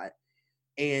lot,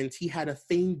 and he had a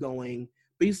thing going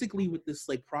basically with this,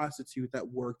 like, prostitute that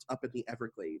worked up in the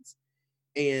Everglades.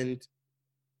 And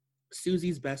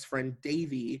Susie's best friend,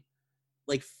 Davy,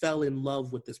 like, fell in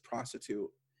love with this prostitute.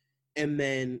 And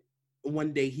then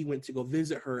one day he went to go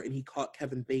visit her, and he caught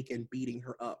Kevin Bacon beating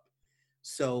her up.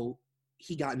 So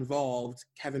he got involved.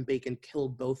 Kevin Bacon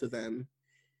killed both of them.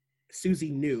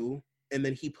 Susie knew, and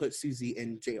then he put Susie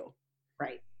in jail.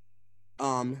 Right.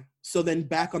 So then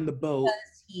back on the boat.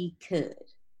 Because he could.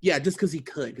 Yeah, just because he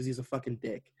could, because he's a fucking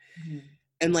dick. Mm-hmm.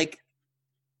 And, like,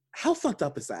 how fucked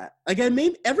up is that? Like, I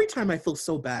mean, every time I feel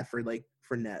so bad for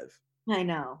Nev. I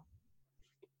know.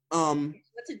 Um,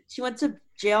 She went to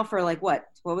jail for like what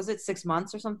was it, 6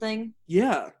 months or something?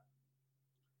 yeah.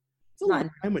 It's a Not-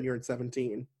 long time when you're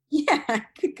 17. Yeah,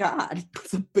 good God.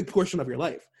 It's a big portion of your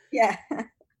life. Yeah.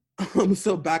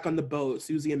 So back on the boat,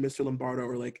 Susie and Mr. Lombardo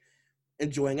are like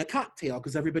enjoying a cocktail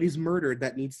because everybody's murdered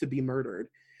that needs to be murdered.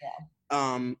 Yeah.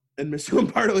 And Mr.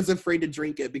 Lombardo is afraid to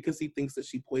drink it because he thinks that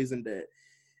she poisoned it.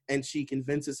 And she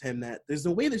convinces him that there's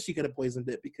no way that she could have poisoned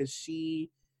it because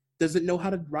she doesn't know how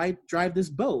to drive this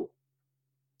boat.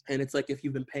 And it's like, if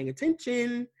you've been paying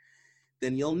attention,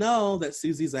 then you'll know that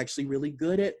Susie's actually really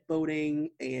good at boating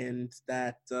and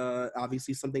that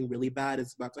obviously something really bad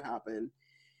is about to happen.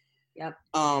 Yep.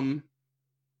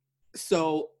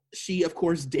 So she, of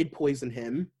course, did poison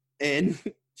him, and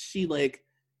she like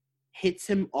hits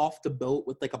him off the boat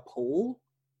with like a pole.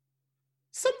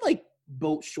 Some like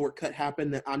boat shortcut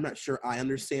happened that I'm not sure I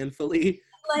understand fully.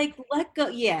 Like, let go.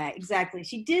 Yeah, exactly.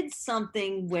 She did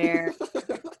something where,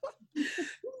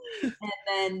 and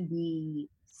then the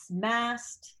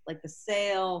mast, like the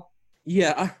sail,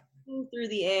 Yeah. flew through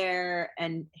the air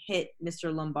and hit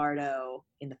Mr. Lombardo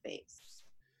in the face.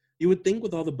 You would think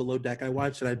with all the Below Deck I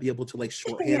watch that I'd be able to like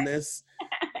shorthand this.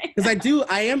 Because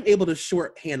I am able to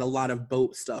shorthand a lot of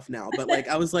boat stuff now. But like,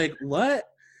 I was like, what?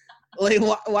 Like,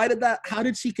 why did that? How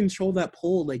did she control that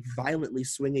pole like violently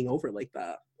swinging over like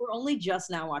that? We're only just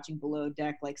now watching Below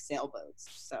Deck like sailboats,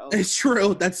 so It's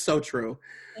true. That's so true.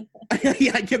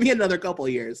 Yeah, give me another couple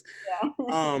of years.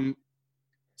 yeah.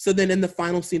 So then in the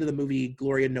final scene of the movie,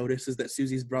 Gloria notices that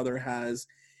Susie's brother has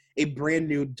a brand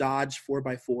new Dodge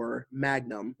 4x4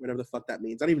 Magnum, whatever the fuck that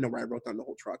means. I don't even know where I wrote down the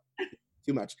whole truck.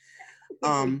 Too much.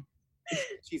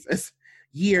 Jesus.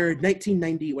 Year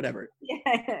 1990, whatever.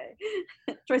 Yeah.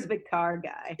 Troy's a big car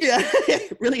guy. Yeah,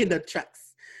 really into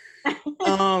trucks.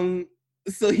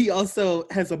 So he also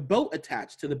has a boat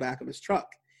attached to the back of his truck.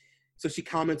 So she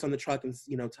comments on the truck and,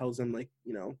 tells him like,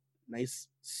 nice,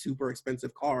 super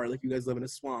expensive car. Like, you guys live in a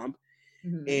swamp.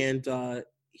 Mm-hmm. And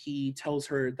he tells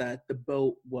her that the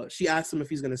boat she asked him if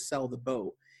he's going to sell the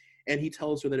boat. And he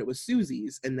tells her that it was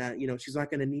Susie's and that, she's not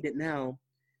going to need it now.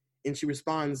 And she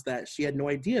responds that she had no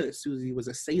idea that Susie was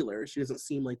a sailor. She doesn't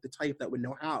seem like the type that would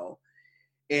know how.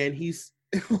 And he's,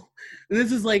 and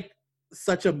this is like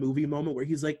such a movie moment where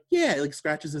he's like, yeah, like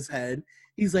scratches his head.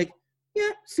 He's like, yeah,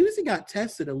 Susie got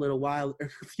tested a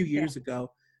few years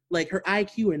ago. Like, her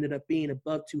IQ ended up being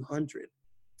above 200.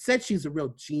 Said she's a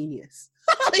real genius.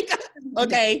 Like,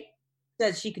 okay.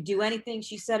 Said she could do anything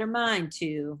she set her mind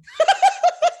to.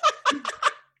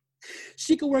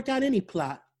 She could work out any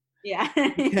plot. Yeah.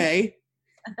 Okay.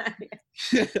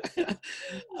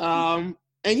 And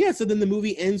yeah, so then the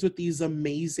movie ends with these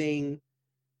amazing.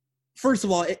 First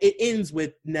of all, it ends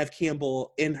with Neve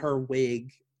Campbell in her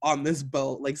wig on this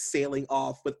boat, like sailing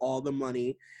off with all the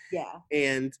money. Yeah.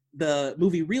 And the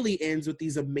movie really ends with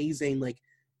these amazing like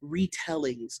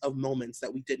retellings of moments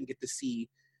that we didn't get to see.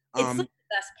 It's like the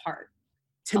best part.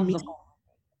 To me,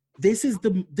 this is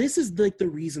like the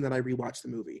reason that I rewatch the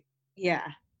movie. Yeah.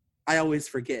 I always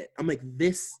forget. I'm like,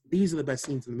 these are the best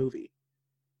scenes in the movie.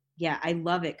 Yeah, I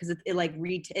love it because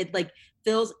it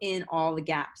fills in all the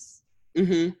gaps.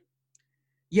 Mm-hmm.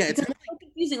 Yeah, it's so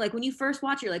confusing. Like, when you first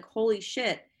watch it, you're like, holy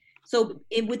shit. So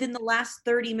within the last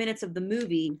 30 minutes of the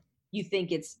movie, you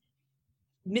think it's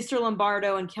Mr.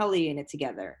 Lombardo and Kelly in it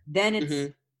together. Then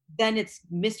it's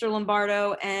Mr.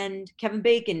 Lombardo and Kevin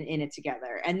Bacon in it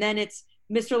together. And then it's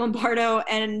Mr. Lombardo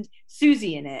and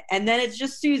Susie in it. And then it's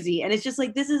just Susie. And it's just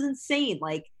like, this is insane.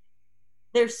 Like,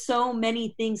 there's so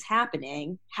many things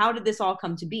happening. How did this all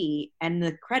come to be? And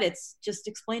the credits just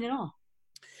explain it all.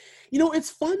 It's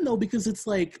fun though, because it's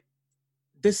like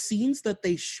the scenes that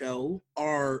they show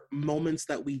are moments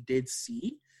that we did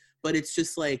see, but it's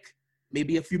just like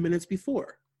maybe a few minutes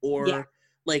before, or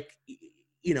like,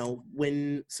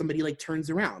 when somebody like turns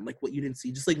around, like what you didn't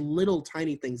see, just like little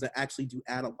tiny things that actually do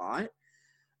add a lot.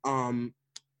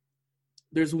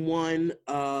 There's one,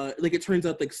 like it turns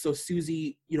out like, so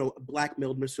Susie,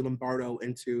 blackmailed Mr. Lombardo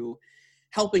into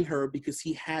helping her because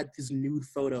he had his nude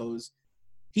photos.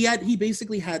 She had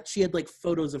like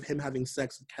photos of him having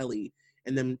sex with Kelly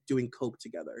and them doing coke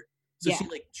together. So she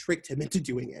like tricked him into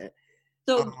doing it.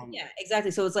 So yeah,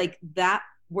 exactly. So it's like that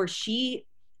where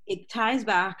it ties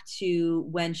back to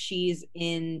when she's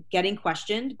getting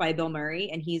questioned by Bill Murray,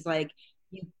 and he's like,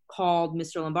 you called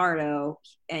Mr. Lombardo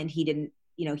and he didn't,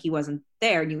 he wasn't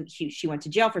there, and she went to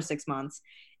jail for 6 months.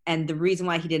 And the reason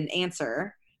why he didn't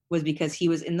answer was because he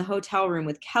was in the hotel room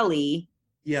with Kelly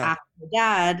after her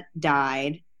dad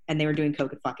died, and they were doing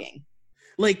coke and fucking.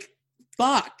 Like,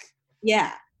 fuck.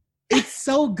 Yeah. It's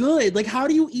so good. Like, how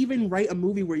do you even write a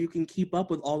movie where you can keep up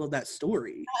with all of that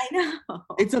story? I know.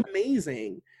 It's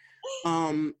amazing.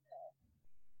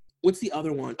 What's the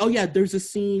other one? Oh yeah, there's a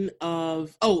scene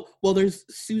of there's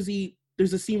Susie.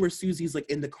 There's a scene where Susie's like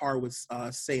in the car with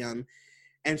Sam,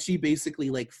 and she basically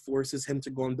like forces him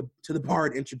to go to the bar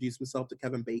and introduce himself to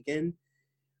Kevin Bacon.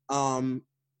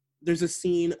 There's a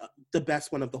scene, the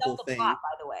best one of the whole thing. Plot,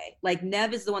 by the way, like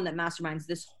Nev is the one that masterminds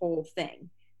this whole thing,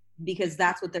 because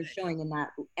that's what they're showing in that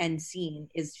end scene.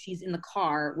 Is she's in the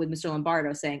car with Mr.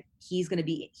 Lombardo saying he's gonna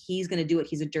do it.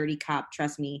 He's a dirty cop.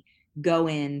 Trust me. Go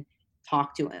in,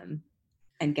 talk to him,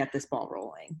 and get this ball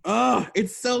rolling. Oh,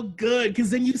 it's so good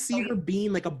because then you see her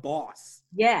being like a boss.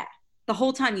 Yeah, the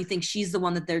whole time you think she's the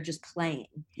one that they're just playing.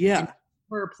 Yeah, and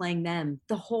her playing them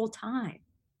the whole time.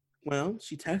 Well,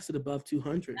 she tested above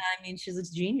 200. I mean, she's a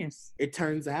genius. It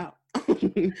turns out.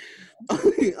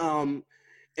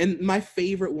 And my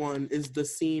favorite one is the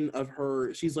scene of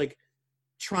her. She's like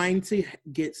trying to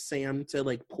get Sam to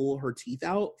like pull her teeth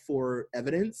out for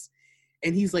evidence,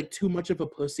 and he's like too much of a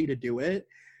pussy to do it.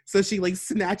 So she like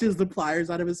snatches the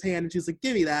pliers out of his hand and she's like,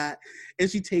 "Give me that." And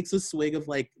she takes a swig of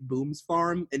like Boone's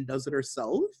Farm and does it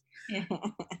herself,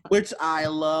 which I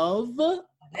love.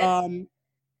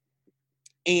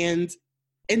 And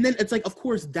then it's like, of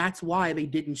course, that's why they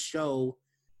didn't show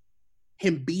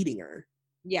him beating her.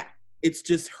 Yeah. It's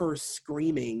just her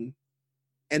screaming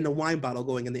and the wine bottle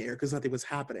going in the air because nothing was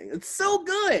happening. It's so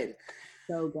good.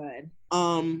 So good.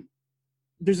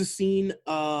 There's a scene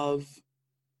of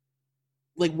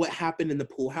like what happened in the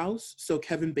pool house. So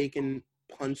Kevin Bacon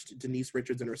punched Denise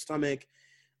Richards in her stomach.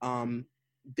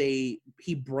 She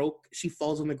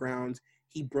falls on the ground.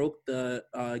 He broke the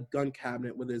gun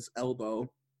cabinet with his elbow,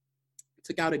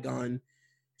 took out a gun,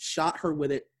 shot her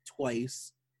with it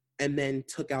twice, and then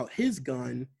took out his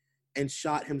gun and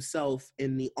shot himself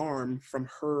in the arm from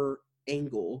her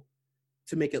angle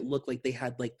to make it look like they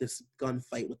had like this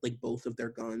gunfight with like both of their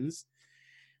guns.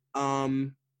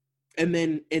 And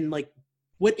then in like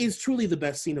what is truly the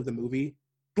best scene of the movie,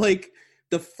 like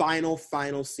the final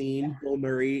scene, Bill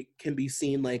Murray can be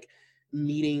seen like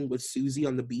meeting with Susie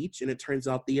on the beach, and it turns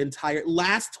out the entire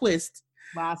last twist,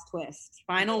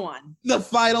 final one, the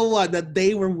final one, that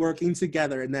they were working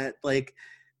together, and that like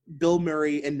Bill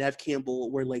Murray and Nev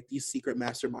Campbell were like these secret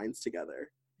masterminds together.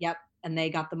 Yep. And they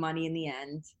got the money in the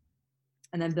end.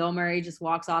 And then Bill Murray just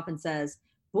walks off and says,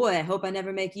 "Boy, I hope I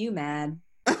never make you mad."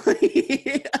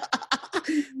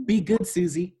 Be good,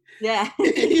 Susie. Yeah.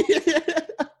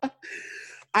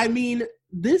 I mean,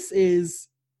 this is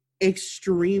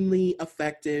extremely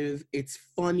effective. It's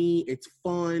funny. It's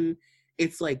fun.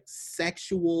 It's like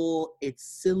sexual. It's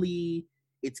silly.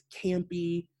 It's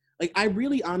campy. Like, I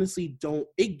really honestly don't.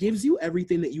 It gives you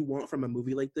everything that you want from a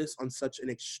movie like this on such an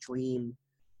extreme,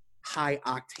 high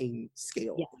octane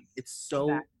scale. Yes, it's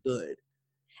so good.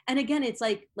 And again, it's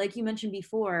like you mentioned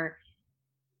before,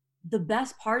 the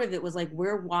best part of it was like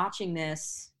we're watching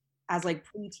this as like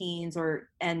preteens,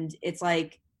 and it's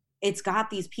like it's got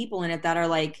these people in it that are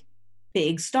like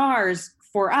big stars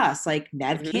for us, like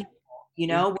Nev Campbell, you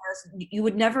know, whereas you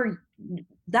would never.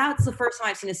 That's the first time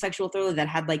I've seen a sexual thriller that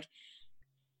had like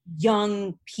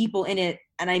young people in it,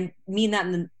 and I mean that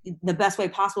in the best way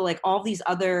possible. Like all these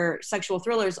other sexual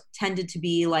thrillers tended to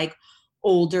be like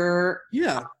older, you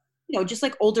know, just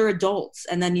like older adults,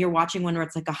 and then you're watching one where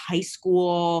it's like a high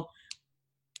school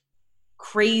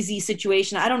crazy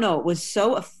situation. I don't know, it was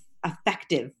so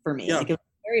effective for me. Like it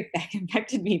was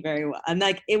affected me very well, and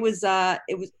like it was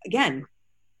again,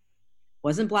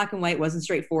 wasn't black and white, wasn't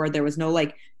straightforward. There was no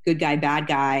like good guy, bad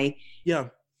guy.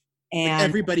 And like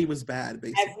everybody was bad,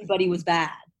 basically. Everybody was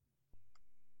bad.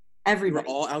 Everybody.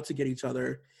 We're all out to get each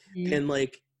other. Mm-hmm. And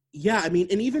like, yeah, I mean,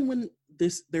 and even when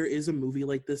there is a movie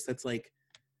like this that's like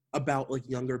about like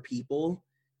younger people,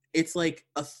 it's like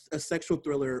a sexual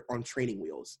thriller on training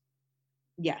wheels.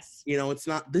 Yes. You know,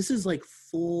 this is like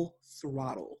full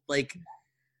throttle. Like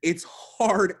it's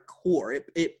hardcore.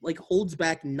 It like holds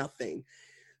back nothing.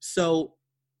 So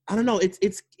I don't know.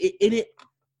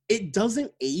 It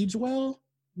doesn't age well.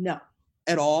 No.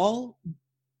 At all.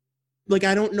 Like,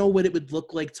 I don't know what it would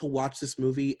look like to watch this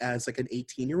movie as like an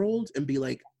 18-year-old and be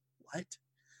like, what?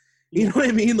 You know what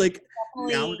I mean? Like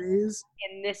definitely nowadays.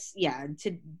 In this,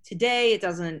 today it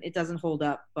doesn't hold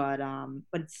up, but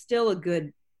it's still a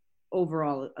good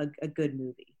overall a good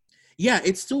movie. Yeah,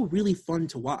 it's still really fun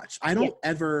to watch. I don't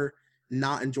ever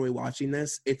not enjoy watching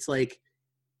this. It's like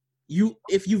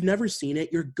if you've never seen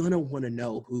it, you're gonna want to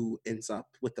know who ends up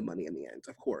with the money in the end,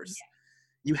 of course. Yeah.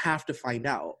 You have to find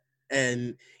out.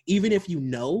 And even if you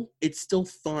know, it's still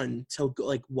fun to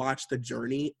like watch the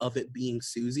journey of it being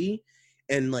Susie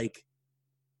and like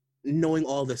knowing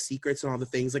all the secrets and all the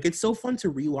things. Like, it's so fun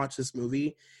to rewatch this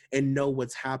movie and know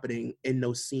what's happening in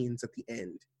those scenes at the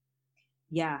end.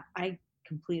 Yeah, I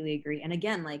completely agree. And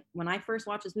again, like when I first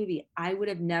watched this movie, I would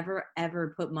have never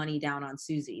ever put money down on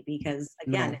Susie because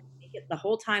again, the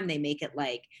whole time they make it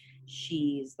like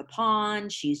she's the pawn,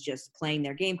 she's just playing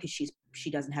their game because she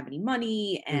doesn't have any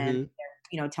money, and they're,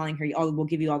 you know, telling her, oh, we'll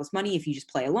give you all this money if you just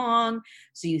play along.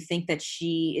 So you think that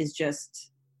she is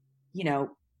just, you know,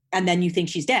 and then you think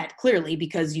she's dead, clearly,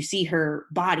 because you see her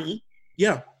body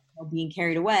being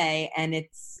carried away, and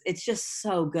it's just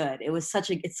so good. It's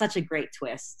such a great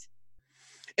twist.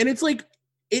 And it's like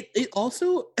it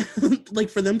also like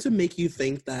for them to make you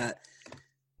think that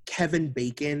Kevin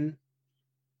Bacon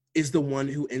is the one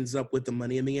who ends up with the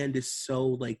money in the end is so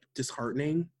like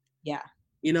disheartening. Yeah.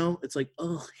 You know, it's like,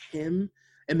 oh, him.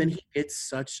 And then he gets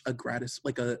such a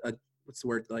like a what's the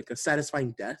word? Like a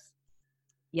satisfying death.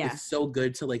 Yeah. It's so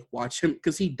good to like watch him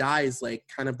because he dies like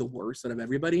kind of the worst out of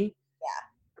everybody.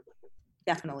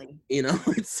 Yeah. Definitely. You know,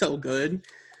 it's so good.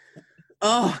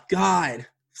 Oh God.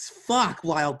 Fuck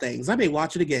Wild Things. I may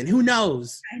watch it again. Who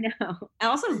knows? I know. And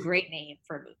also great name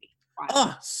for a movie. Wow.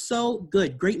 Oh, so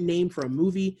good. Great name for a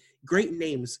movie. Great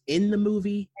names in the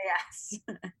movie. Yes.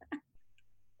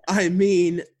 I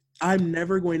mean, I'm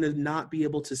never going to not be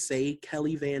able to say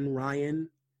Kelly Van Ryan.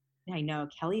 I know,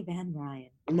 Kelly Van Ryan.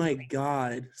 Oh my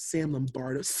God. Sam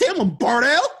Lombardo. Sam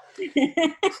Lombardo?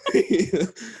 Hi,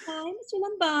 Mr.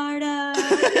 Lombardo.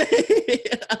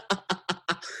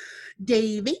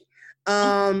 Davey.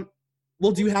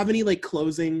 Well, do you have any like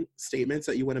closing statements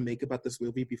that you want to make about this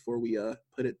movie before we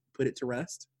put it to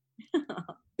rest?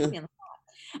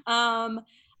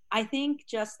 I think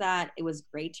just that it was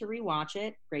great to rewatch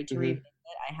it, great to revisit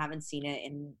it. I haven't seen it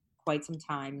in quite some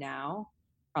time now,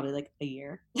 probably like a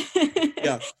year.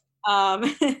 Yeah.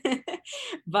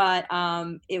 But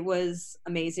it was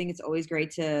amazing. It's always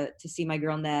great to see my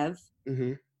girl Nev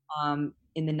in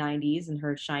the 90s in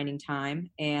her shining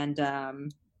time. And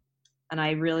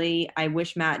I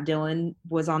wish Matt Dillon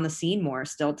was on the scene more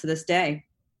still to this day.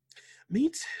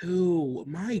 Me too.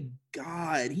 My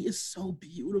God, he is so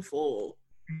beautiful.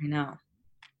 I know.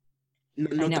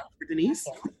 No, for Denise?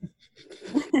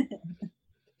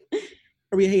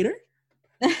 Are we a hater?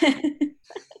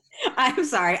 I'm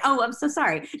sorry. Oh, I'm so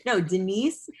sorry. No,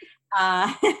 Denise.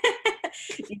 I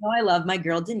love my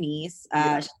girl Denise.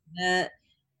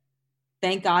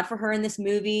 Thank God for her in this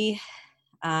movie.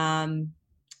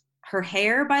 Her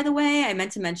hair, by the way, I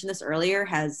meant to mention this earlier,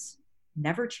 has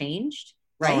never changed.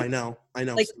 Right? Oh, I know.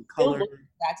 Like, some color. looks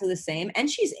exactly the same, and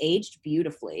she's aged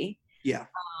beautifully. Yeah.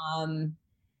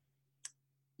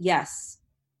 Yes.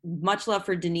 Much love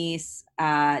for Denise.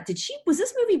 Was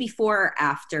this movie before or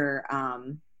after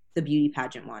the beauty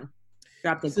pageant one?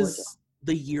 Drop Dead Gorgeous. Is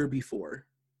the year before.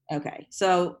 Okay.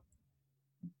 So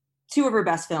 2 of her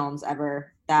best films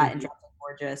ever, that and Drop Dead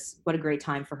Gorgeous. What a great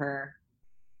time for her.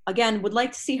 Again, would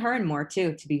like to see her in more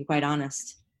too, to be quite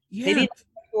honest. Yeah. Maybe a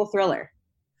cool thriller.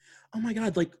 Oh my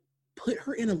God, like put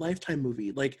her in a Lifetime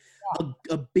movie. Like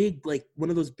a big, like one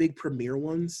of those big premiere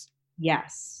ones.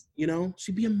 Yes. You know,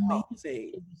 she'd be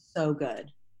amazing. So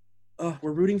good. Oh,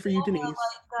 we're rooting for you, Denise. Like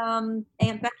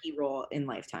Aunt Becky role in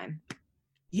Lifetime.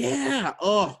 Yeah.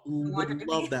 Oh, would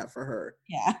love that for her.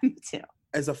 Yeah, me too.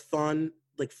 As a fun,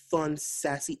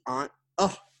 sassy aunt.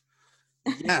 Oh,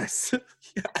 yes.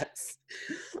 Yes.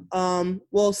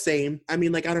 Well, same. I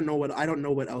mean, like, I don't know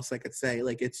what else I could say.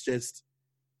 Like, it's just,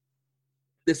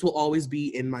 this will always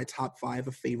be in my top 5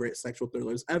 of favorite sexual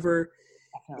thrillers ever.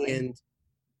 Definitely. And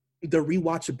the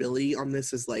rewatchability on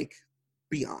this is like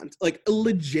beyond. Like,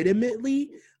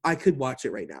 legitimately, I could watch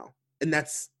it right now. And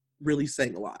that's really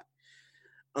saying a lot.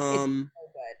 It's so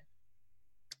good.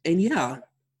 And yeah.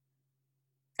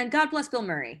 And God bless Bill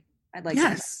Murray. I'd like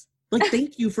Yes. Like,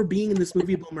 thank you for being in this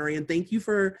movie, Bill Murray, and thank you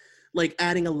for like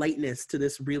adding a lightness to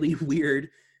this really weird,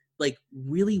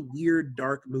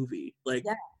 dark movie. Like,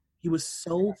 he was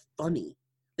so funny.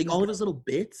 Like, all of his little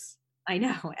bits. I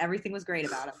know. Everything was great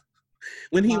about him.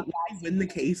 When he wins the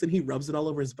case and he rubs it all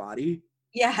over his body.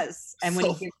 Yes. And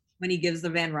when he gives the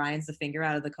Van Ryans the finger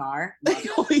out of the car.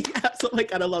 Oh, yeah. So,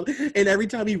 like, I love it. And every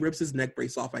time he rips his neck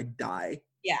brace off, I die.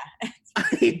 Yeah.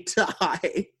 I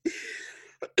die.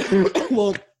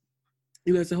 Well,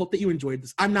 you guys, I hope that you enjoyed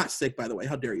this. I'm not sick, by the way.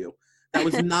 How dare you? That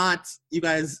was not, you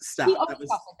guys, stop. We always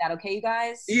talk like that, okay, you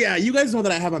guys? Yeah, you guys know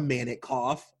that I have a manic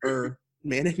cough. Or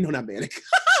manic? No, not manic.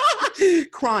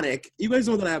 Chronic. You guys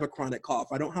know that I have a chronic cough.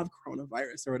 I don't have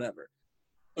coronavirus or whatever.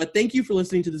 But thank you for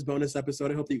listening to this bonus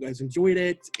episode. I hope that you guys enjoyed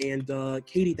it. And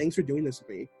Katie, thanks for doing this with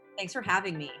me. Thanks for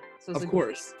having me. So of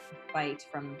course. Fight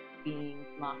from being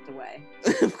locked away.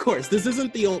 Of course, this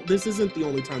isn't the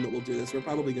only time that we'll do this. We're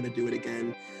probably going to do it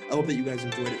again. I hope that you guys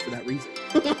enjoyed it for that reason.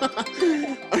 All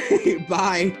right,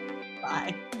 bye.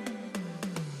 Bye.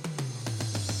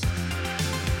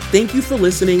 Thank you for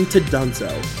listening to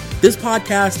Dunzo. This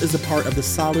podcast is a part of the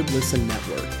Solid Listen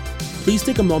Network. Please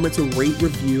take a moment to rate,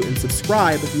 review, and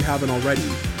subscribe if you haven't already.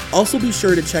 Also be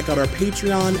sure to check out our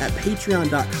Patreon at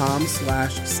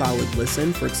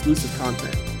patreon.com/solidlisten for exclusive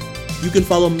content. You can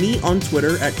follow me on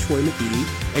Twitter at Troy McGee,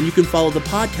 and you can follow the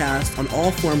podcast on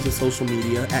all forms of social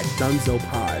media at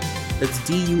DunzoPod. That's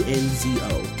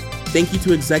DUNZO. Thank you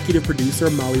to executive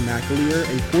producer Molly McAleer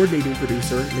and coordinating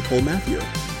producer Nicole Matthew.